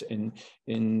this in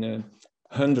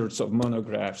hundreds of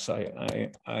monographs, I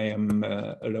am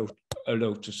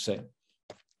allowed to say.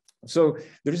 So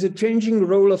there is a changing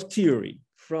role of theory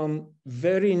from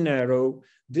very narrow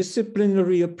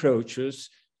disciplinary approaches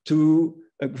to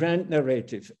a grand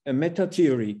narrative, a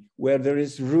meta-theory, where there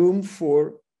is room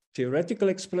for theoretical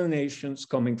explanations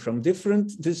coming from different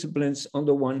disciplines on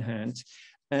the one hand,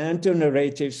 and the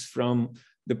narratives from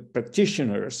the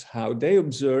practitioners, how they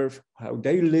observe, how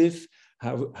they live,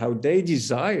 how they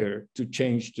desire to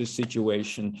change the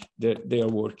situation that they are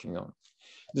working on.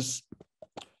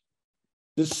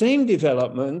 The same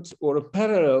development or a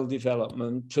parallel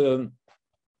development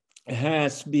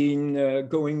has been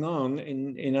going on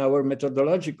in our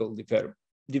methodological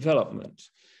development.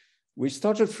 We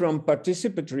started from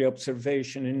participatory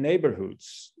observation in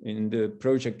neighborhoods in the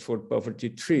Project for Poverty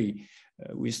 3.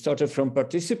 We started from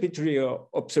participatory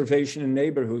observation in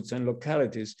neighborhoods and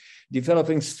localities,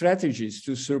 developing strategies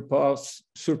to surpass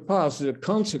the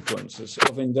consequences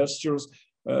of industrial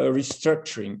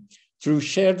restructuring through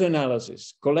shared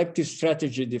analysis, collective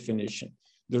strategy definition,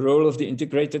 the role of the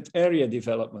integrated area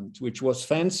development, which was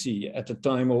fancy at the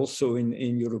time also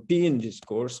in European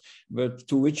discourse, but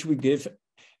to which we gave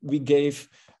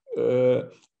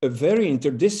a very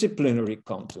interdisciplinary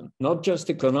content, not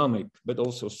just economic, but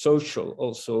also social,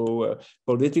 also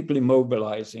politically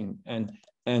mobilizing, and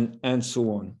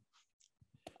so on.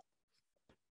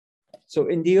 So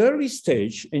in the early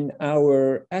stage in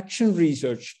our action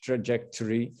research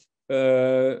trajectory,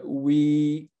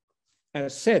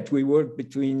 as said, we worked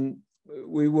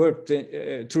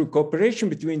through cooperation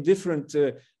between different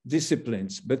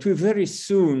disciplines, but we very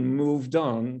soon moved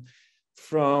on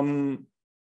from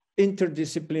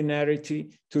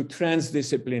interdisciplinarity to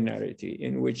transdisciplinarity,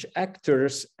 in which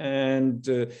actors and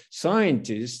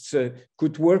scientists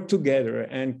could work together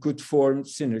and could form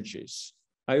synergies.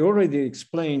 I already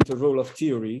explained the role of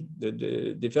theory, the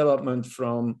development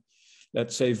from,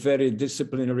 let's say, very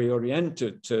disciplinary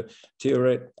oriented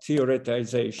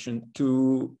theoretization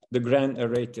to the grand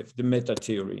narrative, the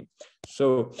meta-theory.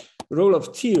 So role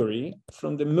of theory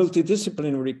from the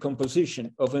multidisciplinary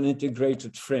composition of an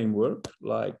integrated framework,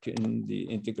 like in the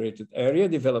integrated area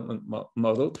development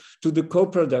model, to the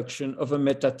co-production of a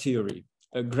meta-theory,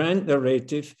 a grand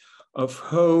narrative of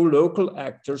how local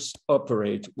actors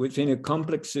operate within a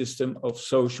complex system of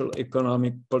social,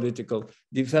 economic, political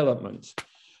development.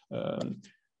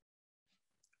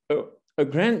 A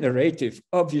grand narrative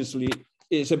obviously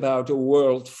is about a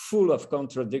world full of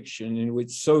contradiction in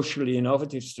which socially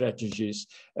innovative strategies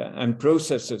and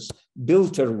processes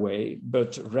built their way,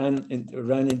 but ran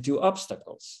into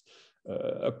obstacles.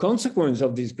 A consequence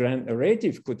of this grand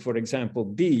narrative could, for example,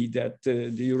 be that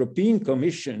the European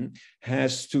Commission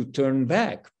has to turn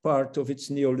back part of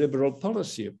its neoliberal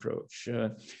policy approach.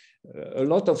 A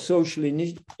lot of socially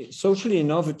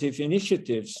innovative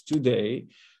initiatives today,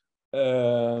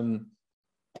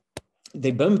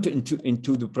 they bump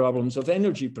into the problems of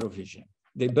energy provision.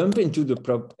 They bump into the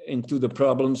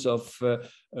problems of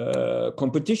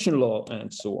competition law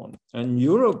and so on. And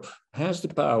Europe has the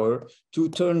power to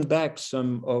turn back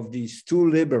some of these too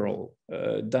liberal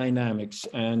dynamics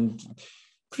and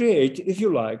create, if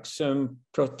you like, some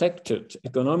protected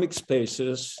economic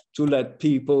spaces to let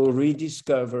people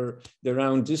rediscover their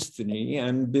own destiny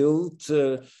and build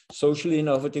socially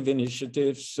innovative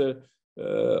initiatives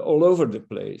all over the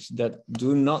place that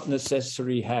do not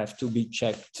necessarily have to be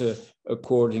checked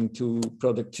according to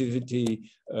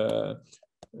productivity,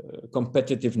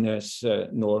 competitiveness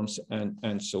norms,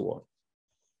 and so on.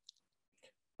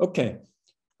 Okay,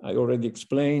 I already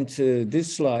explained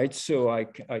this slide, so I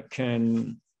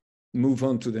can move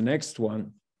on to the next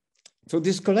one. So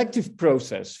this collective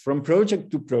process from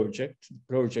project to project,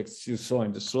 projects you saw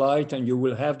in the slide, and you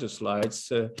will have the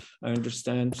slides, I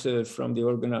understand from the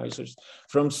organizers,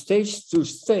 from stage to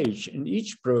stage in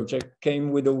each project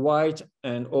came with a wide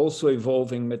and also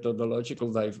evolving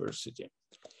methodological diversity.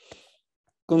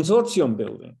 Consortium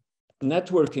building,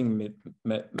 networking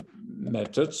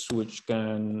methods, which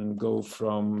can go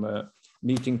from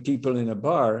meeting people in a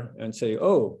bar and say,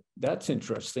 oh, that's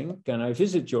interesting. Can I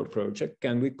visit your project?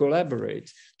 Can we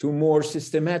collaborate? To more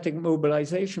systematic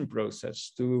mobilization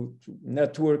process, to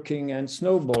networking and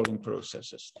snowballing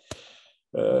processes.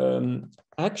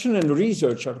 Action and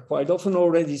research are quite often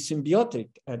already symbiotic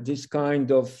at this kind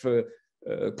of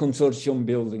consortium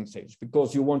building stage,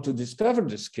 because you want to discover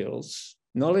the skills,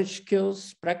 knowledge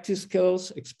skills, practice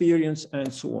skills, experience,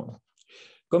 and so on.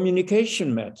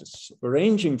 Communication methods,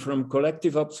 ranging from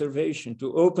collective observation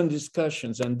to open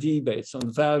discussions and debates on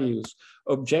values,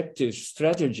 objectives,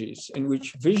 strategies, in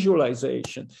which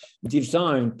visualization,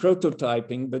 design,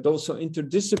 prototyping, but also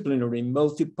interdisciplinary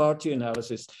multi-party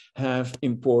analysis have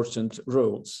important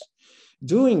roles.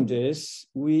 Doing this,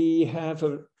 we have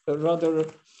a rather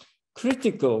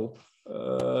critical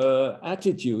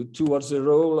attitude towards the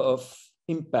role of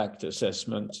impact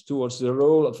assessment, towards the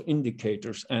role of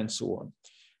indicators, and so on.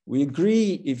 We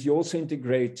agree if you also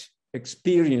integrate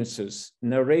experiences,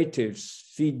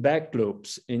 narratives, feedback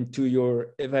loops into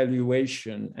your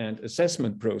evaluation and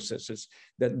assessment processes,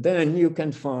 that then you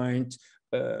can find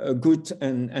a good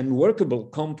and workable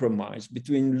compromise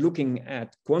between looking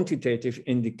at quantitative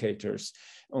indicators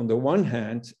on the one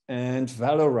hand and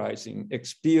valorizing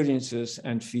experiences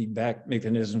and feedback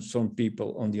mechanisms from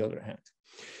people on the other hand.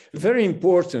 Very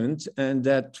important, and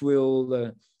that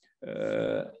will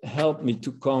help me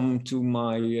to come to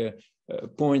my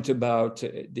point about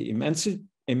the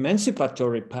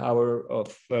emancipatory power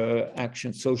of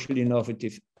action, socially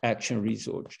innovative action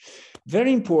research.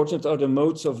 Very important are the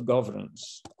modes of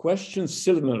governance. Questions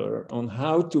similar on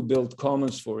how to build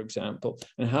commons, for example,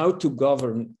 and how to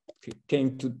govern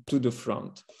came to the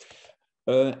front.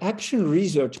 Action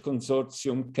research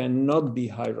consortium cannot be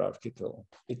hierarchical.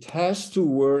 It has to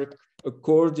work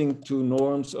according to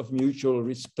norms of mutual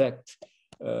respect,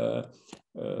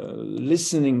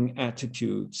 listening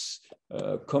attitudes,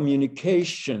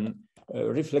 communication,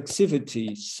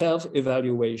 reflexivity,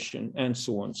 self-evaluation, and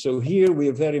so on. So here we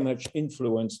are very much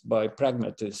influenced by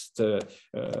pragmatist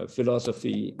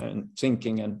philosophy and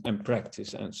thinking and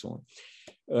practice and so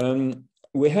on.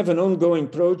 We have an ongoing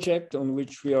project on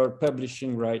which we are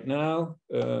publishing right now.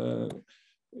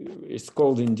 It's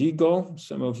called Indigo.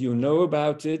 Some of you know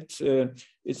about it.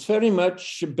 It's very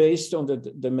much based on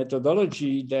the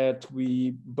methodology that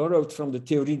we borrowed from the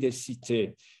Théorie des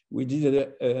cités. We did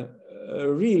a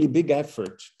really big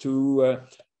effort to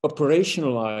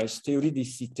operationalize Théorie des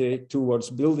cités towards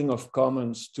building of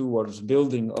commons, towards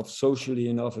building of socially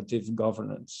innovative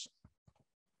governance.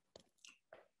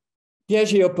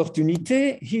 Piège et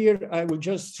opportunité. Here I will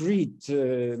just read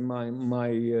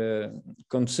my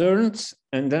concerns,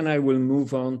 and then I will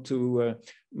move on to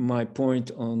my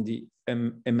point on the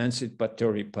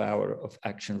emancipatory power of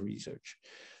action research.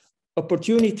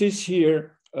 Opportunities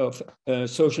here of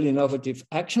socially innovative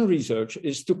action research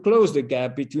is to close the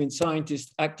gap between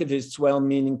scientists, activists,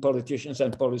 well-meaning politicians,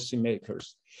 and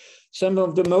policymakers. Some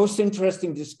of the most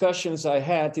interesting discussions I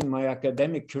had in my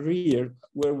academic career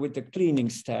were with the cleaning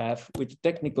staff, with the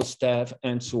technical staff,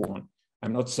 and so on.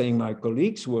 I'm not saying my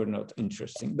colleagues were not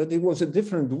interesting, but it was a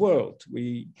different world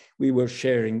we were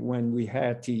sharing when we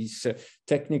had these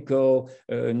technical,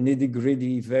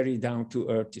 nitty-gritty, very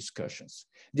down-to-earth discussions.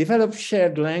 Develop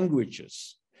shared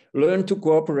languages learn to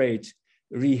cooperate,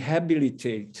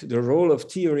 rehabilitate the role of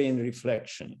theory and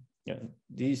reflection. Yeah,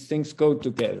 these things go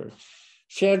together.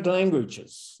 Shared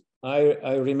languages.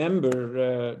 I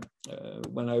remember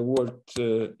when I worked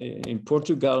in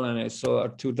Portugal, and I saw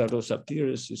Artur da Rosa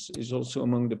Pires is also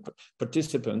among the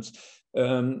participants,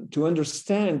 to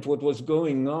understand what was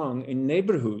going on in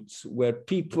neighborhoods where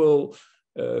people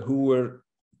who were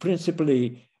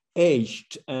principally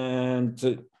aged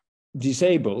and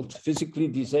disabled, physically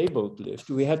disabled lived.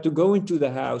 We had to go into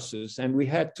the houses and we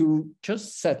had to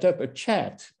just set up a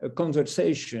chat, a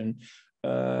conversation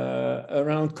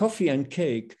around coffee and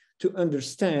cake to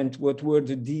understand what were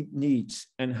the deep needs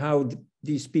and how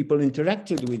these people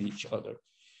interacted with each other.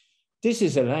 This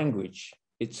is a language.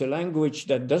 It's a language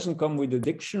that doesn't come with a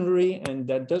dictionary and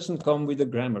that doesn't come with a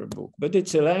grammar book, but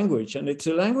it's a language, and it's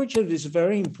a language that is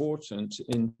very important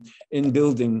in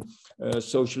building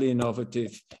socially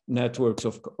innovative networks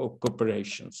of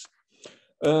corporations.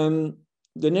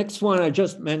 The next one I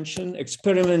just mentioned,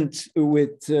 experiment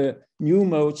with new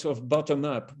modes of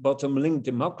bottom-up, bottom-linked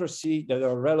democracy that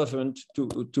are relevant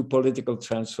to political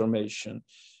transformation.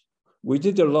 We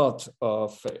did a lot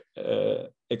of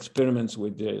experiments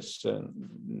with this.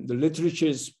 The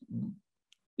literature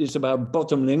is about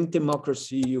bottom-linked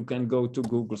democracy. You can go to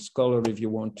Google Scholar if you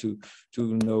want to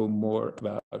know more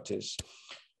about this.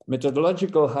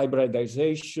 Methodological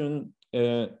hybridization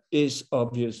is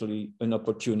obviously an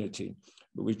opportunity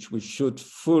which we should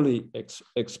fully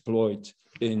exploit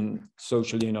in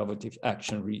socially innovative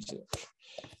action research.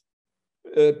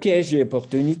 Piège et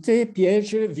opportunité.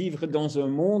 Piège, vivre dans un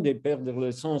monde et perdre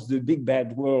le sens de big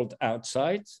bad world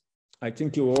outside. I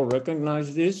think you all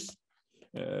recognize this.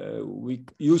 We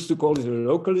used to call it a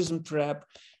localism trap.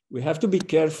 We have to be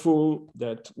careful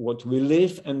that what we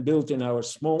live and build in our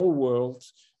small world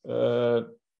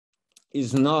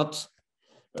is not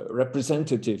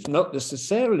representative, not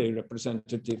necessarily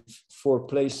representative for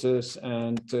places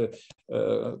and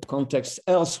contexts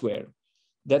elsewhere.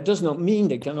 That does not mean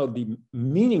they cannot be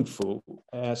meaningful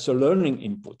as a learning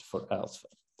input for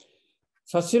elsewhere.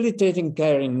 Facilitating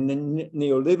carrying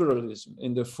neoliberalism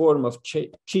in the form of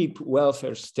cheap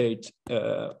welfare state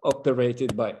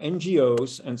operated by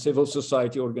NGOs and civil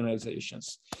society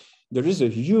organizations. There is a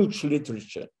huge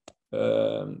literature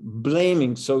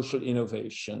blaming social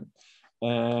innovation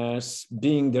as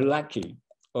being the lackey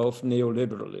of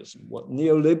neoliberalism. What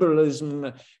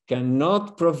neoliberalism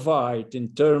cannot provide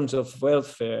in terms of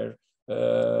welfare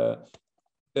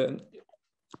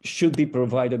should be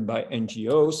provided by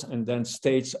NGOs, and then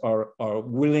states are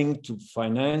willing to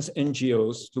finance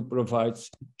NGOs to provide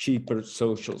cheaper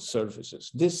social services.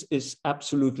 This is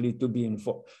absolutely to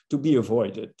be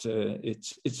avoided.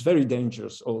 It's very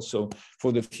dangerous also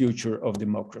for the future of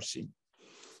democracy.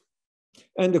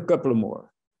 And a couple more,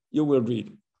 you will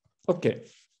read. Okay,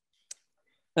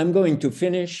 I'm going to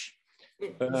finish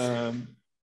the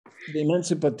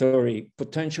emancipatory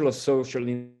potential of social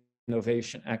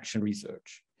innovation action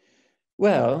research.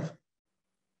 Well,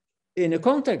 in a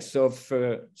context of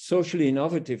socially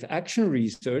innovative action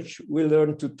research, we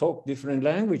learn to talk different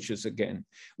languages again.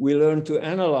 We learn to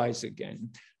analyze again.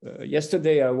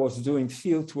 Yesterday, I was doing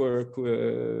field work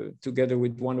together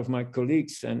with one of my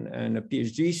colleagues and a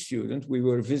PhD student. We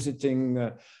were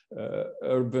visiting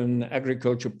urban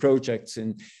agriculture projects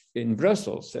in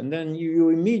Brussels. And then you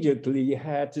immediately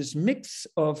had this mix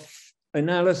of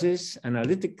analysis,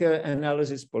 analytical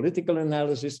analysis, political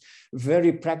analysis,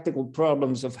 very practical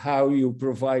problems of how you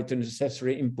provide the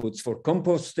necessary inputs for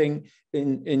composting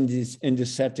in the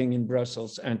setting in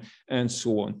Brussels and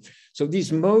so on. So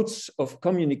these modes of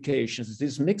communications,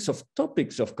 this mix of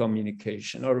topics of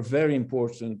communication are very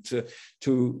important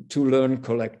to learn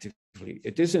collectively.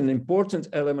 It is an important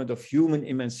element of human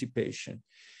emancipation.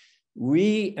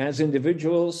 We as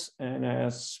individuals and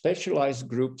as specialized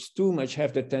groups too much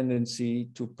have the tendency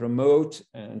to promote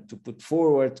and to put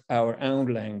forward our own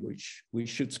language. We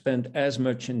should spend as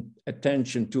much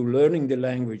attention to learning the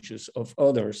languages of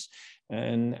others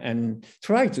and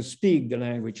try to speak the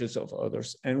languages of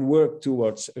others and work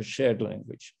towards a shared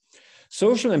language.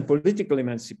 Social and political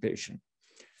emancipation.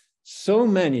 So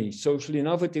many socially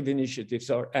innovative initiatives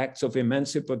are acts of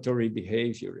emancipatory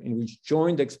behavior in which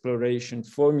joint exploration,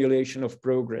 formulation of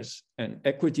progress, and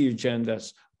equity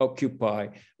agendas occupy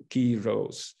key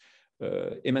roles.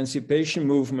 Emancipation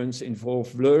movements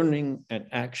involve learning and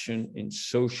action in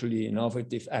socially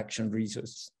innovative action research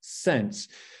sense.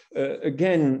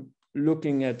 Again,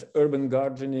 looking at urban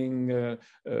gardening,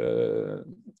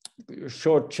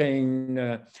 short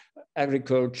chain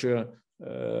agriculture,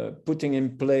 putting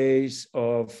in place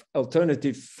of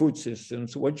alternative food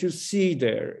systems. What you see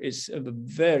there is a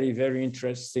very, very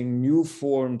interesting new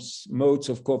forms, modes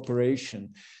of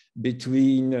cooperation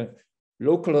between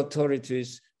local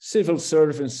authorities, civil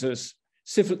servants,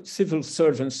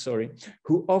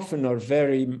 who often are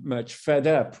very much fed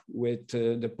up with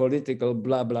the political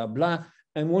blah, blah, blah,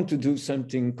 and want to do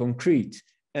something concrete.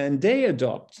 And they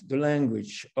adopt the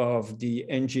language of the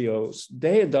NGOs.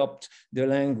 They adopt the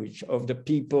language of the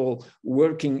people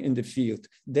working in the field.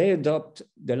 They adopt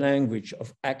the language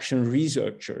of action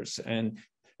researchers. And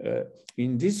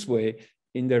in this way,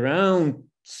 in the round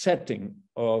setting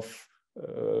of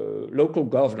local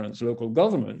governments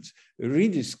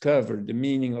rediscover the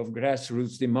meaning of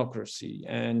grassroots democracy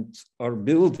and are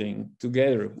building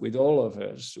together with all of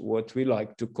us what we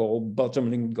like to call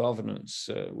bottom-line governance,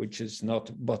 which is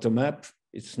not bottom-up.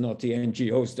 It's not the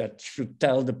NGOs that should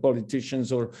tell the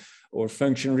politicians or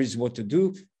functionaries what to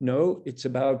do. No, it's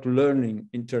about learning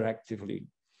interactively.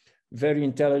 Very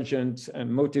intelligent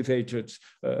and motivated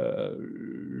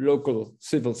local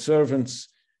civil servants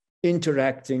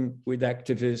interacting with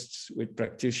activists, with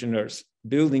practitioners,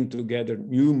 building together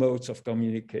new modes of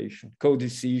communication,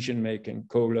 co-decision making,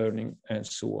 co-learning, and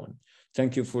so on.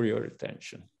 Thank you for your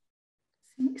attention.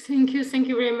 Thank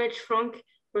you very much, Frank,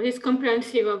 for this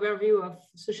comprehensive overview of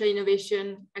social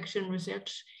innovation, action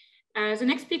research. The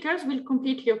next speakers will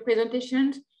complete your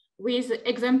presentations with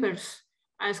examples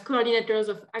as coordinators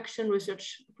of action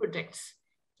research projects.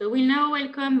 So we'll now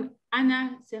welcome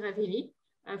Anna Seravilli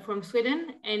from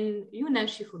Sweden and Yuna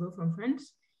Shifuro from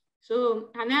France.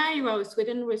 So Anna, you are a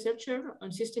Sweden researcher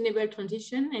on sustainable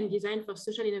transition and design for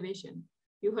social innovation.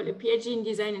 You hold a PhD in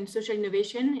design and social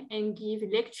innovation and give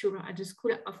lecture at the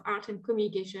School of Art and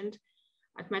Communication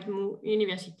at Malmö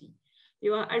University.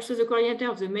 You are also the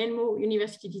coordinator of the Malmö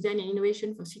University Design and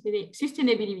Innovation for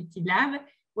Sustainability Lab,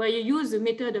 where you use the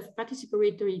method of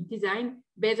participatory design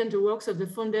based on the works of the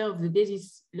founder of the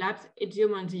DESIS Labs, Ezio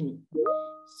Manzini.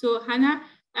 So Hannah,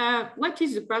 what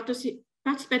is the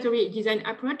participatory design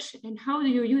approach and how do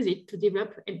you use it to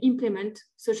develop and implement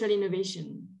social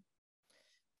innovation?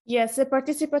 Yes, a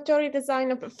participatory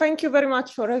design. Thank you very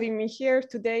much for having me here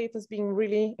today. It has been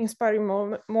really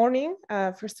inspiring morning.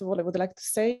 First of all, I would like to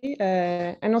say,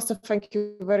 and also thank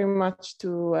you very much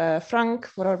to Frank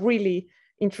for a really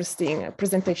interesting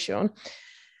presentation.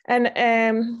 And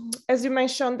as you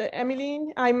mentioned,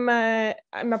 Emmeline, I'm a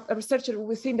researcher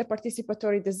within the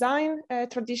participatory design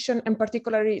tradition, and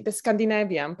particularly the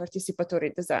Scandinavian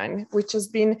participatory design, which has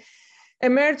been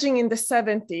emerging in the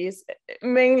 70s,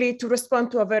 mainly to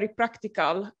respond to a very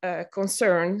practical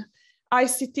concern.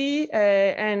 ICT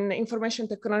and information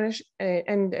technology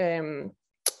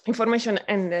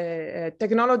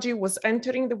technology was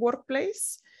entering the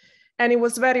workplace. And it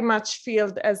was very much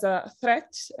felt as a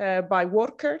threat by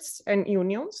workers and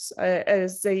unions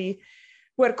as they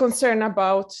were concerned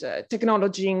about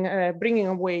technology bringing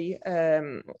away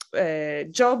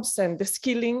jobs and the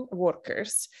skilling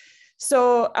workers.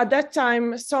 So at that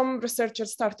time, some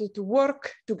researchers started to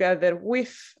work together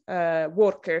with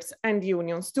workers and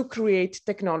unions to create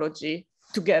technology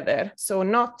together. So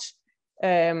not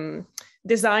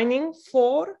designing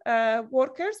for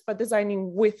workers, but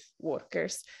designing with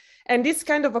workers. And this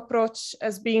kind of approach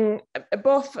has been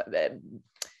both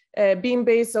being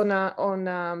based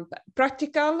on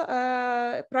practical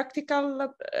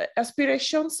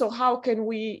aspirations. So how can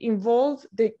we involve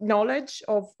the knowledge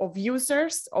of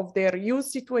users, of their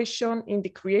use situation in the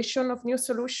creation of new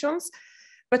solutions,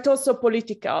 but also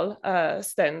political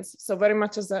stance. So very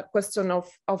much as a question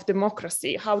of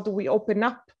democracy. How do we open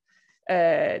up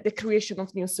the creation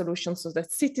of new solutions so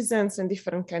that citizens and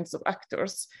different kinds of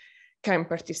actors can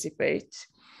participate.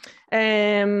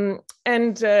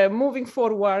 Moving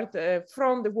forward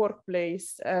from the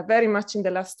workplace, very much in the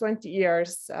last 20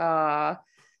 years, the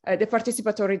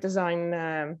participatory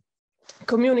design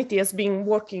community has been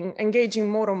engaging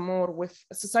more and more with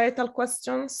societal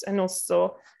questions and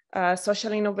also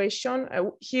social innovation.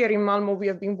 Here in Malmö, we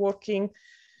have been working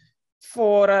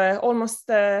for almost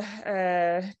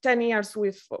 10 years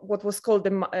with what was called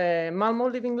the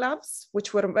Malmö Living Labs,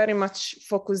 which were very much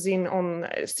focusing on,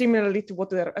 similarly to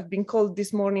what have been called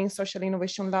this morning, social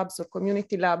innovation labs or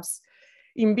community labs,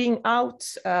 in being out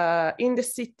in the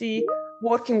city,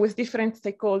 working with different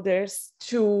stakeholders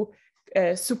to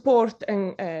support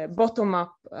and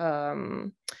bottom-up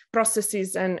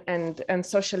processes and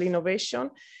social innovation.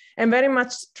 and very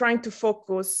much trying to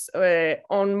focus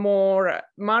on more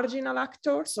marginal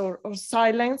actors or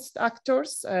silenced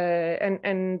actors,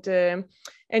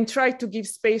 and try to give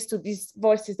space to these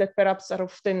voices that perhaps are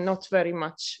often not very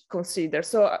much considered.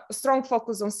 So a strong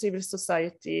focus on civil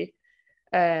society,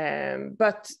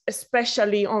 but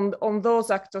especially on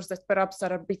those actors that perhaps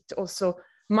are a bit also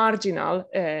marginal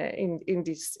in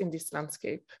this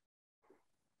landscape.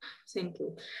 Thank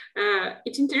you.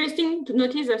 It's interesting to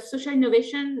notice that social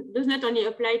innovation does not only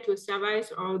apply to a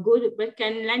service or a good, but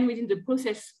can land within the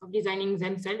process of designing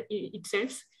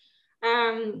itself.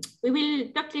 We will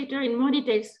talk later in more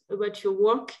details about your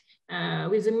work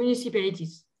with the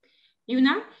municipalities.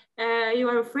 Yuna, you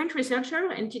are a French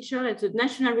researcher and teacher at the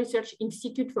National Research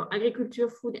Institute for Agriculture,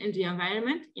 Food and the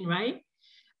Environment in Rai.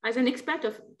 As an expert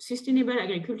of sustainable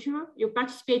agriculture, you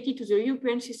participated to the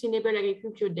European Sustainable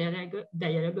Agriculture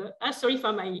Dialogue. Sorry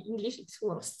for my English, it's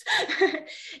worse.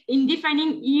 In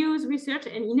defining EU's research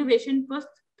and innovation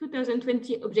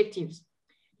post-2020 objectives.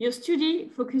 Your study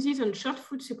focuses on short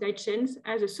food supply chains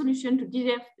as a solution to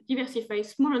diversify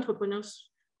small entrepreneurs'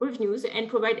 revenues and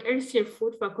provide healthier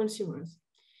food for consumers.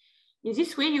 In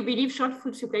this way, you believe short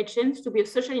food supply chains to be a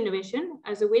social innovation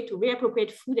as a way to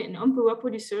reappropriate food and empower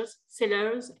producers,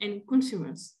 sellers, and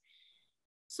consumers.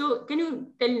 So can you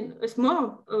tell us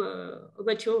more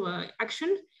about your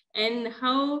action and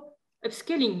how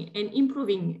upscaling and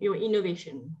improving your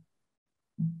innovation?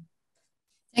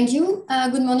 Thank you.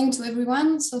 Good morning to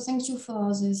everyone. So thank you for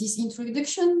this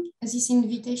introduction, this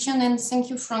invitation, and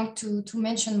thank you, Frank, to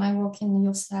mention my work in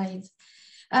your slide.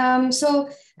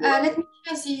 Let me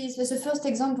share the first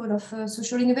example of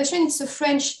social innovation. It's a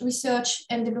French research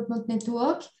and development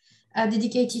network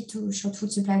dedicated to short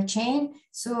food supply chain.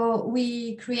 So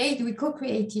we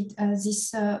co-created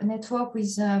this network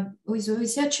with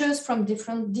researchers from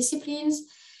different disciplines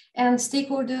and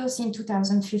stakeholders in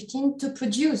 2015 to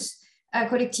produce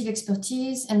collective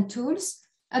expertise and tools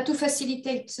to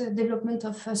facilitate the development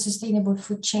of a sustainable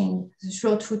food chain, the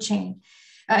short food chain.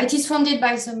 It is funded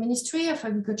by the Ministry of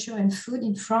Agriculture and Food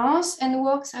in France and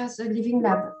works as a living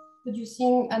lab,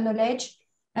 producing knowledge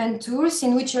and tools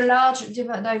in which a large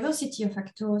diversity of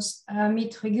actors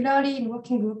meet regularly in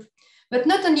working group, but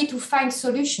not only to find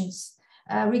solutions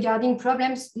regarding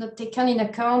problems not taken in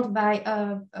account by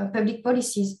public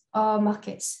policies or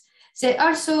markets. They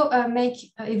also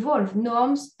evolve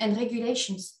norms and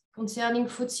regulations concerning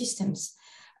food systems,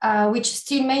 which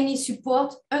still mainly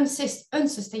support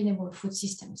unsustainable food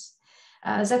systems.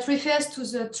 That refers to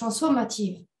the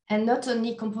transformative and not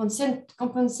only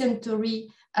compensatory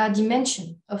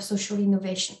dimension of social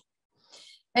innovation.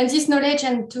 And this knowledge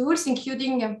and tools,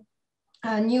 including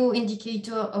a new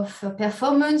indicator of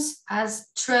performance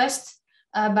as trust,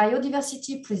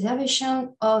 biodiversity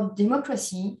preservation, or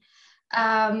democracy,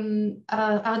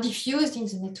 are diffused in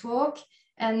the network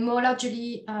and more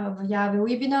largely via the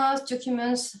webinars,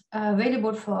 documents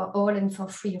available for all and for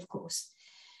free, of course.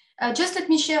 Just let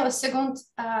me share a second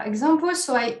example.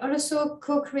 So I also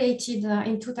co-created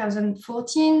in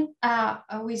 2014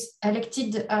 with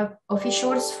elected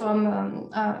officials from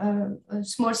a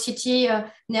small city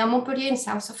near Montpellier in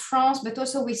south of France, but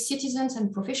also with citizens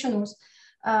and professionals,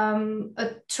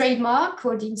 a trademark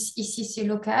called ICC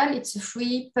Local. It's a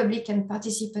free, public and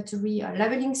participatory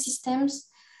labeling systems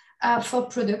for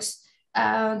products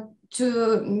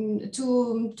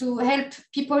to help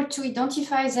people to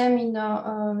identify them in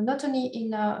not only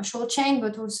in a short chain,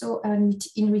 but also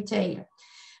in retail.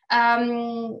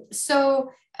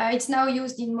 It's now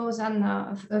used in more than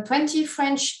 20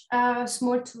 French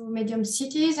small to medium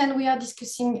cities, and we are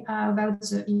discussing about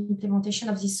the implementation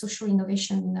of this social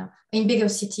innovation in bigger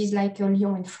cities like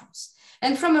Lyon in France.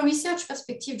 And from a research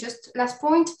perspective, just last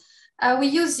point, we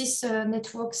use these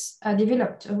networks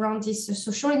developed around these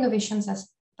social innovations as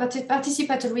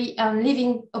participatory and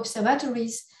living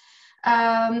observatories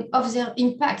of their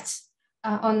impact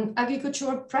on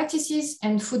agricultural practices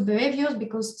and food behaviors,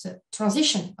 because the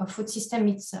transition of food system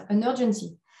is an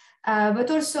urgency. But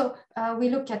also we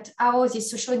look at how this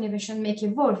social innovation may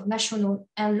evolve national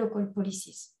and local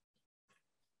policies.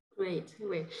 Great.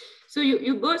 So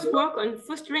you both work on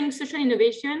fostering social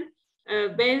innovation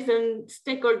based on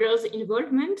stakeholders'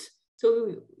 involvement.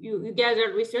 So you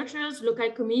gather researchers,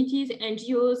 local communities,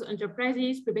 NGOs,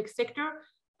 enterprises, public sector.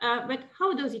 But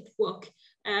how does it work?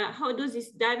 How does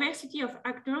this diversity of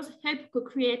actors help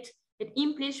co-create and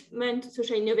implement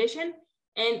social innovation?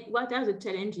 And what are the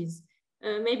challenges?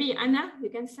 Maybe Anna, you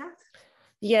can start.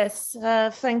 Yes,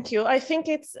 thank you. I think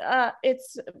it's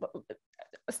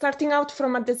starting out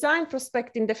from a design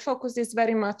perspective, the focus is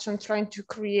very much on trying to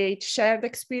create shared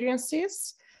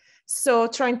experiences. So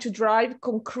trying to drive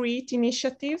concrete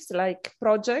initiatives like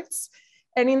projects.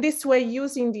 And in this way,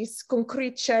 using this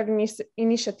concrete shared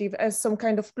initiative as some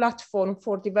kind of platform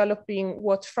for developing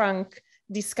what Frank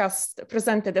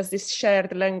presented as this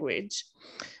shared language.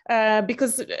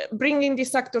 Because bringing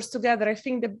these actors together, I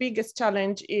think the biggest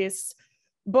challenge is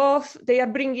both they are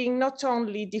bringing not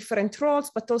only different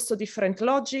roles, but also different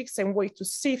logics and way to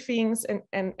see things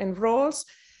and roles.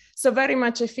 So very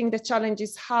much, I think the challenge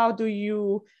is how do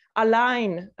you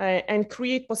align and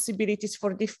create possibilities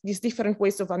for these different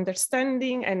ways of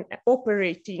understanding and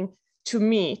operating to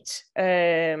meet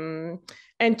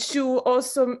and to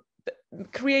also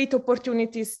create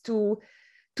opportunities to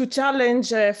challenge,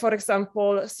 for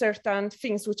example, certain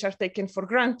things which are taken for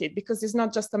granted, because it's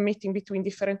not just a meeting between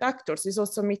different actors, it's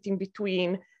also a meeting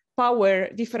between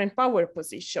different power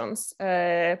positions.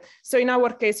 So in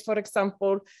our case, for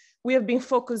example, we have been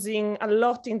focusing a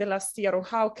lot in the last year on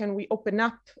how can we open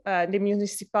up the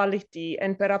municipality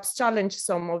and perhaps challenge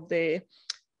some of the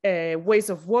ways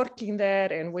of working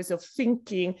there and ways of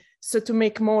thinking, so to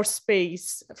make more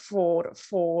space for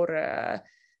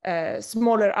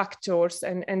smaller actors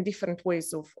and different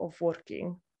ways of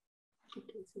working.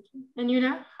 Okay, thank you. And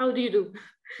Yuna, how do you do?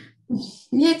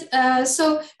 Yes,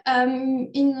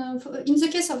 in the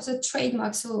case of the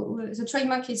trademark, so the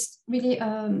trademark is really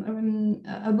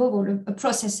above all a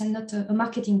process and not a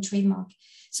marketing trademark.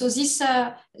 So this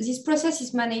process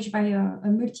is managed by a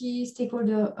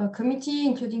multi-stakeholder committee,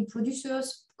 including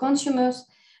producers, consumers,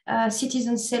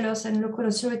 citizens, sellers, and local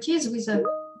authorities, with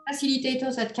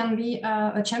facilitators that can be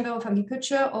a chamber of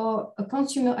agriculture or a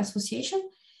consumer association.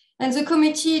 And the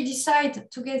committee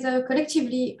decide together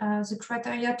collectively the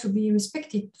criteria to be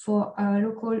respected for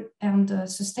local and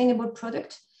sustainable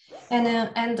product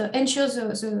and ensures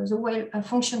the well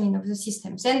functioning of the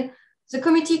systems. Then the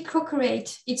committee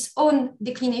co-creates its own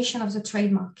declination of the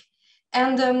trademark.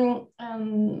 And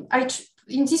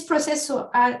in this process,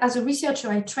 so as a researcher,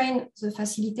 I train the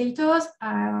facilitators.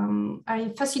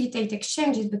 I facilitate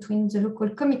exchanges between the local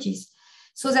committees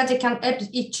so that they can help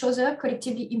each other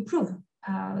collectively improve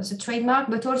the trademark,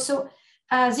 but also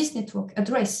this network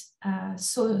address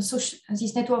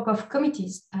this network of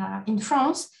committees in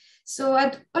France. So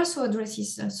it also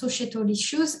addresses societal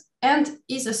issues and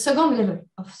is a second level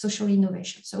of social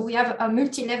innovation. So we have a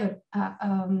multi-level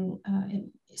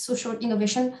social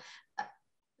innovation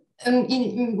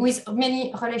with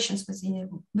many relations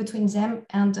between them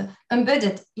and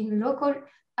embedded in local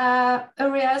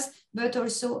areas, but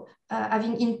also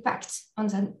having impact on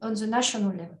the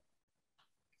national level.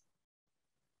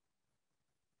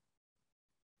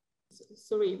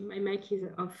 Sorry, my mic is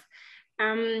off.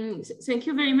 Thank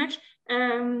you very much.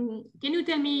 Can you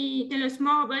tell us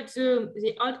more about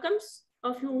the outcomes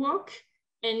of your work?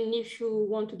 And if you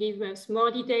want to give us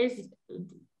more details,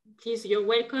 please, you're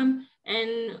welcome.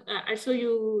 And also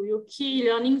your key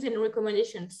learnings and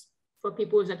recommendations for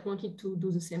people that wanted to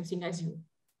do the same thing as you.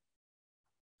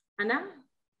 Anna?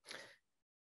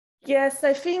 Yes,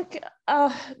 I think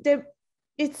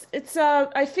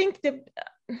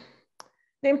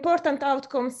the important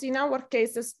outcomes in our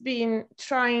case has been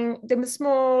trying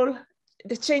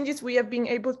the changes we have been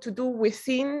able to do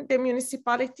within the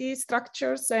municipality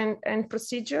structures and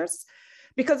procedures.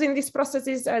 Because in these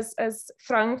processes, as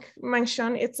Frank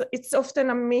mentioned, it's often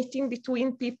a meeting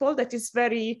between people that is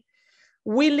very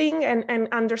willing and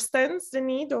understands the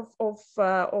need of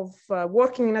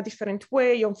working in a different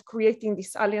way, of creating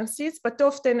these alliances. But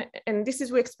often, and this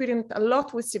is we experience a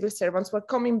lot with civil servants who are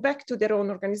coming back to their own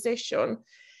organization,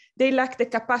 they lack the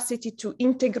capacity to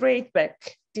integrate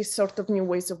back these sort of new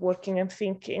ways of working and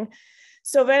thinking.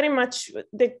 So very much,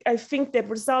 I think the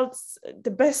results,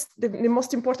 the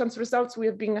most important results we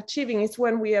have been achieving is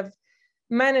when we have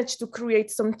managed to create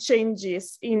some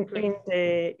changes in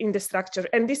the structure.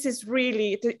 And this is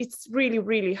really, it's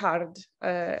really hard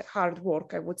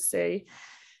work, I would say.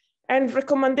 And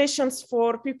recommendations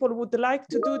for people who would like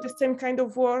to do the same kind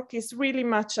of work is really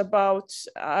much about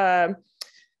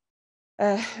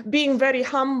being very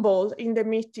humble in the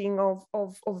meeting of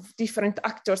different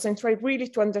actors and try really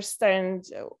to understand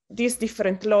these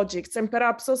different logics, and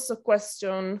perhaps also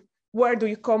question where do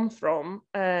you come from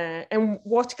and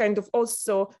what kind of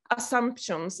also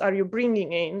assumptions are you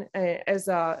bringing in as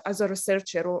a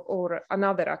researcher or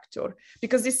another actor,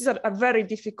 because this is a very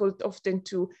difficult often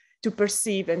to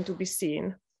perceive and to be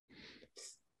seen.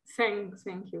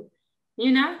 Thank you.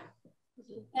 Yuna?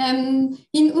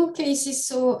 In all cases,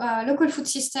 so local food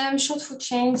system, short food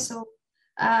chain, so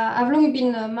have long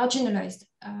been marginalized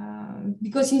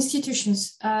because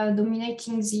institutions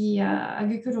dominating the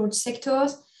agricultural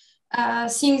sectors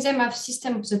seeing them as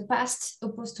systems of the past,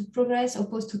 opposed to progress,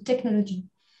 opposed to technology.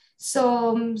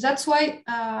 So that's why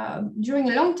during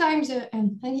a long time,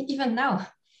 and even now,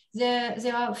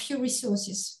 there are few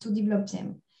resources to develop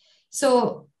them.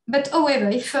 So, but however,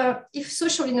 if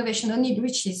social innovation only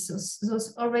reaches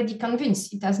those already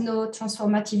convinced, it has no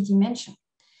transformative dimension.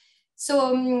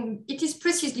 So it is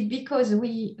precisely because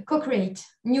we co-create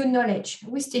new knowledge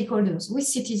with stakeholders, with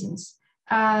citizens,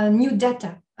 new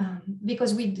data,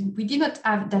 because we did not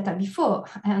have data before,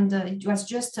 and it was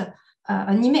just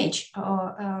an image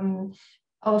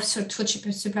of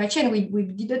supply chain. We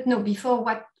didn't know before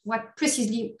what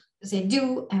precisely they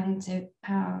do and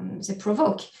they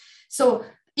provoke. So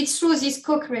it's through this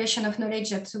co-creation of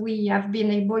knowledge that we have been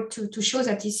able to show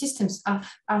that these systems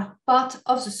are part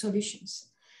of the solutions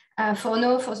for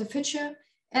now, for the future,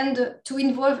 and to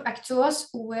involve actors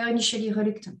who were initially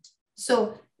reluctant.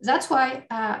 So that's why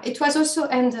it was also,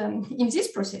 and in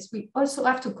this process, we also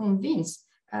have to convince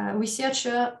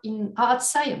researchers in art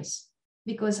science,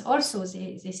 because also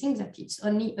they think that it's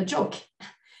only a joke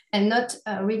and not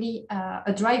really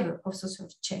a driver of social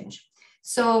change.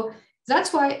 So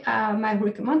that's why my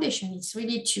recommendation is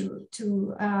really to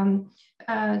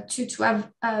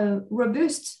have a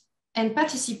robust and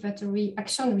participatory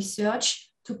action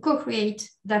research to co-create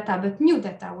data, but new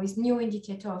data with new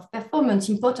indicator of performance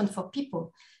important for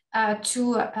people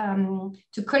to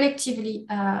collectively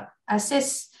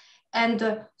assess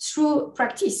and through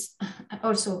practice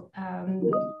also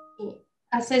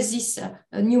assess these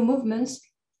new movements,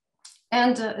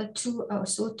 and to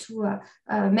also to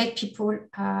make people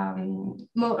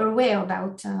more aware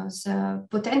about the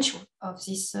potential of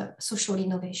these social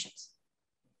innovations.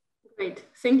 Great,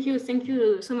 thank you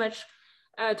so much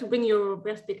to bring your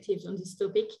perspectives on this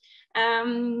topic.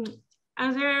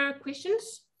 Are there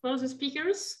questions for the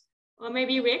speakers, or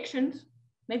maybe reactions?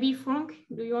 Maybe Frank,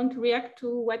 do you want to react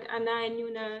to what Anna and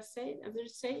Yuna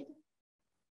said?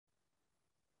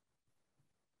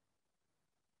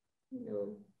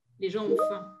 No, les gens ont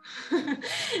faim.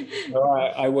 No,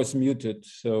 I was muted,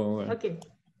 so. Okay.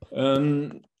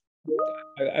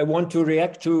 I want to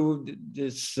react to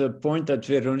this point that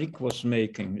Veronique was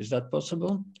making. Is that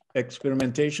possible?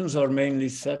 Experimentations are mainly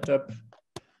set up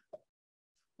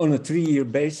on a 3-year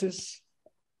basis.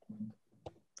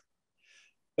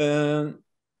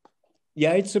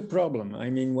 Yeah, it's a problem. I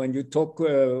mean, when you talk,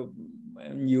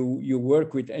 you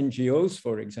work with NGOs,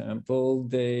 for example,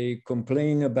 they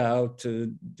complain about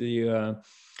the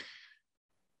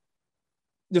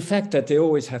fact that they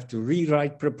always have to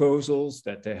rewrite proposals,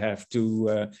 that they have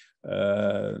to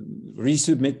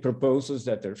resubmit proposals,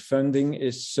 that their funding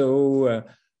is so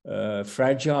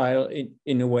fragile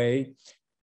in a way.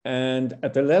 And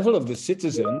at the level of the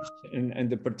citizens and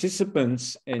the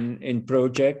participants in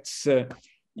projects,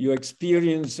 you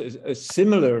experience a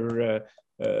similar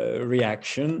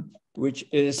reaction, which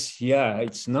is, yeah,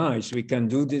 it's nice, we can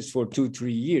do this for 2-3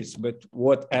 years, but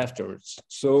what afterwards?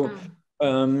 So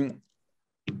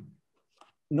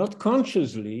not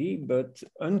consciously, but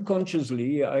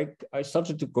unconsciously, I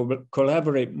started to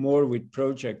collaborate more with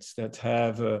projects that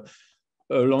have a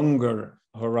longer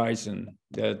horizon,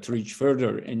 that reach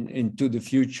further into the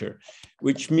future,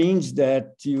 which means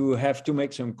that you have to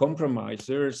make some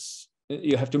compromises.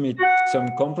 You have to make some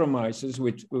compromises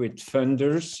with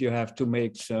funders. You have to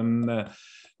make some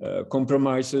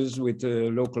compromises with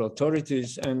local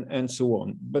authorities and so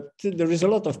on. But there is a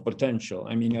lot of potential.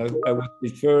 I mean, I was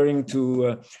referring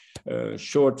to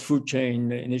short food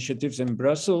chain initiatives in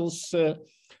Brussels,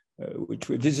 which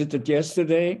we visited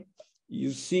yesterday.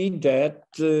 You see that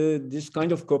this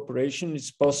kind of cooperation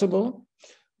is possible.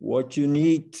 What you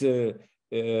need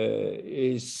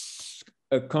is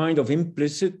a kind of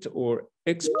implicit or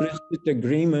explicit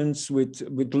agreements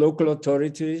with local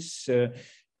authorities.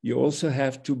 You also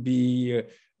have to be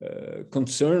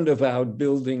concerned about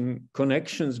building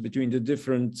connections between the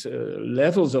different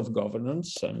levels of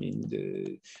governance. I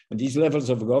mean, these levels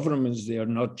of governments, they are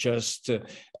not just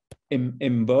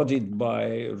embodied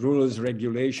by rules,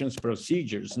 regulations,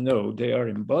 procedures. No, they are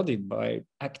embodied by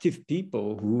active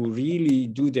people who really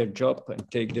do their job and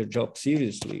take their job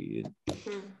seriously.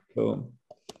 So,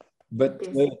 but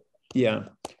yeah,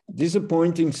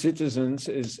 disappointing citizens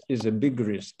is a big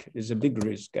risk,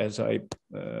 as I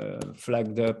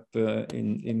flagged up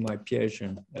in my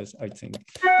piège, as I think.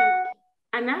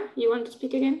 Anna, you want to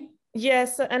speak again?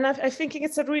 Yes, and I think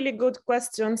it's a really good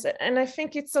question, and I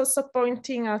think it's also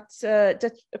pointing at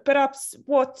that perhaps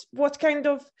what kind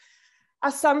of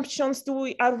assumptions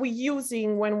are we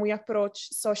using when we approach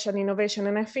social innovation?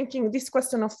 And I'm thinking this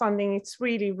question of funding, it's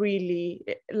really, really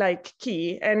like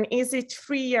key. And is it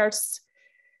 3 years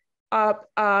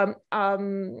how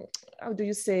do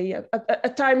you say, a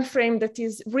time frame that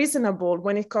is reasonable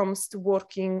when it comes to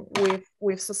working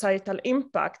with societal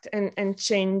impact and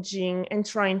changing and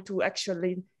trying to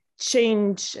actually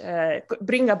change,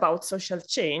 bring about social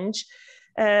change.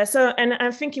 And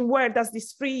I'm thinking, where does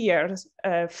this 3 years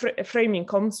framing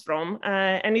comes from?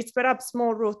 And it's perhaps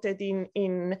more rooted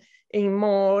in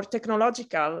more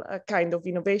technological kind of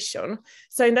innovation.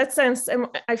 So in that sense,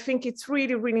 I think it's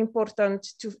really, really important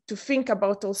to think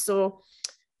about also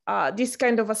this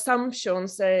kind of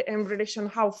assumptions in relation to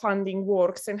how funding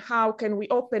works and how can we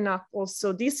open up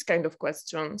also these kind of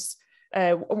questions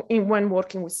when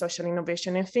working with social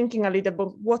innovation, and thinking a little bit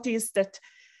what is that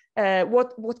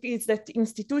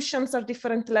institutions at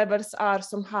different levels are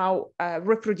somehow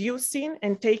reproducing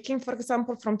and taking, for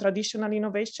example, from traditional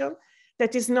innovation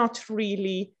that doesn't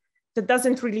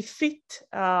really fit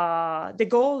the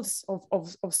goals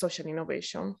of social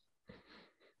innovation.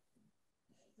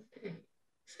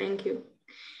 Thank you.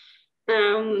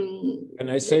 Can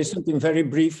I say something very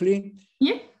briefly?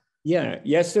 Yeah. Yeah,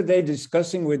 yesterday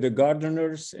discussing with the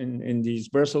gardeners in these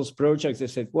Brussels projects, they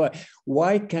said,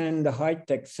 why can the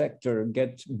high-tech sector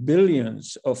get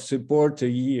billions of support a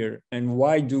year? And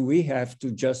why do we have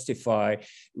to justify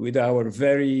with our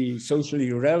very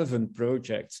socially relevant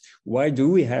projects? Why do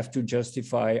we have to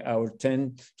justify our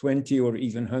 10, 20, or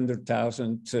even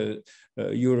 100,000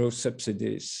 euro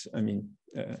subsidies? I mean,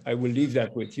 I will leave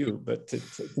that with you, but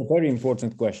it's a very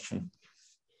important question.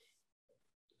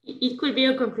 It could be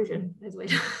a conclusion as well.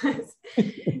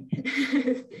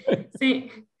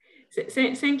 Thank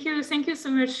you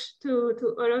so much to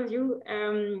all of you.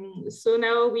 So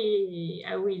now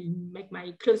I will make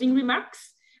my closing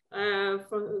remarks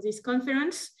for this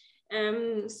conference.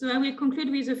 So I will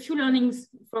conclude with a few learnings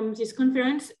from this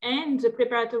conference and the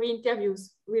preparatory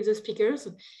interviews with the speakers.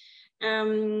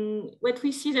 What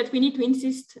we see that we need to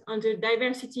insist on the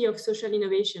diversity of social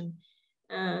innovation.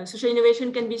 Social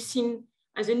innovation can be seen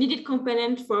as a needed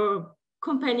component for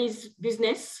companies'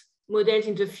 business models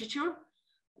in the future,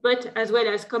 but as well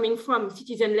as coming from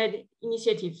citizen-led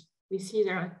initiatives. We see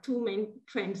there are two main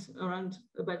trends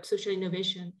about social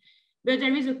innovation, but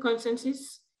there is a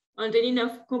consensus on the need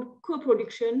of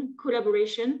co-production,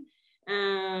 collaboration.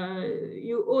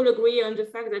 You all agree on the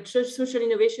fact that social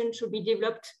innovation should be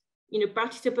developed in a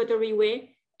participatory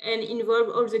way and involve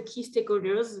all the key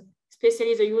stakeholders,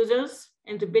 especially the users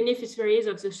and the beneficiaries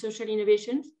of the social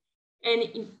innovations. And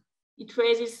it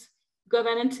raises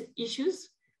governance issues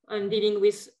on dealing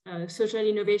with social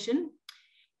innovation.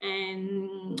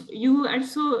 And you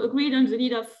also agreed on the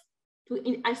need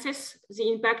to assess the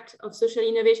impact of social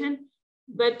innovation,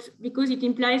 but because it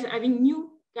implies having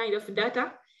new kind of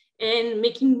data and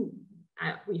making,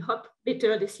 we hope,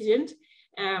 better decisions,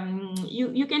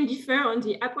 you can differ on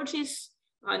the approaches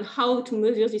on how to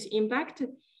measure this impact.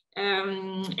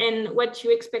 And what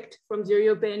you expect from the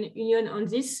European Union on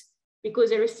this, because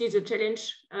there is still a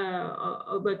challenge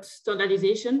about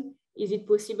standardization. Is it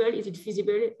possible? Is it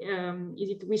feasible? Is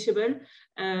it wishable?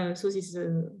 So this is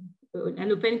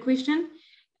an open question.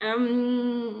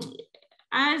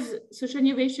 As social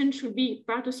innovation should be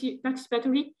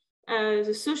participatory,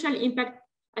 the social impact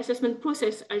assessment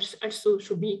process also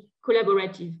should be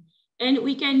collaborative. And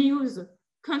we can use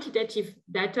quantitative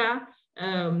data,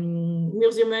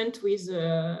 measurement with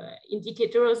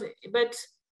indicators, but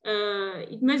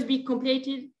it must be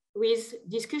completed with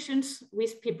discussions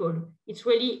with people. It's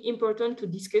really important to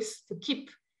discuss, to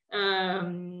keep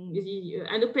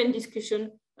an open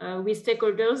discussion with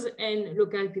stakeholders and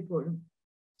local people.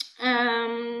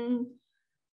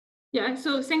 Yeah,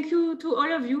 so thank you to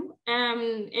all of you,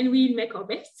 and we'll make our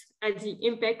best at the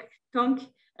Impact Tank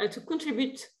to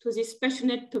contribute to these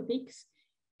passionate topics.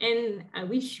 And I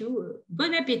wish you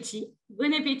bon appétit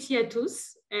à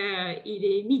tous. Il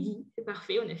est midi, c'est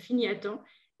parfait, on a fini à temps.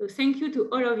 So thank you to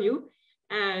all of you.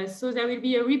 So there will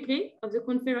be a replay of the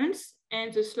conference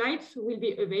and the slides will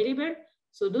be available.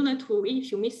 So do not worry,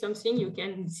 if you miss something, you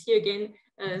can see again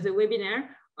the webinar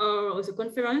or the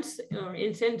conference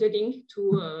and send the link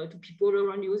to people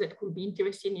around you that could be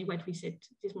interested in what we said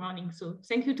this morning. So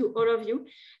thank you to all of you.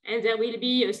 And there will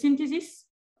be a synthesis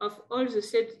of all the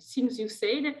things you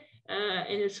said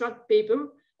in a short paper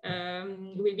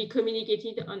will be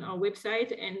communicated on our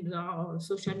website and our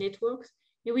social networks.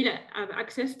 You will have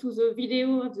access to the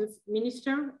video of the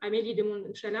minister, Amélie de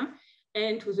Montchalin,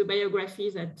 and to the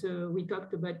biographies that we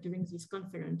talked about during this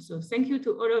conference. So thank you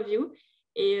to all of you.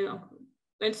 Et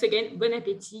once again, bon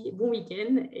appétit, bon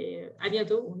week-end, et à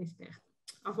bientôt, on espère.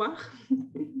 Au revoir.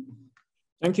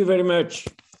 Thank you very much.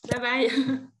 Bye bye.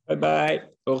 Bye bye.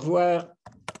 Au revoir.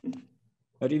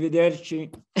 Arrivederci.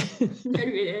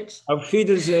 Arrivederci. Auf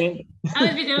Wiedersehen.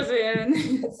 Auf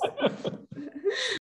Wiedersehen.